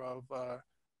number of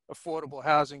affordable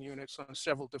housing units on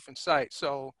several different sites.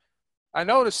 So I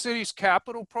know the city's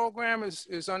capital program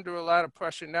is under a lot of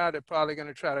pressure now. They're probably going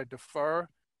to try to defer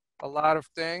a lot of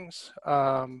things.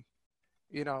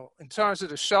 In terms of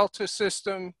the shelter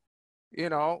system,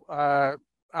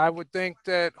 I would think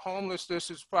that homelessness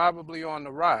is probably on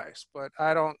the rise, but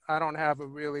I don't have a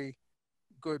really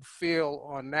good feel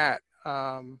on that.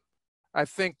 I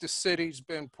think the city's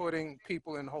been putting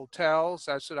people in hotels.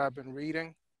 That's what I've been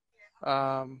reading.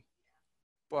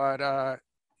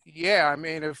 Yeah, I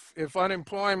mean, if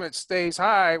unemployment stays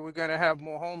high, we're going to have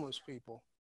more homeless people.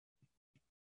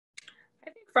 I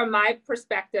think from my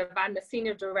perspective, I'm the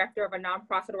senior director of a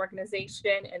nonprofit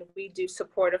organization, and we do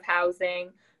supportive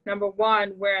housing. Number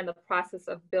one, we're in the process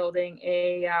of building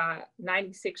a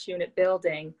 96-unit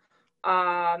building,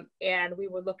 and we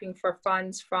were looking for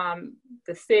funds from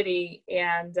the city,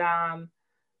 and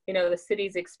the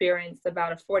city's experienced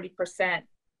about a 40%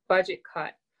 budget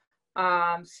cut.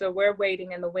 So we're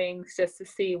waiting in the wings just to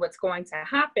see what's going to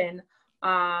happen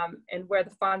and where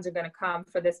the funds are going to come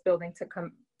for this building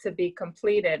to be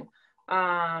completed.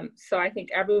 So I think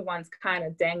everyone's kind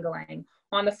of dangling.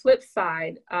 On the flip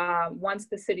side, once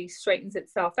the city straightens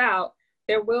itself out,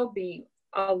 there will be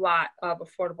a lot of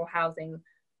affordable housing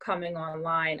coming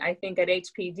online. I think at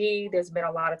HPD, there's been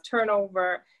a lot of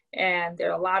turnover, and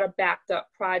there are a lot of backed up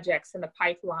projects in the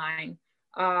pipeline,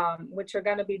 which are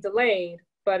going to be delayed.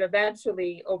 But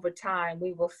eventually, over time,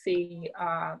 we will see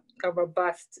a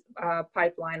robust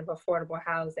pipeline of affordable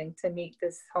housing to meet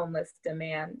this homeless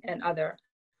demand and other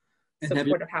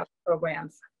supportive housing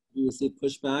programs. Do you see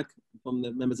pushback from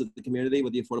the members of the community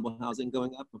with the affordable housing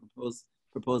going up, or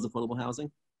proposed affordable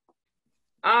housing?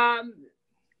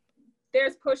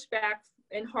 There's pushback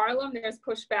in Harlem. There's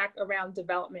pushback around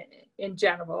development in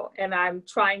general, and I'm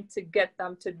trying to get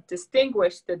them to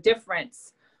distinguish the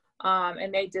difference.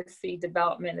 And they just see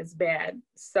development as bad.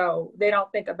 So they don't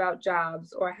think about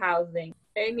jobs or housing.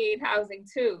 They need housing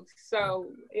too.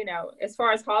 So, as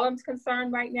far as Harlem's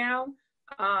concerned right now,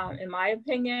 in my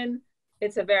opinion,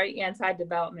 it's a very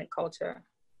anti-development culture.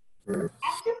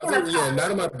 Yeah, not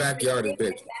in my backyard is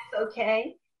big. That's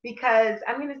okay, because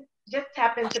I'm going to just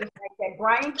tap into the fact that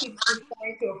Brian keeps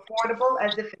referring to affordable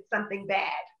as if it's something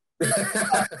bad.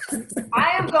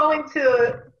 I am going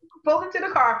to pull it to the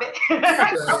carpet. I'm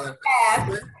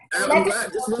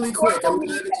glad, just really quick, I'm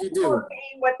glad that you do.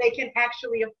 What they can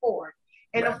actually afford.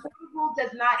 And affordable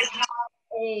does not have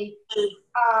a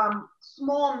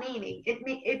small meaning.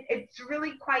 It's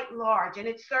really quite large, and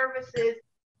it services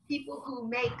people who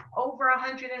make over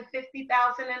 $150,000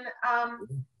 in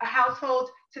a household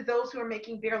to those who are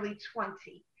making barely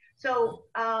 20. So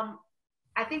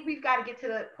I think we've got to get to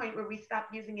the point where we stop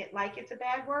using it like it's a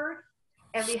bad word,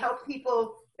 and we help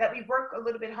people, that we work a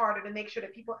little bit harder to make sure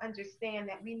that people understand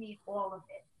that we need all of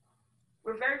it.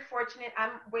 We're very fortunate.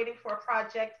 I'm waiting for a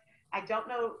project. I don't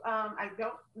know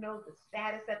the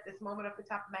status at this moment off the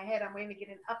top of my head. I'm waiting to get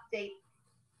an update.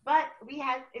 But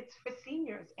it's for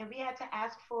seniors, and we had to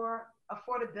ask for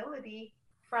affordability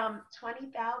from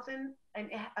 20,000 and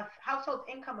a household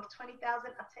income of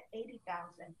 20,000 up to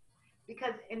 80,000,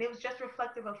 and it was just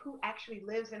reflective of who actually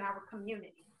lives in our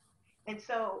community. And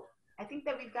so I think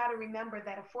that we've got to remember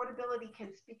that affordability can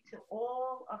speak to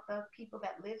all of the people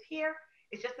that live here.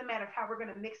 It's just a matter of how we're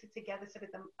going to mix it together so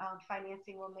that the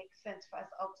financing will make sense for us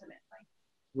ultimately.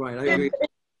 Right, I agree.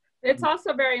 It's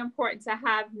also very important to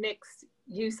have mixed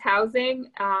use housing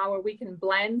where we can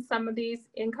blend some of these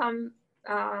income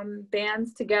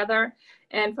bands together.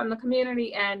 And from the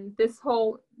community, and this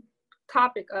whole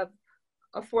topic of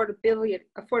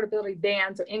affordability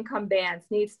bands or income bands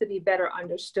needs to be better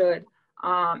understood.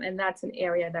 And that's an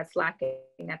area that's lacking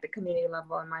at the community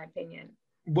level, in my opinion.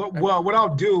 Well, what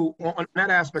I'll do on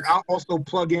that aspect, I'll also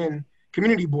plug in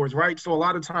community boards, right? So a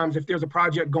lot of times if there's a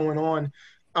project going on,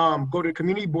 go to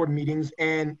community board meetings,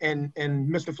 and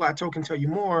Mr. Flateau can tell you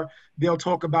more. They'll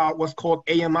talk about what's called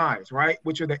AMIs, right?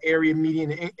 Which are the area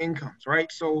median incomes,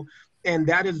 right? So, and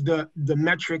that is the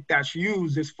metric that's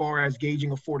used as far as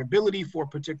gauging affordability for a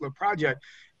particular project.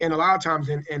 And a lot of times,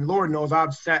 and Lord knows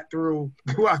I've sat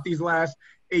throughout these last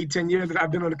 8-10 years that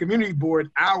I've been on the community board,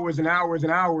 hours and hours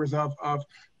and hours of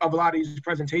a lot of these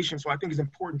presentations. So I think it's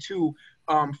important too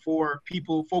for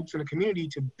folks in the community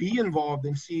to be involved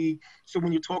and see. So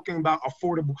when you're talking about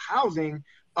affordable housing,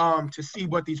 to see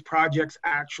what these projects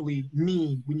actually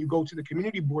mean when you go to the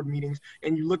community board meetings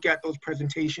and you look at those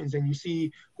presentations and you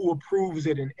see who approves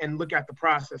it and look at the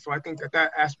process. So I think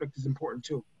that aspect is important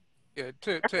too. Yeah,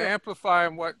 to amplify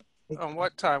on what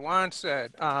Tywan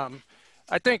said,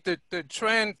 I think that the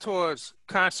trend towards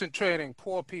concentrating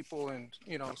poor people in,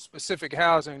 specific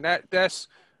housing, that's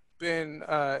been,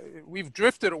 we've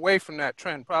drifted away from that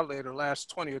trend probably in the last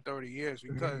 20 or 30 years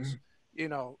because,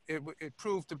 it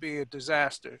proved to be a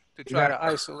disaster to try to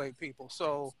isolate people.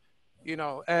 So,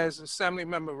 as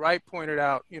Assemblymember Wright pointed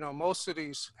out, most of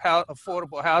these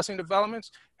affordable housing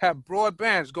developments have broad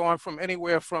bands going from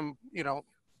anywhere from,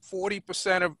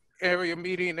 40% of area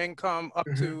median income up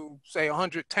to say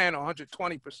 110 or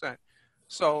 120%.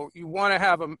 So you want to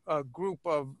have a group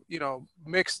of,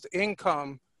 mixed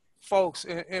income folks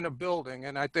in a building.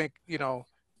 And I think,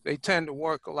 they tend to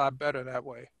work a lot better that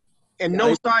way. And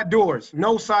no side doors.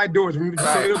 No side doors. Right. So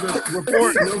there's a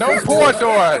report. No poor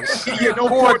doors. Yeah, no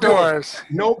poor doors.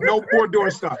 No poor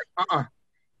door stuff.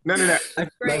 None of that.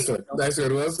 Nice one.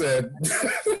 Well said.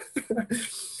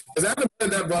 Because I haven't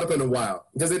heard that brought up in a while.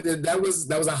 Because that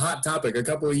was a hot topic a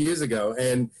couple of years ago,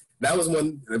 and that was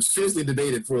one I've seriously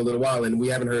debated for a little while, and we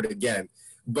haven't heard it again.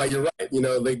 But you're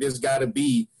right. There's got to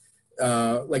be,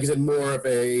 like you said, more of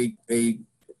a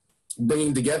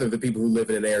bringing together the people who live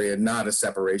in an area, not a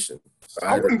separation. So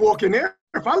I wouldn't walk in there.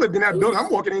 If I lived in that building, I'm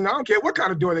walking in. I don't care what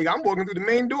kind of door they got. I'm walking through the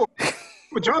main door.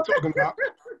 What y'all talking about?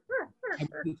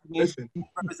 Listen.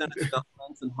 Representative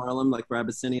developments in Harlem, like for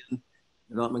Abyssinian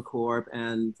Development Corp,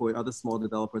 and for other small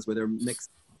developers where they're mixed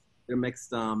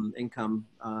income,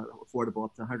 affordable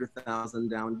up to 100,000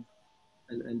 down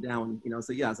and down.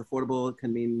 So yes, affordable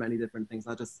can mean many different things.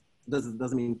 Not just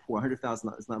doesn't mean poor.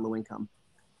 100,000 is not low income,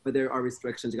 but there are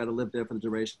restrictions. You got to live there for the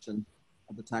duration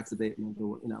of the tax abatement.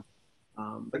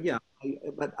 But yeah,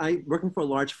 I working for a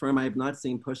large firm, I have not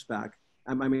seen pushback.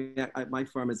 My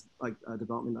firm is like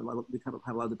development. We have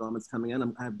a lot of developments coming in.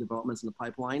 I have developments in the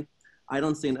pipeline. I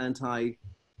don't see an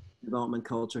anti-development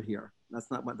culture here.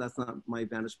 That's not my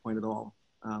vantage point at all.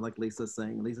 Like Lisa's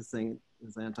saying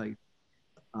is anti.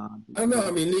 I don't know.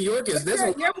 I mean, New York is.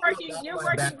 You're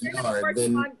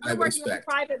working on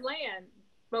private land.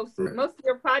 Most of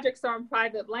your projects are on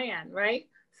private land, right?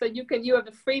 So you have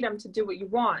the freedom to do what you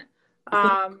want.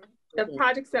 The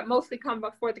projects that mostly come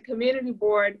before the community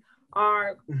board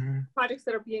are projects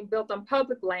that are being built on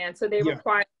public land, so they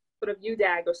require sort of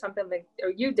UDAG or something like,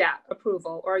 or UDAP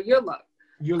approval or ULUP.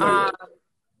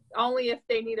 Only if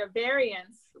they need a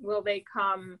variance will they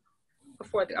come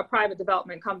before a private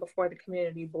development come before the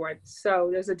community board. So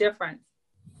there's a difference.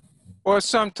 Or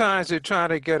sometimes they're trying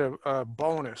to get a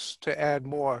bonus to add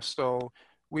more. So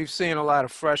we've seen a lot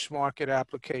of fresh market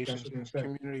applications in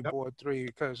Community Board 3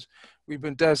 because we've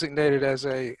been designated as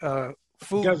a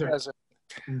food desert.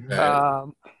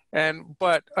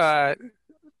 But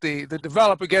the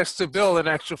developer gets to build an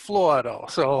extra floor though.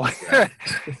 So,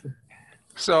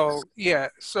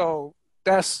 so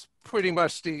that's pretty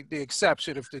much the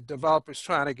exception. If the developer's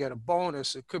trying to get a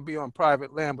bonus, it could be on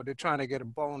private land, but they're trying to get a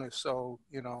bonus. So,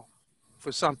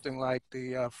 for something like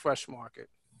the fresh market.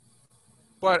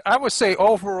 But I would say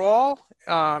overall,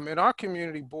 in our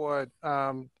community board,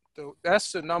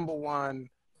 that's the number one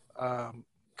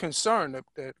concern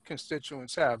that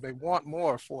constituents have. They want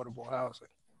more affordable housing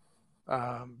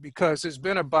because there's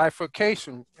been a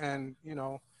bifurcation, and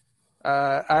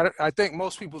I think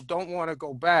most people don't want to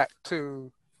go back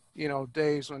to,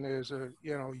 days when there's a,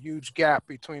 huge gap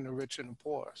between the rich and the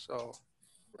poor. So.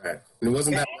 Right. And it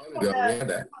wasn't that long ago we had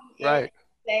that. Right.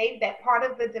 Say that part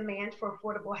of the demand for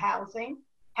affordable housing,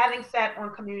 having sat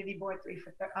on Community Board 3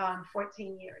 for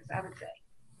 14 years, I would say.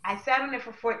 I sat on it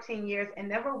for 14 years and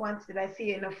never once did I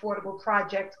see an affordable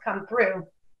project come through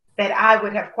that I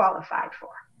would have qualified for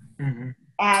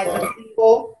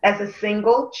as a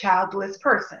single childless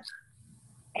person.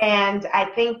 And I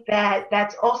think that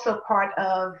that's also part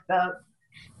of the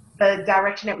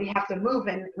direction that we have to move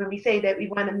in. When we say that we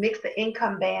want to mix the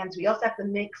income bands, we also have to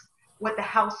mix what the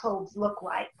households look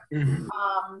like.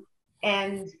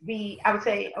 And I would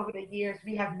say over the years,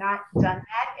 we have not done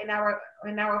that in our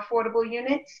affordable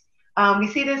units. We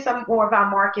see there's some more of our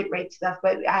market rate stuff,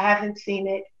 but I haven't seen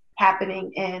it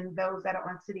happening in those that are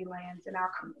on city lands in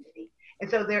our community. And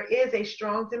so there is a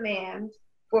strong demand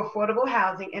for affordable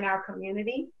housing in our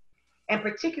community, and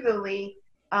particularly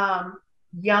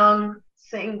young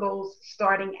singles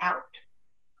starting out.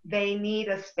 They need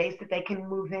a space that they can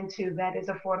move into that is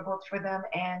affordable for them.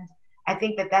 And I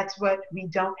think that that's what we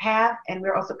don't have. And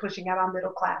we're also pushing out our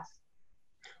middle class.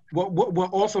 Well,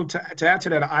 also to add to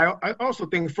that, I also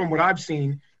think from what I've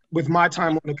seen with my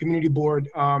time on the community board,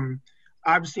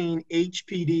 I've seen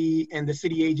HPD and the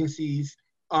city agencies,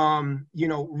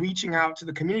 reaching out to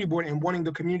the community board and wanting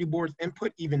the community board's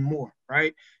input even more,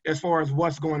 right? As far as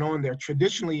what's going on there.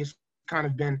 Traditionally, it's kind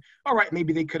of been, all right,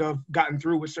 maybe they could have gotten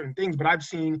through with certain things, but I've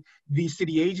seen these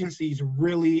city agencies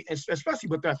really, especially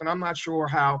with us, and I'm not sure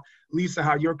how, Lisa,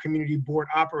 how your community board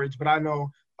operates, but I know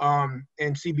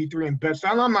in CB3 and Bed-Stuy,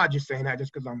 I'm not just saying that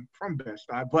just because I'm from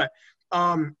Bed-Stuy, but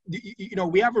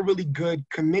we have a really good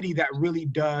committee that really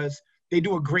they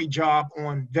do a great job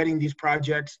on vetting these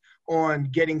projects, on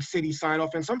getting city sign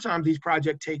off. And sometimes these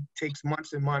projects takes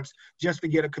months and months just to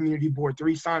get a community board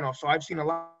 3 sign off. So I've seen a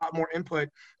lot more input,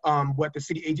 what the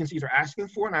city agencies are asking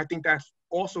for. And I think that's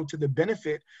also to the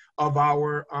benefit of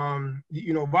our,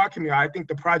 of our community. I think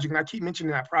the project, and I keep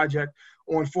mentioning that project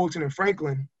on Fulton and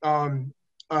Franklin,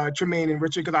 Tremaine and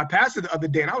Richard, because I passed it the other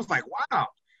day and I was like, wow.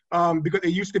 Because it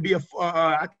used to be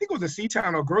I think it was a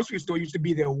C-Town or grocery store used to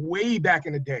be there way back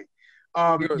in the day.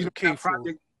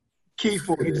 Key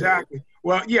food, exactly.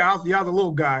 Well, yeah, I was the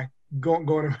little guy going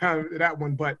around that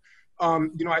one, but I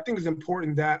think it's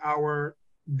important that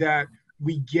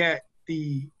we get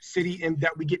the city and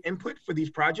that we get input for these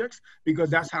projects, because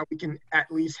that's how we can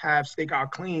at least stake our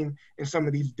claim in some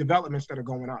of these developments that are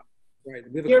going on. Right.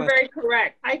 You're very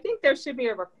correct. I think there should be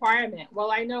a requirement.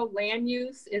 While I know land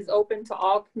use is open to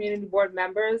all community board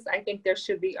members, I think there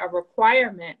should be a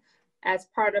requirement as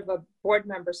part of a board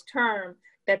member's term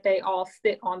that they all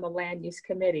sit on the land use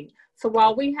committee. So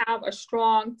while we have a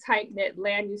strong, tight-knit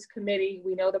land use committee,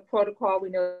 we know the protocol, we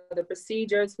know the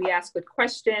procedures, we ask good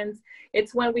questions.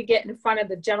 It's when we get in front of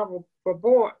the general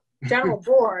board,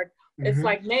 it's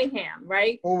like mayhem,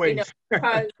 right? Always.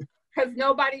 Because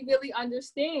nobody really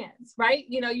understands, right?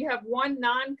 You have one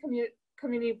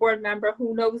non-community board member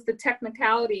who knows the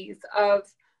technicalities of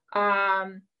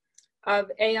AMIs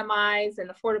and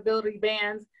affordability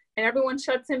bans, and everyone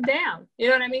shuts him down. You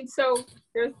know what I mean? So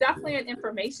there's definitely an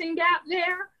information gap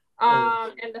there.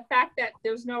 And the fact that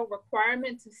there's no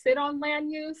requirement to sit on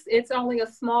land use, it's only a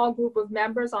small group of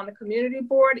members on the community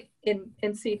board in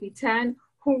CP10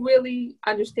 who really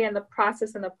understand the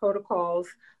process and the protocols.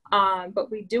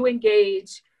 But we do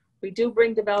engage, we do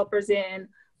bring developers in,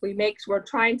 we're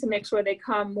trying to make sure they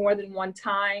come more than one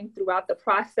time throughout the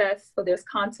process, so there's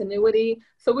continuity.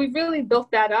 So we've really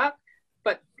built that up,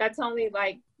 but that's only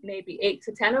like maybe 8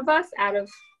 to 10 of us out of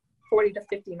 40 to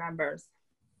 50 members.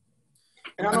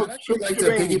 And I'd actually like to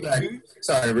piggyback,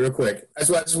 sorry, real quick. I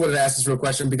just wanted to ask this real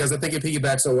question because I think it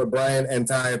piggybacks on what Brian and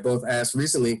Ty both asked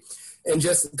recently. And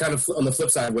just kind of on the flip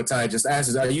side, what Ty just asked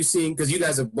is, are you seeing, because you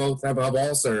guys have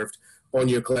all served on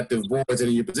your collective boards and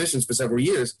in your positions for several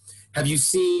years, have you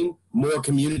seen more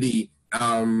community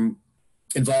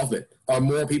involvement? Are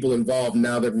more people involved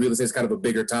now that real estate is kind of a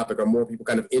bigger topic? Are more people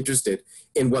kind of interested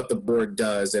in what the board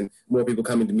does and more people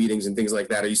coming to meetings and things like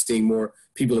that? Are you seeing more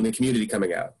people in the community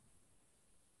coming out?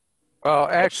 Well,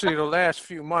 actually, the last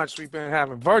few months, we've been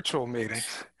having virtual meetings.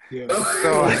 Yeah.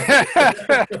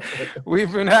 So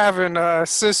we've been having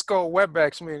Cisco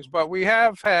WebEx meetings, but we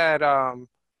have had,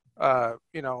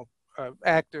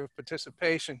 active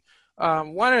participation.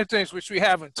 One of the things which we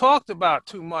haven't talked about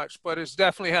too much, but it's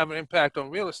definitely having an impact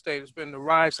on real estate, has been the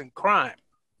rise in crime.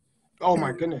 Oh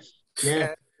my goodness.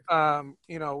 Yeah. And,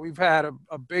 we've had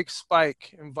a big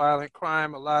spike in violent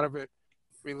crime, a lot of it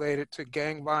related to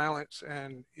gang violence,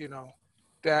 and,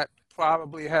 that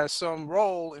probably has some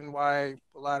role in why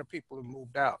a lot of people have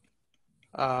moved out.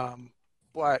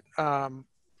 But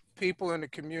people in the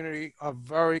community are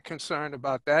very concerned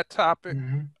about that topic.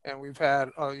 And we've had,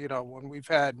 you know, when we've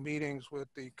had meetings with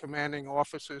the commanding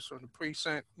officers from the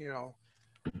precinct, you know,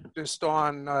 just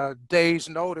on days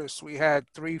notice, we had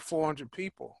 300-400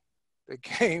 people that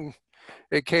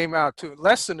came out to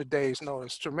less than a day's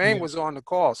notice. Tremaine was on the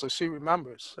call, so she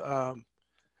remembers.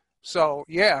 So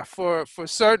yeah, for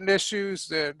certain issues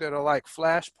that are like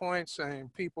flashpoints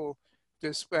and people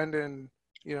just spending,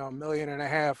 you know, $1.5 million,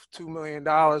 $2 million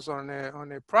on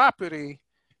their property,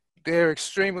 they're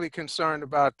extremely concerned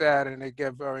about that, and they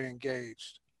get very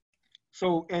engaged.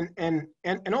 So and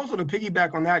also to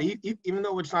piggyback on that, even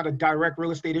though it's not a direct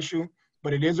real estate issue,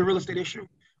 but it is a real estate issue.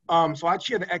 So I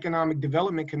chair the Economic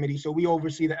Development Committee, so we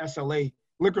oversee the SLA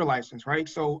liquor license, right?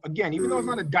 So again, even though it's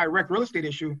not a direct real estate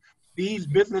issue, these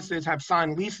businesses have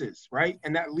signed leases, right?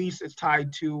 And that lease is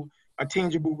tied to a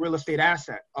tangible real estate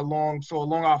asset along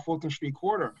our Fulton Street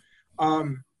corridor.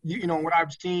 You know, what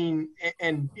I've seen,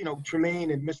 and you know,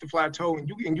 Tremaine and Mr. Flateau,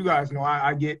 and you guys know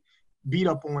I get beat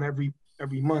up on every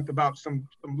month about some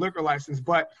liquor license,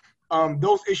 but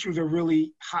those issues are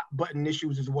really hot button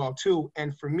issues as well too.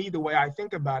 And for me, the way I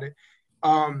think about it,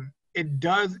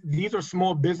 these are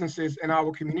small businesses in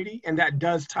our community, and that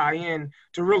does tie in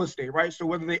to real estate, right? So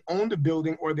whether they own the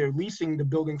building or they're leasing the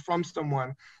building from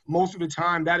someone, most of the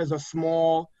time that is a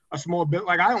small bit.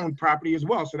 Like I own property as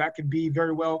well, so that could be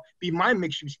very well be my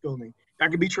mixed use building. That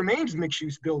could be Tremaine's mixed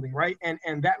use building, right?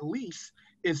 And that lease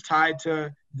is tied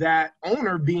to that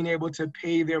owner being able to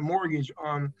pay their mortgage,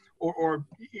 or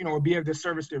you know, be able to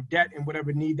service their debt and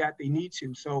whatever need that they need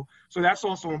to. So that's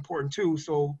also important too.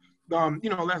 So you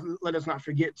know, let us not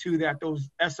forget too that those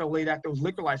SLA, those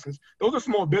liquor license, those are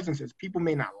small businesses. People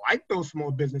may not like those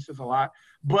small businesses a lot,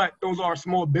 but those are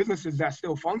small businesses that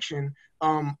still function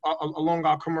along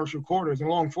our commercial corridors and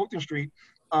along Fulton Street.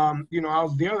 You know, I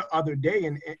was there the other day,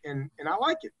 and I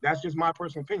like it. That's just my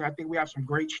personal opinion. I think we have some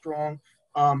great, strong,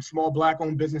 small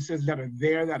Black-owned businesses that are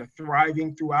there, that are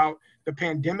thriving throughout the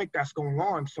pandemic that's going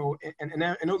on. So, and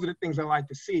those are the things I like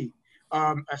to see,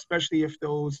 especially if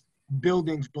those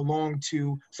buildings belong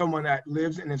to someone that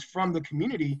lives and is from the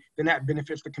community, then that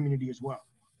benefits the community as well.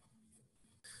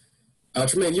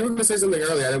 Tremaine, you were going to say something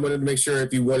earlier. I wanted to make sure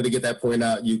if you wanted to get that point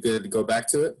out, you could go back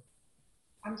to it.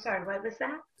 I'm sorry, what was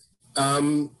that?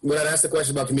 When I asked the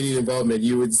question about community involvement,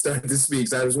 you would start to speak.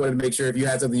 So I just wanted to make sure if you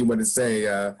had something you wanted to say.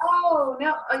 Oh,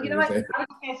 no. You know what? I was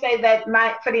going to say that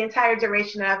for the entire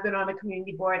duration that I've been on the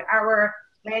community board, our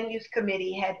land use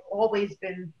committee had always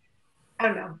been, I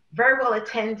don't know, very well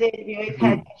attended. We always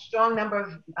had a strong number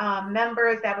of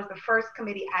members. That was the first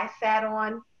committee I sat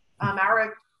on.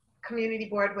 Our community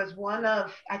board was one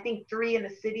of, I think, 3 in the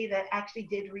city that actually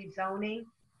did rezoning.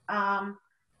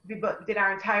 We did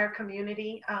our entire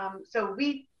community. So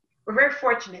we were very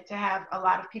fortunate to have a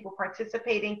lot of people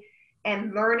participating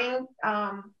and learning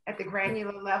at the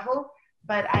granular level.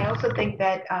 But I also think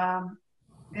that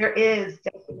there is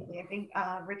definitely, I think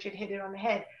Richard hit it on the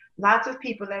head, lots of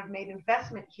people that have made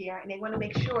investment here, and they want to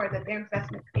make sure that their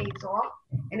investment pays off,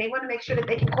 and they want to make sure that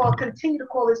they can continue to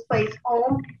call this place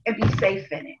home and be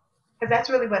safe in it. Because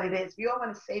that's really what it is. We all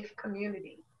want a safe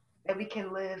community that we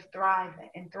can live, thrive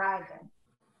in.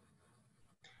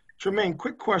 Tremaine,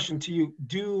 quick question to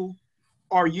you.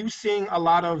 Are you seeing a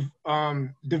lot of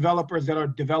developers that are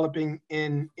developing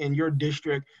in your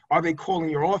district? Are they calling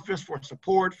your office for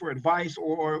support, for advice,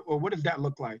 or what does that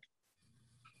look like?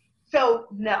 So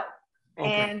no. Okay.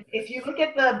 And if you look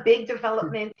at the big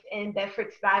developments in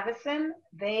Bedford-Stuyvesant,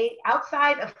 they,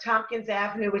 outside of Tompkins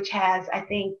Avenue, which has, I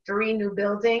think, 3 new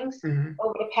buildings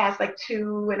over the past like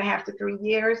 2.5 to 3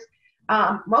 years,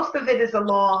 most of it is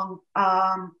along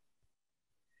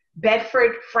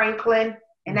Bedford, Franklin,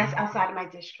 and that's outside of my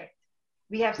district.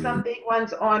 We have some big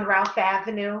ones on Ralph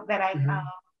Avenue that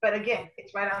but again,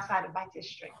 it's right outside of my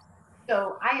district.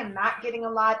 So I am not getting a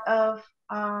lot of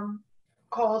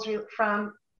calls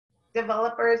from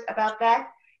developers about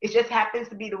that. It just happens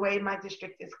to be the way my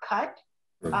district is cut.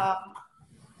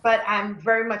 But I'm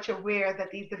very much aware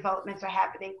that these developments are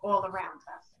happening all around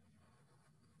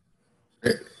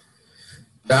us.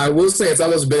 I will say it's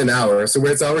almost been an hour, so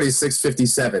it's already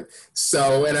 6:57.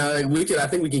 So, and I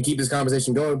think we can keep this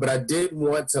conversation going, but I did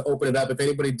want to open it up. If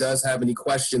anybody does have any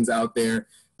questions out there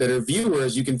that are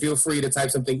viewers, you can feel free to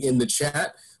type something in the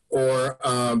chat or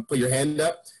put your hand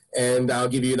up, and I'll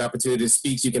give you an opportunity to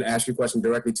speak so you can ask your question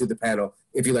directly to the panel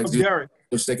if you'd like to do Derek, that.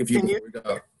 We'll just take a few before we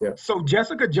go. Yeah. So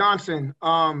Jessica Johnson,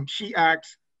 she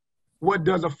asks, what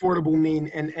does affordable mean?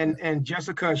 And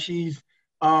Jessica, she's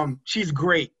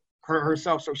great.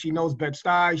 herself, so she knows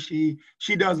Bed-Stuy.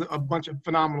 She does a bunch of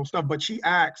phenomenal stuff, but she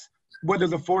asks, what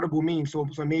does affordable mean? So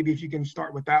maybe if you can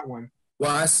start with that one.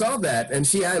 Well, I saw that, and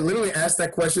she had literally asked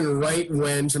that question right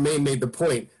when Tremaine made the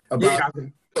point about.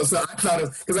 Yeah. So I thought,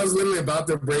 because I was literally about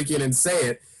to break in and say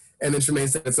it, and then Tremaine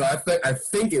said it. So I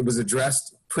think it was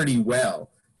addressed pretty well,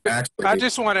 actually. I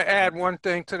just want to add one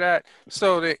thing to that.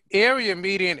 So the area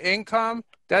median income,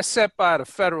 that's set by the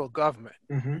federal government,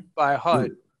 by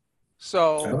HUD.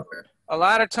 So a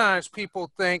lot of times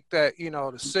people think that, you know,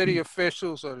 the city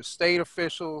officials or the state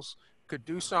officials could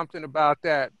do something about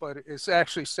that, but it's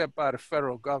actually set by the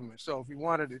federal government. So if you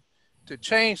wanted to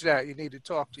change that, you need to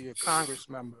talk to your Congress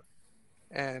member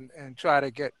and try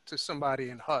to get to somebody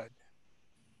in HUD.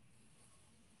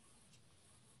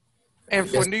 And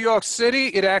for New York City,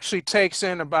 it actually takes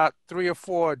in about 3 or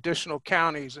 4 additional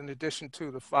counties in addition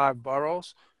to the 5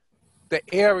 boroughs. The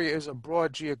area is a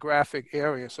broad geographic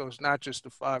area, so it's not just the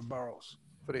 5 boroughs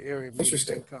for the area median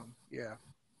income. Yeah.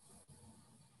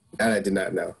 That I did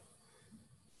not know.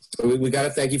 So we got to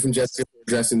thank you from Jessica for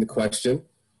addressing the question.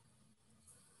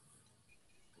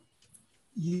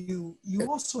 You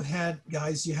also had,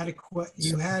 guys, you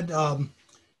had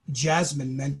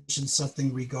Jasmine mention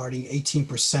something regarding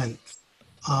 18%.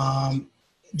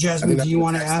 Jasmine, do you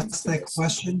want to ask that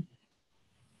question?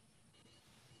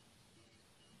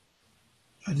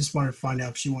 I just wanted to find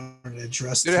out if she wanted to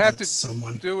address Did it have to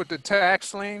someone. do with the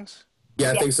tax liens?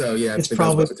 Yeah, I think so. Yeah, it's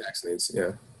probably the tax liens.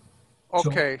 Yeah.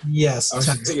 Okay. So,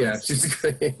 yes. Yeah, she's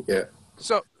great. Yeah.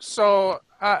 So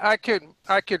I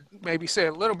could maybe say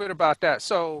a little bit about that.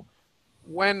 So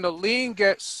when the lien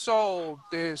gets sold,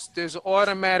 there's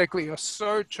automatically a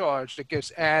surcharge that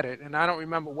gets added, and I don't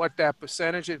remember what that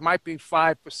percentage. It might be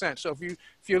 5%. So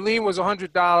if your lien was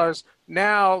 $100,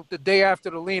 now the day after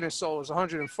the lien is sold is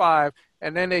 $105,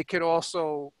 and then they could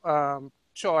also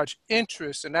charge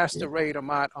interest, and that's the rate I'm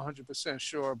not 100%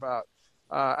 sure about.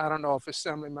 I don't know if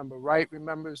Assemblymember Wright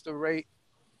remembers the rate,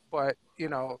 but you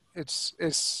know it's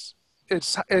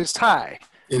high.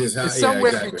 It is high. It's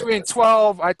somewhere between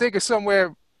 12. I think it's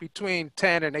somewhere between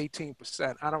 10 and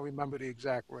 18%. I don't remember the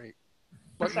exact rate.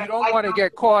 But you don't want to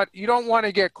get caught. You don't want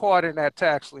to get caught in that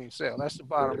tax lien sale. That's the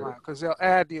bottom line, because they'll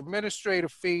add the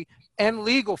administrative fee and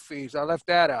legal fees. I left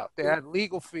that out. They add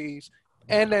legal fees,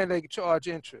 and then they charge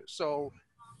interest. So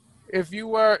if you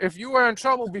were in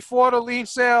trouble before the lien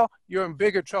sale, you're in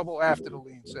bigger trouble after the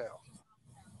lien sale.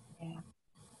 Yeah.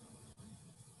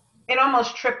 It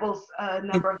almost triples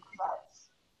number of floods.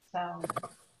 So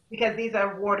because these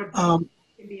are water bills,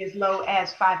 can be as low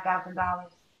as $5,000.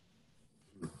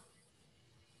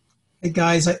 Hey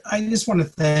guys, I just want to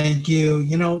thank you.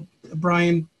 You know,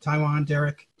 Brian, Tywan,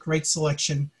 Derek, great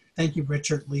selection. Thank you,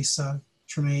 Richard, Lisa,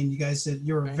 Tremaine. You guys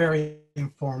you were very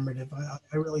informative.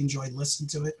 I really enjoyed listening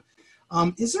to it.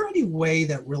 Is there any way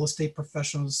that real estate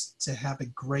professionals to have a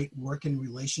great working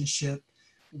relationship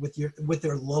with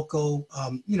their local,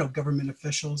 government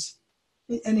officials?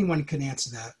 Anyone can answer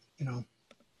that, you know.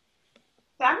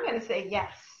 So I'm going to say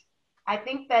yes. I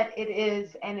think that it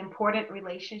is an important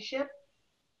relationship.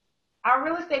 Our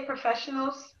real estate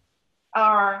professionals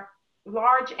are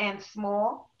large and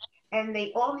small, and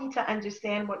they all need to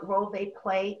understand what role they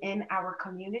play in our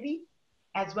community,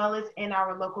 as well as in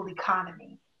our local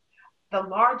economy. The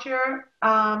larger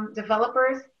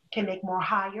developers can make more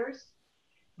hires.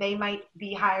 They might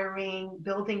be hiring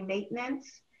building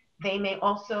maintenance. They may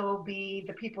also be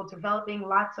the people developing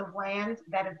lots of land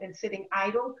that have been sitting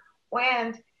idle.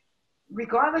 And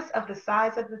regardless of the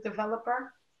size of the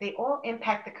developer, they all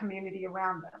impact the community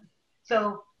around them.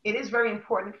 So it is very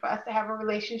important for us to have a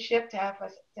relationship, to have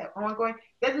us ongoing.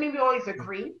 Doesn't mean we always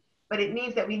agree, but it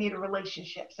means that we need a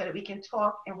relationship so that we can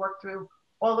talk and work through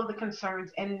all of the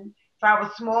concerns. And for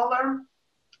our smaller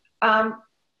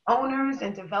owners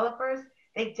and developers,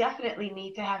 they definitely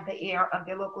need to have the ear of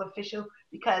their local official,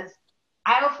 because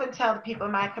I often tell the people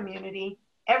in my community,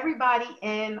 everybody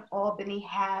in Albany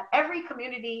every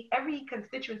community, every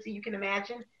constituency you can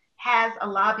imagine has a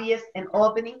lobbyist in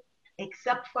Albany,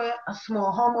 except for a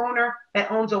small homeowner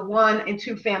that owns a 1- and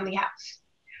 2-family house.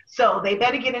 So they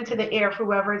better get into the ear of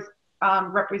whoever's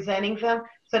representing them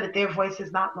so that their voice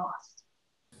is not lost.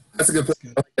 That's a good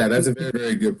point. Yeah, that's a very,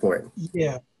 very good point.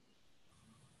 Yeah.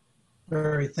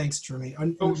 Very thanks, Tremaine.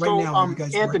 Right now, are you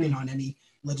guys working on any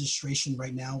legislation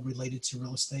right now related to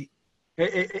real estate?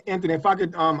 Hey, Anthony, if I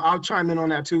could, I'll chime in on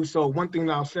that too. So one thing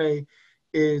that I'll say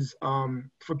is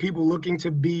for people looking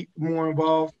to be more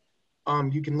involved,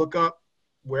 you can look up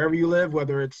wherever you live,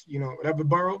 whether it's, whatever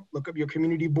borough, look up your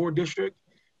community board district,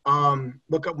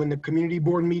 look up when the community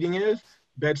board meeting is.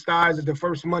 Bed-Stuy is the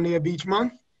first Monday of each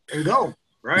month, and go.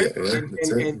 right?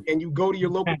 Yeah, And you go to your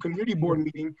local community board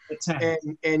meeting,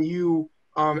 and you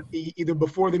either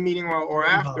before the meeting or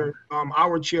after,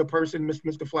 our chairperson,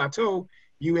 Mr. Flateau,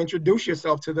 you introduce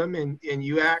yourself to them and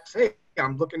you ask, hey,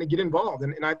 I'm looking to get involved.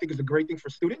 And I think it's a great thing for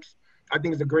students. I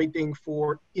think it's a great thing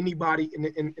for anybody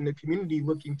in the community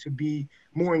looking to be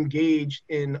more engaged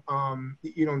in,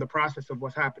 in the process of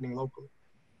what's happening locally.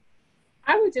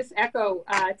 I would just echo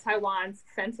Tywan's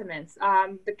sentiments.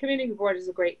 The community board is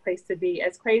a great place to be.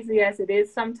 As crazy as it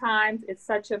is sometimes, it's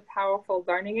such a powerful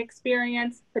learning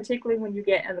experience, particularly when you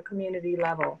get at the community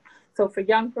level. So for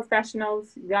young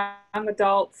professionals, young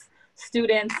adults,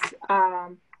 students,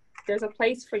 there's a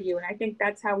place for you. And I think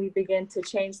that's how we begin to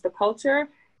change the culture,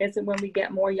 is when we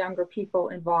get more younger people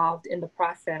involved in the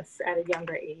process at a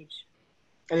younger age.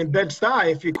 And in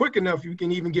Bed-Stuy, if you're quick enough, you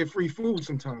can even get free food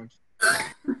sometimes.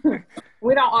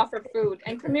 We don't offer food.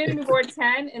 And Community Board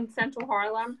 10 in Central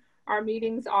Harlem, our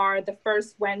meetings are the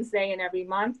first Wednesday in every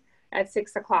month at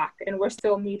 6 o'clock. And we're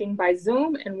still meeting by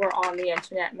Zoom, and we're on the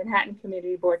internet, Manhattan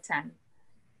Community Board 10.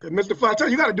 Good. Mr. Flateau,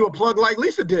 you got to do a plug like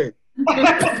Lisa did.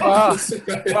 Well,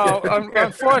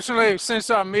 unfortunately, since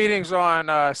our meetings are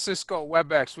on Cisco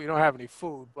WebEx, we don't have any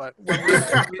food. But when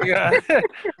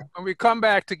when we come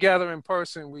back together in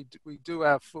person, we do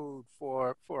have food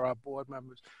for our board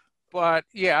members. But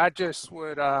yeah, I just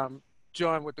would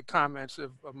join with the comments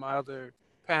of my other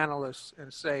panelists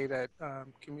and say that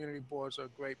community boards are a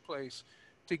great place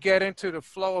to get into the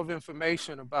flow of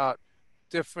information about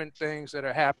different things that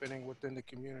are happening within the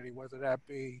community, whether that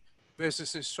be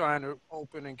businesses trying to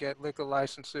open and get liquor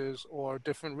licenses or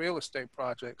different real estate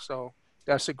projects. So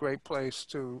that's a great place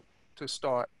to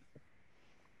start.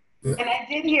 And I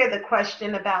did hear the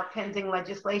question about pending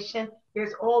legislation.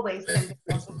 There's always pending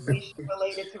legislation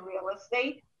related to real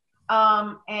estate.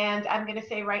 And I'm going to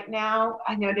say right now,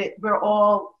 I know that we're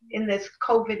all in this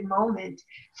COVID moment.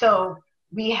 So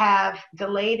we have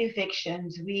delayed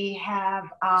evictions. We have,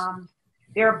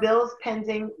 there are bills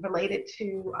pending related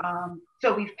to,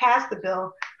 so we've passed the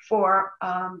bill for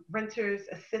renters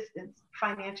assistance,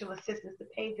 financial assistance to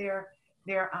pay their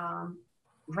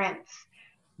rents.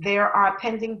 There are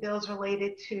pending bills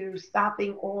related to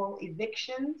stopping all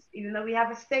evictions. Even though we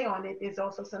have a stay on it, there's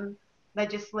also some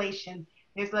legislation.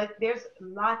 There's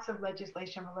lots of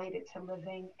legislation related to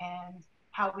living and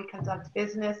how we conduct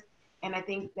business. And I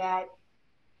think that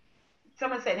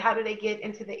someone said, how do they get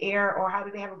into the air, or how do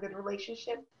they have a good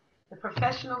relationship? The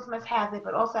professionals must have it,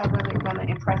 but also I really want to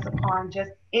impress upon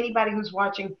just anybody who's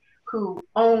watching who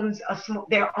owns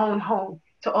their own home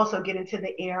to also get into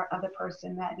the air of the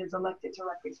person that is elected to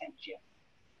represent you.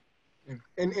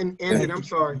 And I'm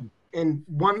sorry. And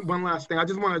one last thing, I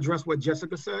just want to address what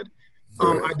Jessica said.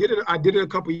 I did it a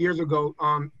couple years ago,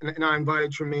 and I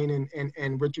invited Tremaine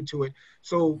and Richard to it.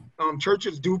 So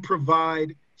churches do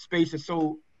provide spaces.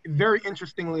 So very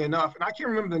interestingly enough, and I can't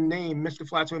remember the name, Mr.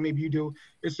 Flateau, maybe you do.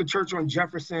 It's the church on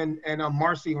Jefferson and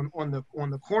Marcy on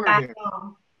the corner there.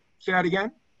 Say that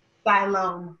again.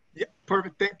 Siloam. Yeah,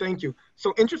 perfect. Thank you.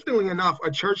 So interestingly enough,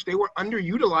 a church, they were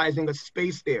underutilizing a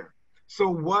space there. So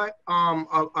what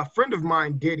a friend of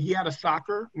mine did, he had a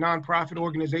soccer nonprofit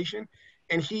organization,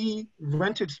 and he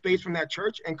rented space from that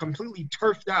church and completely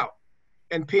turfed out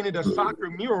and painted a soccer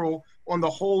mural on the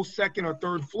whole second or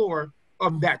third floor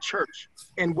of that church.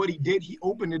 And what he did, he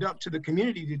opened it up to the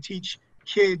community to teach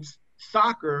kids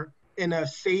soccer in a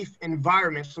safe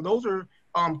environment. So those are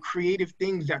creative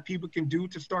things that people can do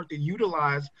to start to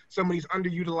utilize some of these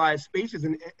underutilized spaces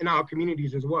in our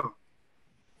communities as well.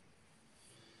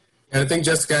 And I think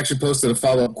Jessica actually posted a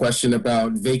follow-up question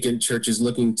about vacant churches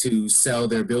looking to sell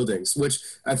their buildings, which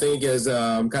I think is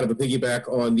kind of a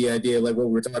piggyback on the idea, like what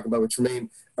we were talking about with Tremaine,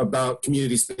 about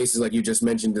community spaces like you just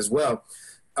mentioned as well.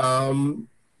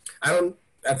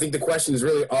 I think the question is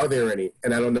really, are there any?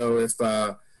 And I don't know if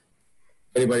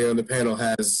anybody on the panel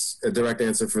has a direct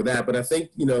answer for that, but I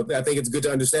think it's good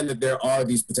to understand that there are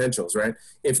these potentials, right?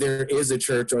 If there is a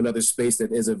church or another space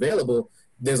that is available,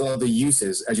 there's all the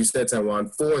uses, as you said,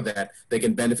 Tywan, for that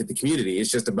can benefit the community.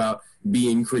 It's just about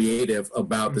being creative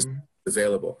about the space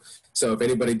available. So if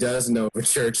anybody does know of a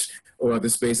church or other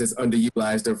space that's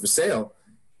underutilized or for sale,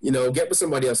 get with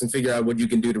somebody else and figure out what you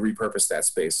can do to repurpose that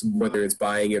space, whether it's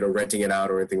buying it or renting it out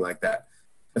or anything like that.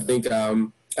 I think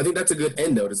that's a good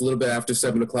end note. It's a little bit after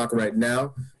 7 o'clock right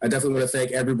now. I definitely want to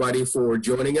thank everybody for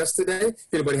joining us today.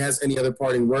 If anybody has any other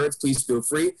parting words, please feel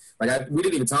free. We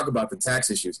didn't even talk about the tax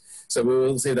issues, so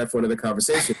we'll save that for another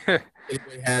conversation. If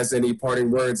anybody has any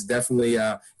parting words, definitely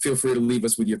feel free to leave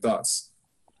us with your thoughts.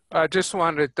 I just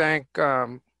wanted to thank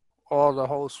all the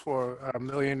hosts for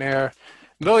Millionaire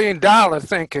 $1 million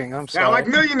thinking. I'm sorry. Sound like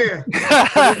millionaire.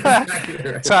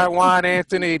 Tywan,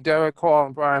 Anthony, Derek Hall,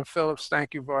 and Brian Phillips,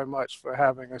 thank you very much for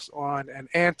having us on, and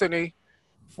Anthony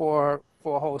for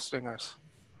hosting us.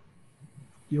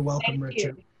 You're welcome, Thank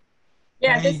Richard. you.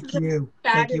 Yeah, Thank this is you.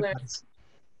 fabulous. Thank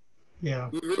you. Yeah.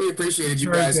 We really appreciate you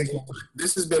Very guys. good.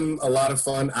 This has been a lot of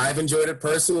fun. I've enjoyed it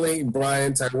personally.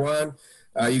 Brian, Tywan,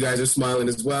 you guys are smiling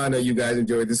as well. I know you guys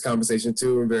enjoyed this conversation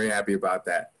too. I'm very happy about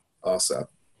that also.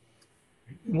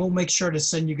 We'll make sure to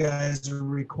send you guys a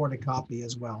recorded copy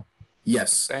as well.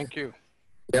 Yes. Thank you.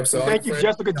 Yep. So Thank you,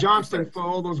 Jessica Johnston, for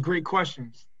all those great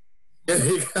questions. Yeah,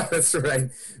 that's right.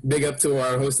 Big up to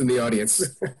our host in the audience.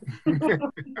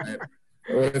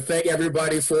 I want to thank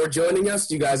everybody for joining us.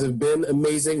 You guys have been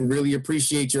amazing. Really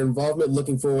appreciate your involvement.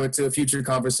 Looking forward to future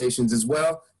conversations as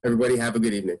well. Everybody have a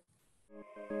good evening.